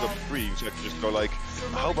does set up free, so I can just go like,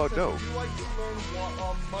 how about no? Would you like to learn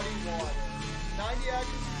Muddy Water? 90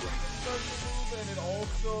 accuracy special move, and it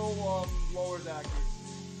also lowers accuracy.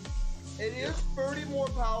 It is 30 more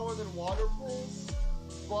power than Water Pulse,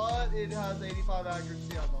 but it has 85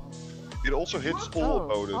 accuracy on the It also hits all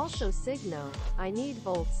opponents. Also Signo, I need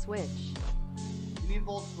Volt Switch. You need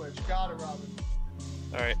Volt Switch. Got it, Robin.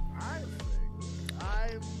 Alright. I think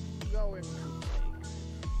I'm going to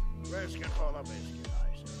take risk it for the biscuit,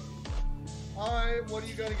 I say. Alright, what are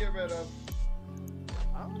you gonna get rid of?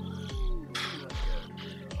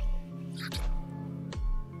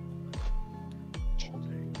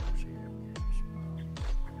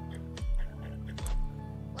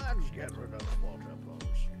 Let's get rid of Water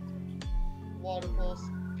Pulse. Water Pulse.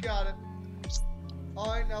 Got it.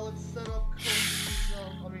 Alright, now let's set up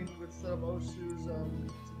Kosu's, let's set up Osu's,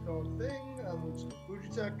 thing. Let's put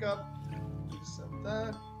Fujitech up. Just set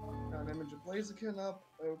that. Got an image of Blaziken up.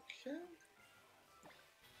 Okay.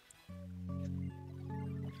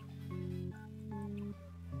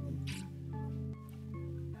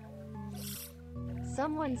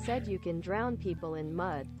 Someone said you can drown people in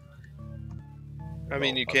mud. I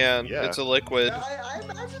mean, you can. Yeah. It's a liquid. Yeah, I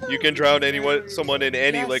imagine You can drown someone in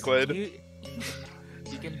any Yes, liquid.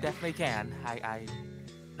 You can definitely can.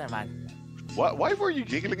 Never mind. Why were you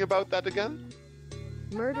giggling about that again?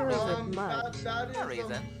 Murderers of mud. That is No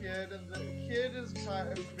reason. kid, and the kid is kind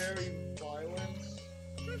of very violent.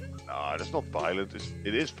 Nah, that's not violent.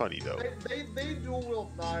 It is funny though. They dual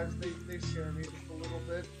wield knives. They scare me just a little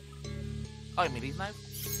bit. Oh, you mean these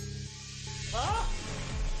knives? Ah!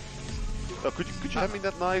 Could you hand me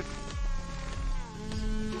that knife?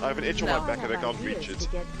 I have an itch on Now my back I and I have can't ideas reach it. to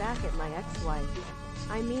get back at my ex-wife.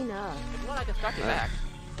 If you want, I can start you back.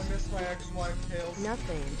 I miss my ex-wife Tails.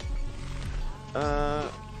 Nothing.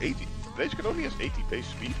 80. Blaziken only has 80 base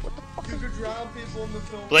speed. What the fuck? You could drown people in the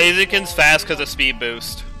film. Blaziken's fast because of speed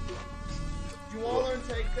boost. Do you want to learn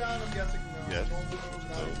takedown? I'm guessing no. Yes.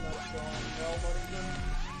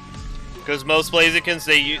 Because most Blazikens,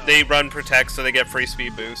 they run protect, so they get free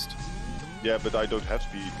speed boost. Yeah, but I don't have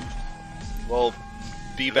speed boost. Well,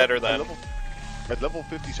 be better then. At level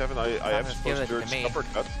 57, I am supposed to learn Scupper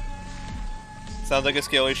Cut. Sounds like a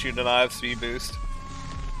skill issue to not have speed boost.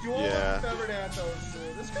 Do you want to learn Feathered Anthos too?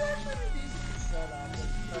 This could actually be decent to set up,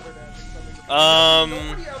 like Feathered Anthos.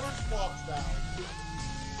 Nobody ever swaps down.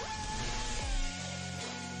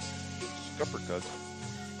 Scupper Cut.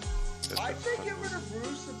 I think get rid of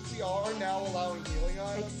Bruce since we are now allowing healing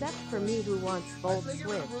items. Except for me who wants Volt I think get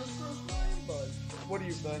rid Switch. of Bruce first time, but what do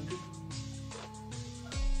you think?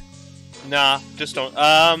 Nah, just don't.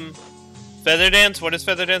 Feather Dance. What is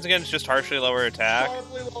Feather Dance again? It's just harshly lower attack.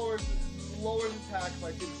 Sharply lowers attack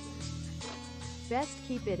by 2. Best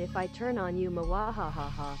keep it if I turn on you,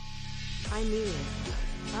 mawahahaha. I mean,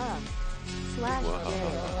 slash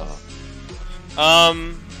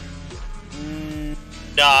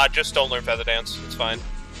Nah, just don't learn Feather Dance. It's fine.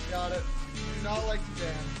 Got it. Do not like to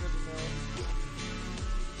dance. Good to know.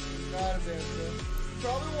 Not a dancer.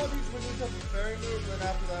 Probably want these wiggles up the fairy move, then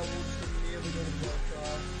after that we'll just immediately go to blood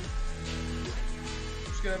try.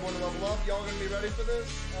 Just get everyone to level up. Y'all gonna be ready for this?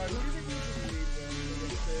 Alright, who do you think we should lead then?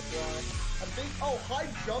 I think, oh, high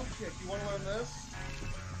jump kick. You wanna learn this?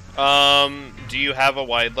 Do you have a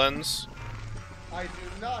wide lens? I do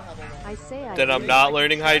not have a wide I say I Then do. I'm not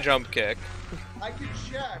learning high jump kick. I can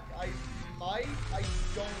check. I might. I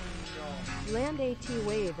don't know. Land AT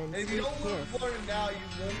wave and If you sweet don't kiss. learn it now, you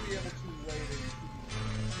won't be able to later.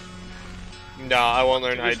 No, I won't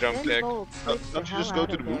learn high jump Then kick. Volt switch the Don't you just hell go out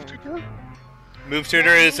to of the move there. tutor? Move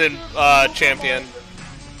tutor is in champion.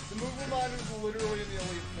 The move reminder is literally in the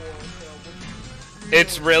Elite Four, so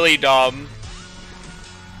It's really dumb.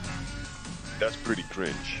 That's pretty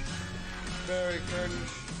cringe. very cringe.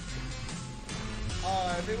 Who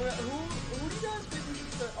do you guys think we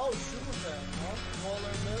should say? Oh, Super Fan, huh? You wanna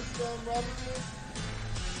learn this, Robert?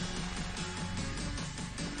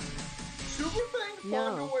 Super Fang No.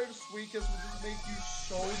 Thunder Wave Sweet Kiss will just make you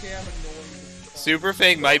so damn annoying. Super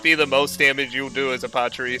Fang might be the most damage you'll do as a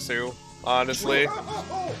Pachirisu, honestly.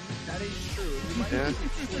 That is true. You might Yeah. have to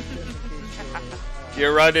switch this in case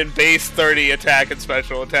You're running base 30 attack and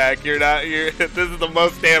special attack. You're not. This is the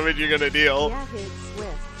most damage you're gonna deal. Yeah, hit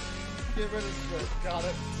Swift. Get rid of Swift, got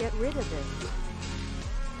it. Get rid of it.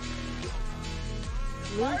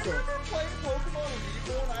 I Lose it. remember playing Pokemon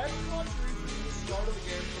Reborn. I haven't watched Reborn from the start of the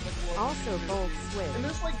game for like one Also Volt Switch. And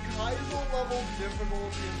this like Kaizo level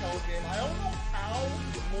difficulty in Hell game. I don't know how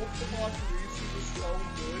multiple Pachirisu was so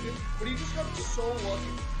good, but he just got so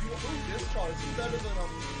lucky. Discharge is better than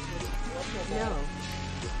Electro Ball. No.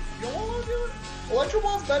 You don't want to do it? Electro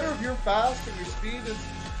Ball's better if you're fast and your speed is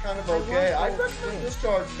kind of okay. I'd recommend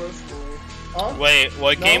Discharge personally. Huh? Wait,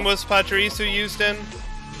 what No? game was Pachirisu used in?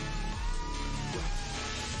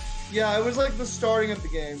 Yeah, it was like the starting of the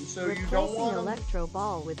game, so you don't Replacing want to... Electro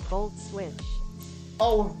Ball with Volt Switch.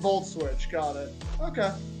 Oh, with Volt Switch, got it. Okay.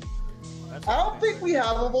 I don't think we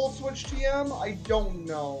have a Volt Switch TM. I don't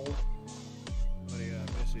know. Buddy,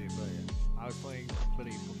 Missy, buddy. I was playing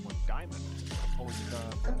Buddy Pokemon Diamond. Oh,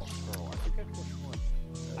 Pearl. I forget which one.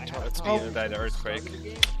 I had It's a being problem by the at earthquake. start of the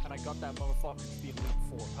game, and I got that motherfucker to the Elite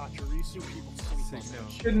Four. Pachirisu, people sweet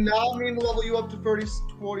things. Did not mean to level you up to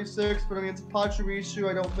 46, but I mean, it's a Pachirisu.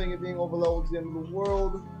 I don't think it being overleveled is the end of the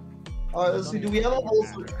world. Alright, let's see. Do we have a Volt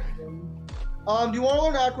Switch? Do you want to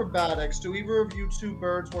learn acrobatics? Do either of you two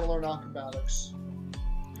birds want to learn acrobatics?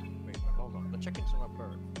 Wait, hold on. The chicken's not a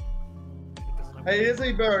bird. It is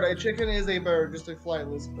a bird. A chicken is a bird, just a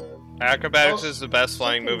flightless bird. Acrobatics Oh. is the best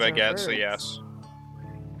flying move I Chickens are get, so birds. yes.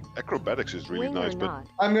 Acrobatics is really Wing nice, or but not.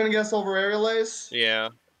 I'm gonna guess over aerial ace. Yeah.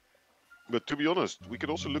 to be honest, we could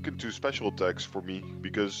also look into special attacks for me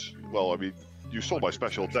because, well, I mean, you saw my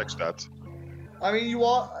special attack stat. I mean, you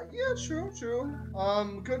want... Yeah, true.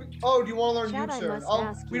 Good. Oh, do you want to learn Chad, I U-turn? must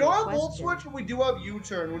ask We you don't a have Volt question. Switch, but we do have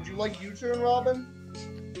U-turn. Would you like U-turn, Robin?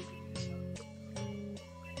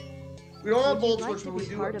 We don't have Would you Volt like Switch, to but we be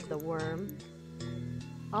do. part of the worm?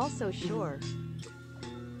 Also, sure.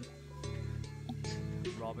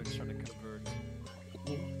 Robin's trying to convert.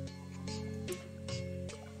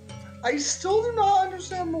 I still do not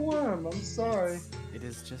understand the worm. I'm sorry. It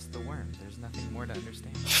is just the worm. There's nothing more to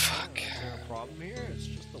understand. Fuck. Is there a problem here? It's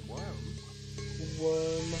just a worm.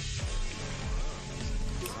 Worm.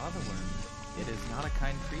 Saw the worm. It is not a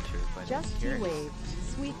kind creature, but Just it two cares. waves,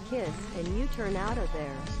 sweet kiss, and you turn out of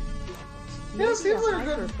there. Yeah, Maybe seems like a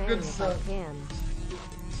hyper good- fan good if stuff. I can.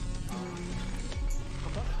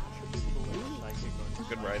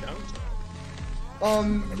 Good ride out.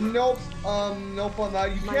 Nope. Nope on that.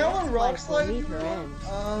 You My can't next learn Rock life will Slide if meet you her want. end.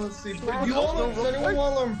 Let's see. Slash Do you want to, no, does anyone no,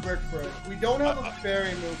 want to learn Brick Break? We don't have a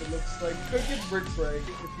fairy move, it looks like. Could get Brick Break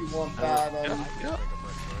if you want that.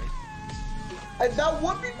 That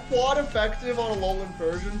would be quad effective on a Alolan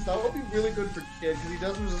version, so that would be really good for Kid, because he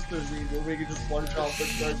does resist their Z move. He can just one-shot Brick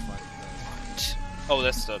Break. Oh,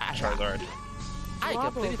 that's the Charizard. I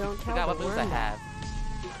Wobble, completely don't tell forgot the what moves I worm have.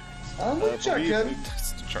 I'm gonna check for me, in.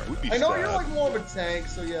 That's the Charizard. would be I know you're sad. like more of a tank,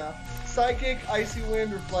 so yeah. Psychic, Icy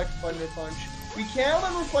Wind, Reflect, Thunder Punch. We can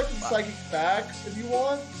learn Reflected Psychic back if you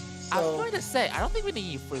want. I was So, going to say, I don't think we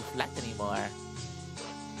need reflect anymore.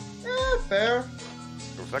 fair.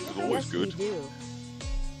 Reflect is always Yes, good. we do.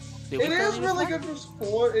 Do we It still is need really reflect? good for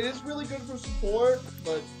support. It is really good for support,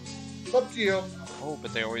 but it's up to you. Oh,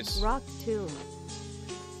 but they always. Rock Tomb.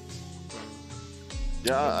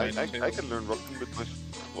 Yeah, I can learn Rockton, but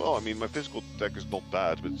well, I mean, my physical attack is not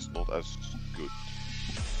bad, but it's not as good.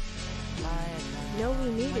 No, we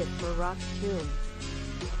need it for Rock Tomb.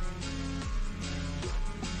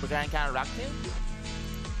 We're gonna encounter Rock Tomb?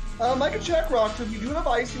 I can check Rock Tomb. You do have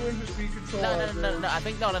Icy Wind for speed control. No. I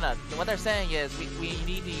think no. What they're saying is we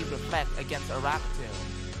need to use reflect against a Rock Tomb.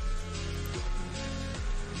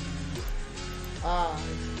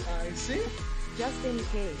 I see. Just in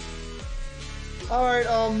case. Alright,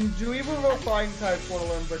 do either of our fighting types want to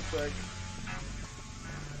learn Brick Break?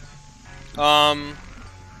 I mean,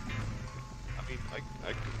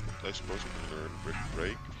 I suppose we can learn Brick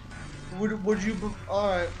Break. Would you?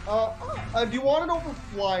 Alright. Do you want it over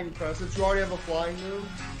Flying Press? Since you already have a flying move.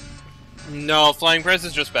 No, Flying Press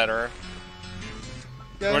is just better.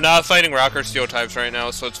 Yeah. We're not fighting Rock or Steel types right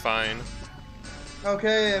now, so it's fine.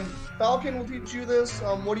 Okay, and Falcon will teach you this.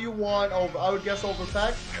 What do you want over? I would guess over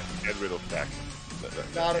Peck. Get rid of Peck.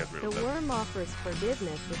 Got it. Get rid The of that. worm offers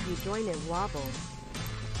forgiveness if you join it wobbles.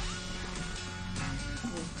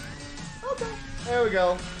 Okay. There we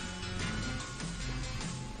go.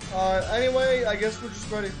 Anyway, I guess we're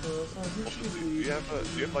just ready for this. Do you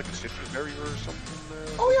have like a citrus barrier or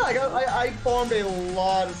something? Oh yeah, I farmed a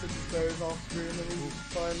lot of citrus berries off screen. Let me just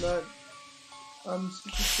find that.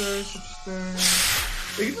 Citrus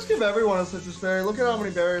berries. You can just give everyone a citrus berry. Look at how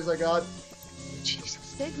many berries I got. Jesus.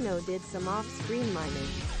 Signo did some off-screen mining.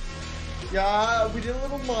 Yeah, we did a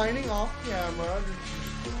little mining off camera,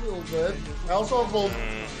 just a little bit. I also have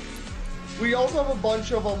we also have a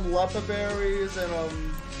bunch of lepa berries and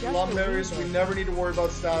plum berries, so we never need to worry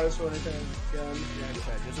about status or anything again. Yeah,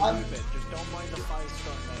 just a little bit. Just don't mind the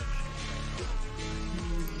 5-star edge.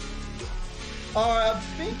 Alright, I'm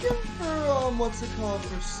thinking for, what's it called,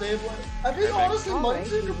 for save life. I think honestly, Alright,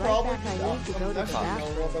 Muncie be could right probably back. I need to go to the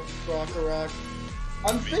bathroom. no, that's Crocarac.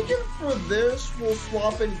 I'm thinking for this, we'll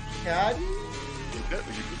swap in Caddy. You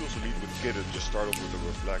could also lead with Kid and just start off with a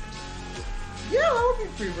Reflect. Yeah, that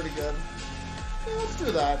would be pretty good. Yeah, let's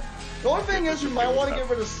do that. The only thing is, we might want to get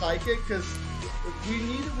rid of Psychic, because we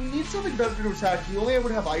need something better to attack. We only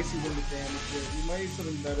would have Icy Wind to damage it. We might need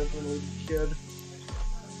something better for the Kid.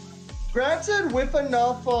 Granted, with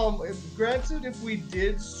enough, granted, if we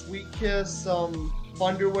did Sweet Kiss,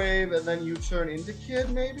 Thunder Wave, and then you turn into Kid,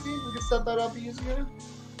 maybe we could set that up easier.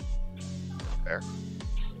 Fair.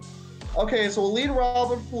 Okay, so we'll lead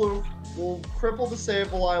Robin Floof, we'll cripple the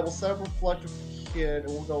Sableye, we'll set up Reflective Kid,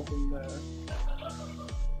 and we'll go from there.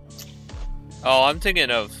 Oh, I'm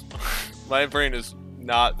thinking of. My brain is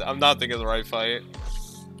not. I'm not thinking of the right fight.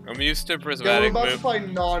 I'm used to Yeah, we're Prismatic about to Moon. fight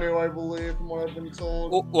Nanu, I believe, from what I've been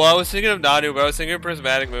told. Well, I was thinking of Nanu, but I was thinking of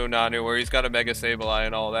Prismatic Moon Nanu, where he's got a Mega Sableye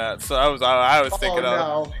and all that. So I was thinking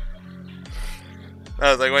of. No.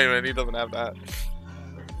 I was like, wait a minute, he doesn't have that.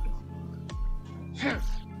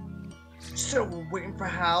 So we're waiting for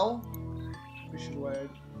Hal? We should wait.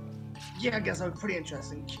 Yeah, I guess that was pretty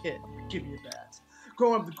interesting. Kid, give you that.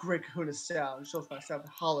 Growing up the Great Kahuna Sound shows myself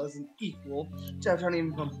that Hala is an equal. To have even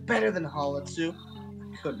become better than Hala too.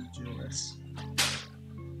 I couldn't do this.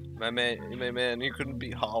 My man, you couldn't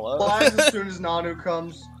beat Hala. Flies as soon as Nanu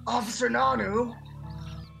comes. Officer Nanu!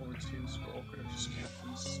 Over to scroll could have just kept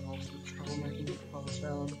themselves in trouble making the Hala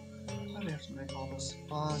Sound. Why do we have to make all this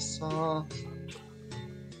fuss, huh?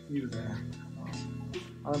 You there.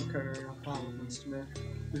 I'm carrying a problem to me.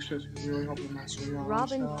 This should really help you master your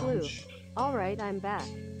Robin challenge. Floof. Alright, I'm back.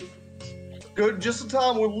 Good, just in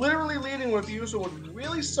time. We're literally leading with you, so it would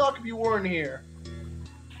really suck if you weren't here.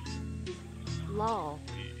 Lol.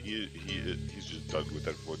 He's just done with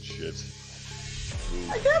that one shit.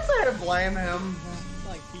 I can't say I blame him.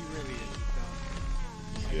 Like, he really is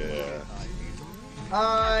dumb. Yeah.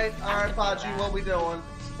 Alright, Pachi, what we doing?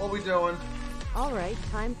 What we doing? Alright,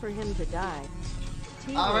 time for him to die.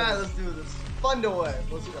 Alright, let's do this. Thunder Wave,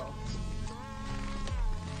 let's go.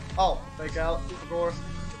 Oh, fake out, of course.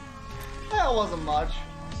 That wasn't much.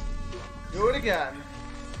 Do it again.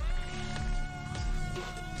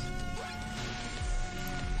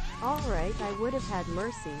 Alright, I would have had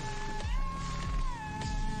mercy.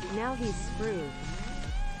 Now he's screwed.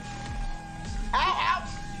 Ow,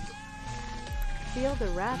 Feel the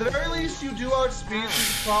ow! wrath. At the very least, you do outspeed,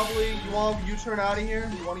 so you want a U-turn out of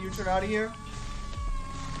here? You want a U-turn out of here?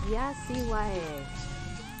 Yeah, CYA.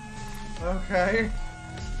 Okay.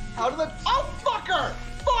 How did that— Oh, fucker!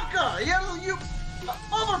 Fucker! You—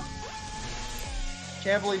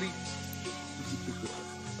 Can't believe he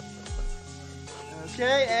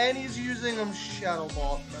Okay, and he's using Shadow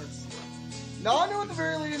Ball. That's not new at the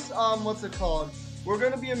very least. What's it called? We're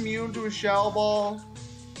gonna be immune to a Shadow Ball,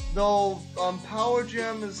 though. Power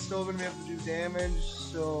Gem is still gonna be able to do damage.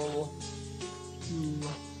 So,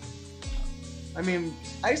 I mean,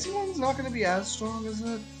 Icy One's not gonna be as strong, is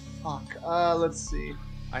it? Fuck. Let's see.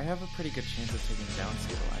 I have a pretty good chance of taking down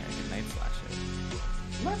Sableye. I can Night Slash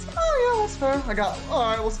it. Oh yeah, that's fair. I got. All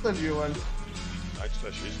right, we'll send you in. Night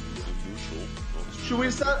Slash is neutral. Should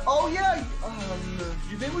we set? Oh yeah. Do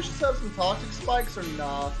you think we should set up some toxic spikes or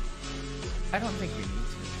not? I don't think we need to.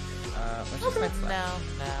 Let's just Night Slash.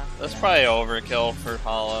 No. That's probably overkill for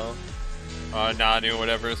Hollow. Nanu,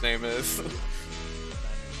 whatever his name is.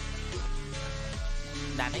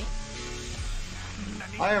 Nani?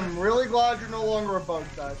 I am really glad you're no longer a bug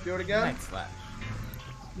type. Do it again. Night Slash.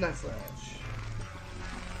 Night Slash.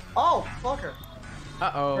 Oh, fucker.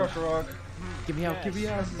 Uh-oh. Give me out, give me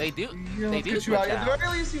out. They do. Yeah, They do. At the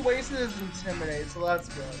very least, he wasted his Intimidate, so that's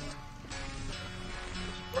good.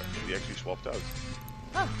 He actually swapped out.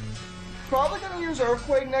 Huh. Probably gonna use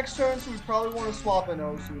Earthquake next turn, so we probably want to swap an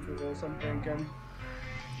Osu for this, I'm thinking.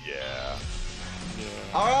 Yeah.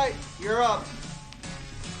 Alright, you're up.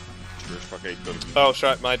 Sure as fuck ain't gonna be. Oh,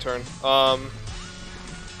 shit, my turn.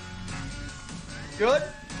 Good?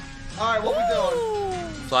 Alright, what we doing?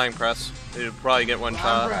 Flying Press. You'll probably get one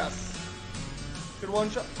shot. Press. Good one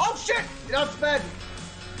shot. Oh shit! Get out of bed!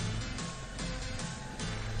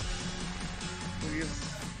 Please.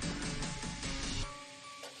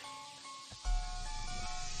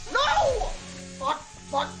 No!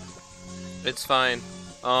 Fuck. It's fine.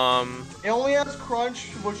 It only has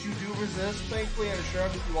Crunch, which you do resist, thankfully, and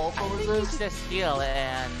Assurance, which you also resist. Just heal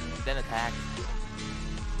and then attack.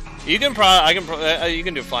 You can you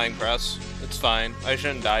can do Flying Press. It's fine. I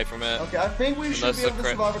shouldn't die from it. Okay, I think we should Unless be able to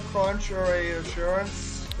survive a Crunch or a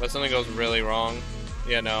Assurance. Unless something goes really wrong.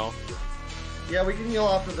 Yeah, no. Yeah, we can heal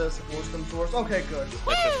after this if worse comes to worse. Okay, good.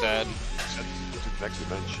 That's just dead. It's the next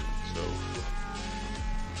dimension, so.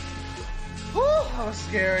 Whew, that was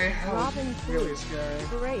scary. That was Robin, really please. scary.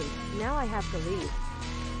 Great. Now I have to leave.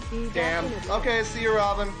 Be back Damn. in a bit. Okay, see you,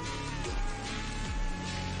 Robin.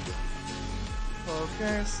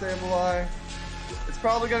 Okay, Sableye. It's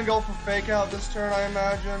probably gonna go for Fake Out this turn, I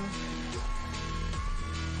imagine.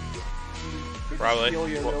 Probably. Heal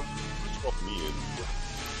you, though. Swap me in.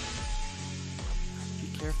 Be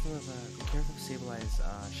careful of Sableye's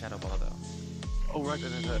Shadow Ball though. Oh right,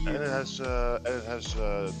 and it has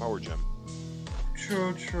Power Gem.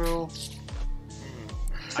 True.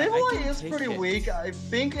 I Sableye can is take pretty it. weak. I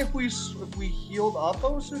think if we healed up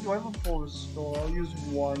Osu, do I have a full restore? I'll use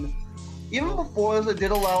one. Even before this, I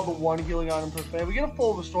did allow the one healing item per phase. We get a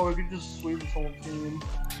full restore, we could just sweep this whole team.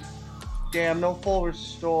 Damn, no full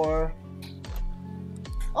restore.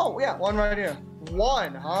 Oh yeah, one right here.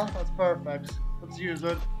 One, huh? That's perfect. Let's use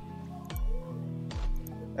it.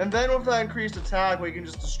 And then with that increased attack, we can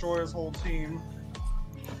just destroy his whole team.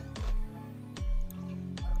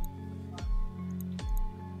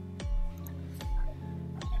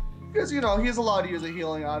 Because, you know, he's allowed to use a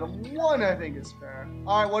healing item. One, I think, is fair.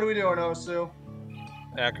 Alright, what are we doing, Osu?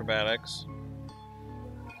 Acrobatics.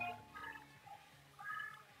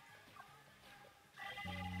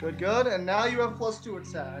 Good. And now you have +2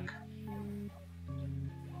 attack.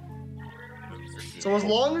 So as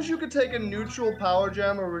long as you could take a neutral Power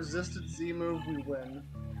Gem or resisted Z move, we win.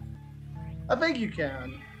 I think you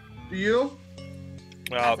can. Do you?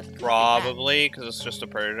 Probably, because it's just a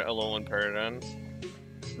Alolan Paradin.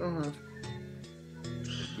 It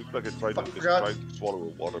looked like it tried to swallow a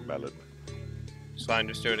watermelon. It's fine,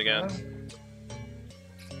 just do it again.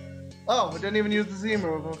 Oh, it didn't even use the Z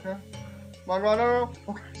move, okay. Come on, Ronaro.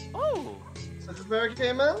 Okay. Oh! Citrus Berry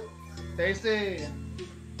came in. Tasty.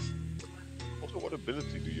 Also, what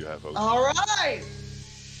ability do you have, Osu? Alright!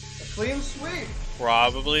 A clean sweep.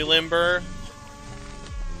 Probably Limber.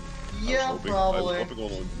 Yeah, probably. I was hoping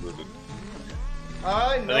on Unburden.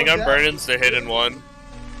 Alright, no I think doubt. Unburden's the hidden one.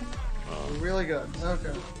 Really good.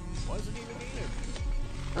 Okay.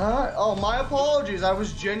 Alright. Oh, my apologies. I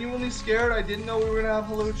was genuinely scared. I didn't know we were gonna have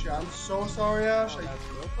Halucha. I'm so sorry, Ash. That's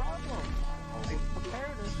no problem. I'll prepare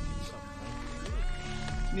this.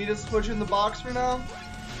 Need to switch in the box for now?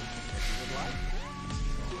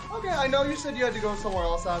 Okay, I know you said you had to go somewhere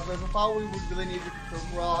else after, but I thought we would really need you to cook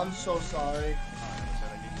well. I'm so sorry.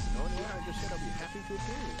 I just said I'll be happy to appear.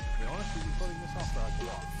 To be honest, we've been putting this off for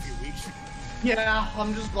like a few weeks. Yeah,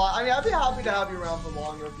 I'm just glad. I mean, I'd be happy to have you around for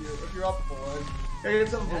longer if you're up for it. Gotta get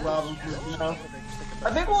something for Robin, you know?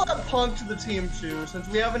 I think we'll add Punk to the team too, since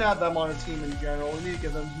we haven't had them on a team in general. We need to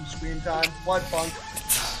give them some screen time. What, Punk?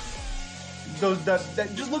 that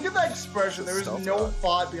just look at that expression. There is no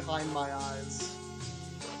thought behind my eyes.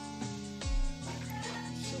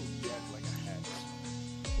 So dead like a hex.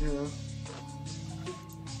 Yeah.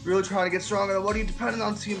 Really trying to get stronger. What are you depending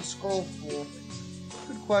on Team Skull for?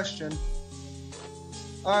 Good question.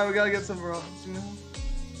 Alright, we gotta get some rounds, you know?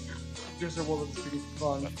 Just a well, it's be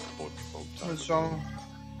fun. I'm strong.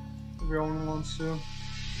 Everyone wants to.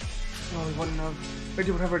 Oh, we wouldn't have. We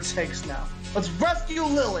do whatever it takes now. Let's rescue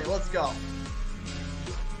Lily! Let's go!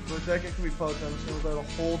 So that can be potent, so the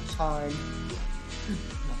whole time.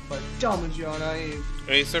 But dumb as you are naive.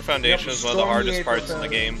 Acer Foundation is one of the hardest parts in the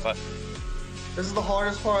game, but... This is the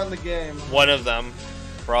hardest part in the game. One of them,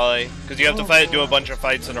 probably. Because you have to do a bunch of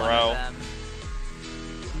fights in a row.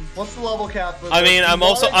 What's the level cap for this? I mean,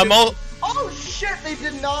 Oh shit! They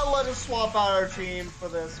did not let us swap out our team for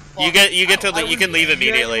this. Fuck. You can leave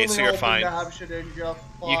immediately, so you're fine.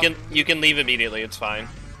 You can leave immediately. It's fine.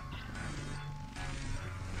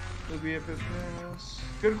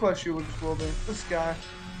 Good question. Which will be this guy.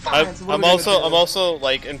 I'm also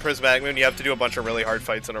like in Prismatic Moon. You have to do a bunch of really hard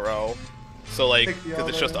fights in a row. So like, because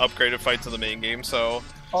it's just upgraded fights in the main game. So.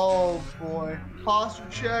 Oh boy! Posture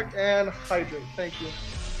check and hydrate. Thank you.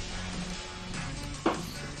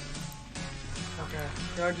 Okay,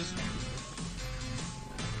 can I just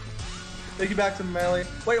take you back to melee?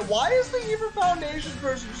 Wait, why is the Evil Foundation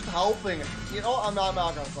person just helping? You know, I'm not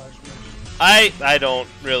gonna question it. I don't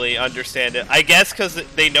really understand it. I guess because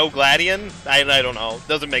they know Gladion. I don't know.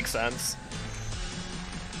 Doesn't make sense.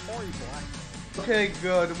 Okay,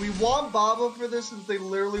 good. We want Baba for this since they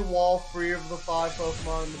literally wall 3 of the 5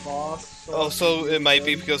 Pokemon in the boss. So it might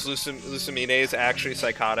be because Lucamine is actually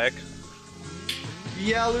psychotic.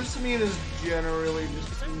 Yeah, Lucamine is generally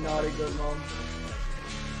just not a good mom.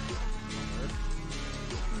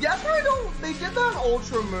 Yeah, that's why I don't. They did that in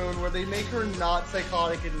Ultra Moon where they make her not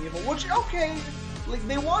psychotic and evil, which okay, like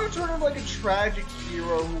they want to turn her like a tragic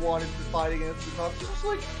hero who wanted to fight against the cops. It's just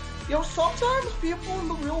like, you know, sometimes people in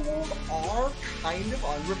the real world are kind of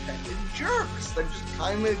unrepentant jerks that just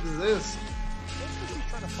kind of exist. That's what she's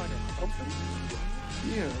trying to find a company.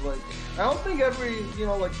 Yeah, like I don't think every, you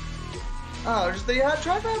know, like. Oh, just they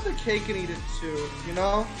try to have the cake and eat it too, you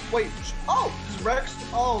know? Wait, is Rex?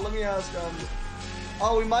 Oh, let me ask,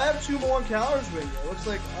 oh, we might have 2 more encounters with you. It looks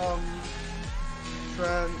like,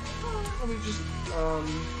 Trent, let me just,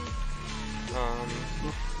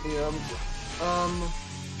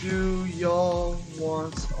 do y'all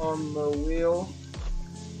want on the wheel?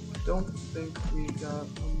 Don't think we got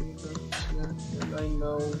any of them yet, and I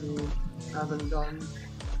know we haven't done.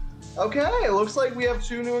 Okay, it looks like we have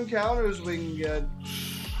 2 new encounters we can get.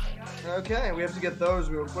 Okay, we have to get those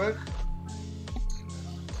real quick.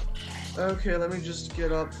 Okay, let me just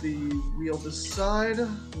get up the wheel this side.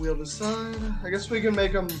 I guess we can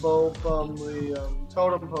make them both the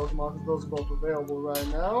totem Pokemon, because those are both available right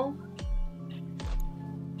now.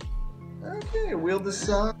 Okay, wheel this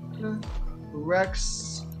side.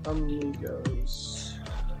 Rex Amigos.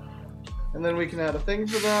 And then we can add a thing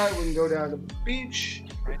for that. We can go down to the beach.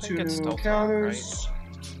 2 new encounters.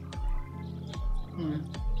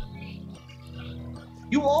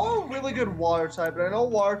 You are a really good water type, and I know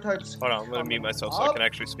water types. Hold on, I'm gonna mute myself so I can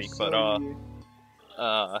actually speak. But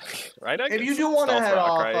right? If you do want to head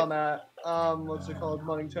off on that, what's it called,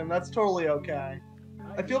 Muddington? That's totally okay.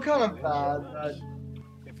 I feel kind of bad that.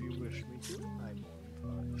 If you wish me to,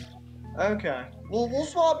 Okay. We'll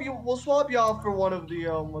swap you off for one of the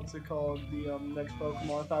what's it called, the next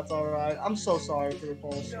Pokemon, if that's alright. I'm so sorry for the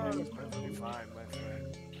false swing. that's perfectly fine, my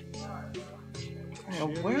friend.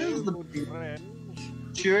 Where is the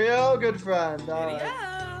Cheerio, good friend.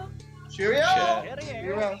 Cheerio.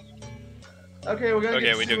 Cheerio. Okay, we're gonna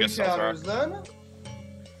get 2 encounters then.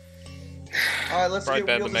 Alright, let's get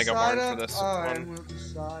wheel decide up. Alright, wheel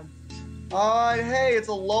decide. Alright, hey, it's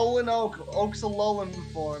a Alolan Oak. Oak's a Alolan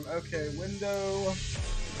form. Okay, window,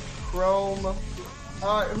 Chrome.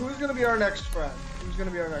 Alright, who's gonna be our next friend?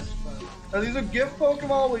 Now, these are gift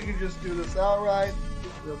Pokemon. We can just do this outright.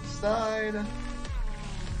 Wheel decide.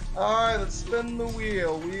 Alright, let's spin the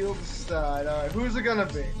wheel. Wheel decide. Alright, who's it gonna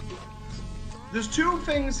be? There's 2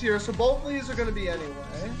 things here, so both of these are gonna be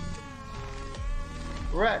anyway.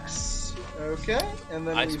 Rex. Okay, and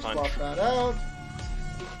then we swap that out.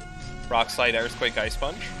 Rock Slide, Earthquake, Ice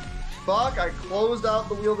Punch. Fuck, I closed out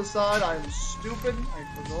the wheel decide. I am stupid. I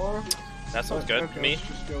forgot. That sounds good to me. Let's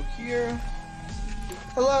just go here.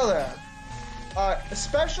 Hello there. A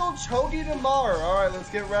special Togi tomorrow. Alright, let's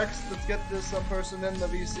get Rex. Let's get this person in the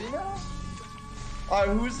VC now. Alright,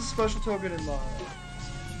 who's the special Togi tomorrow?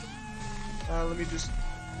 Let me just...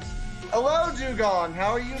 Hello, Dugong.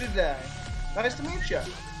 How are you today? Nice to meet you.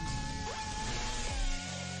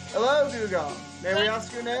 Hello, Dugong. May we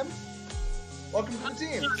ask your name? Welcome to the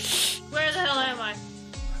team. Where the hell am I?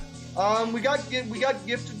 We got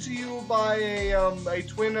gifted to you by a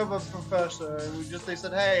twin of a professor, and they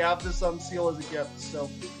said, hey, have this seal as a gift. So,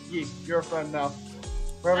 yeah, you're a friend now.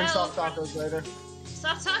 We're having soft tacos later.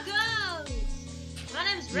 Soft tacos! My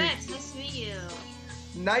name's Rex. Nice to meet you.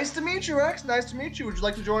 Nice to meet you, Rex. Nice to meet you. Would you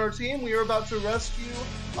like to join our team? We are about to rescue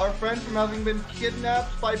our friend from having been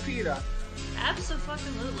kidnapped by PETA.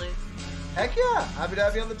 Absolutely. Heck yeah! Happy to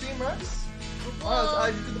have you on the team, Rex. Alright, let's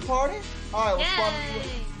add you to the party. Alright,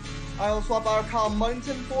 let's swap our pal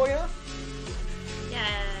Muddington for you. Yay!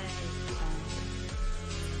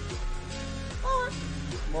 Alright.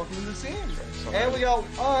 Welcome to the team. And we go,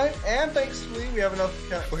 alright, and thankfully we have enough.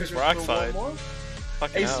 Where's Rockside?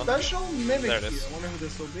 A special Mimikyu. I wonder who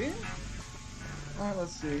this will be. Alright,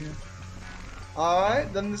 let's see.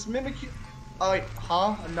 Alright, then this Mimikyu. Alright,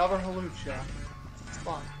 another Halucha. It's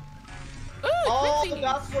fine. Oh,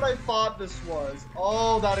 that's what I thought this was.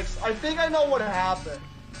 Oh, I think I know what happened.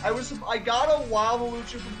 I got a Wild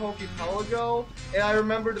Halucha from Pokepelago, and I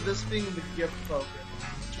remembered this being the gift Pokemon.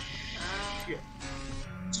 Shit.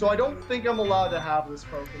 So I don't think I'm allowed to have this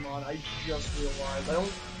Pokemon. I just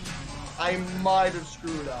realized. I might have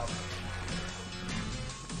screwed up.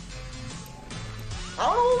 I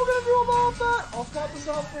don't know what we're gonna do about that. I'll swap this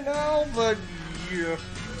out for now, but yeah.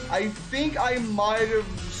 I think I might have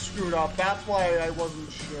screwed up. That's why I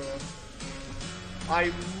wasn't sure.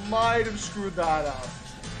 I might have screwed that up.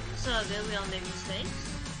 It's all good, we all make mistakes.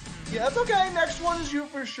 Yeah, that's okay. Next one is you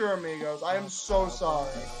for sure, amigos. I am so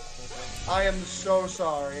sorry. I am so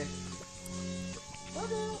sorry.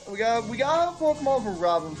 Okay. We got a Pokemon for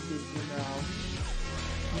Robin Fuji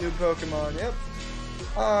now. New Pokemon, yep.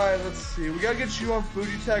 Alright, let's see. We gotta get you on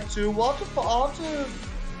Fuji Tech too. I'll have to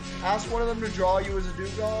ask one of them to draw you as a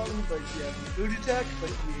Dugong, but yeah, Fuji Tech, but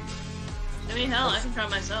yeah. I mean, hell, I can draw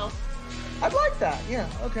myself. I'd like that, yeah,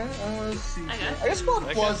 okay. Let's see. I guess we'll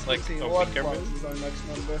have Plus to the team. We'll have Plus as our next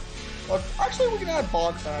member. But actually, we can add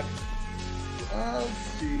Bonk back. Let's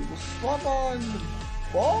see. We'll swap on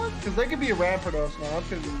Bonk, because they could be a Rampardos now. That's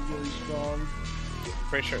gonna be really strong.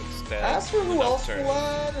 Pretty sure it's dead. As for who else we'll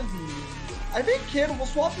add, I think Kid, we'll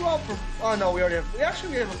swap you out for. Oh no, we already have. We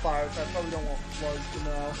have a fire type. Probably don't want Floods for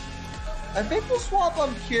now. I think we'll swap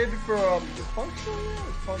on Kid for Function.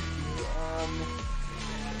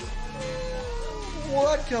 We'll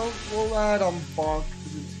add Bonk to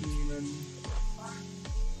the team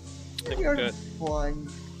and we are flying.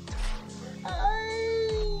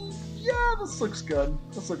 Yeah, this looks good.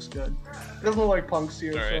 This looks good. It doesn't look like Punk's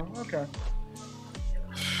here, so okay.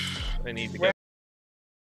 I need to get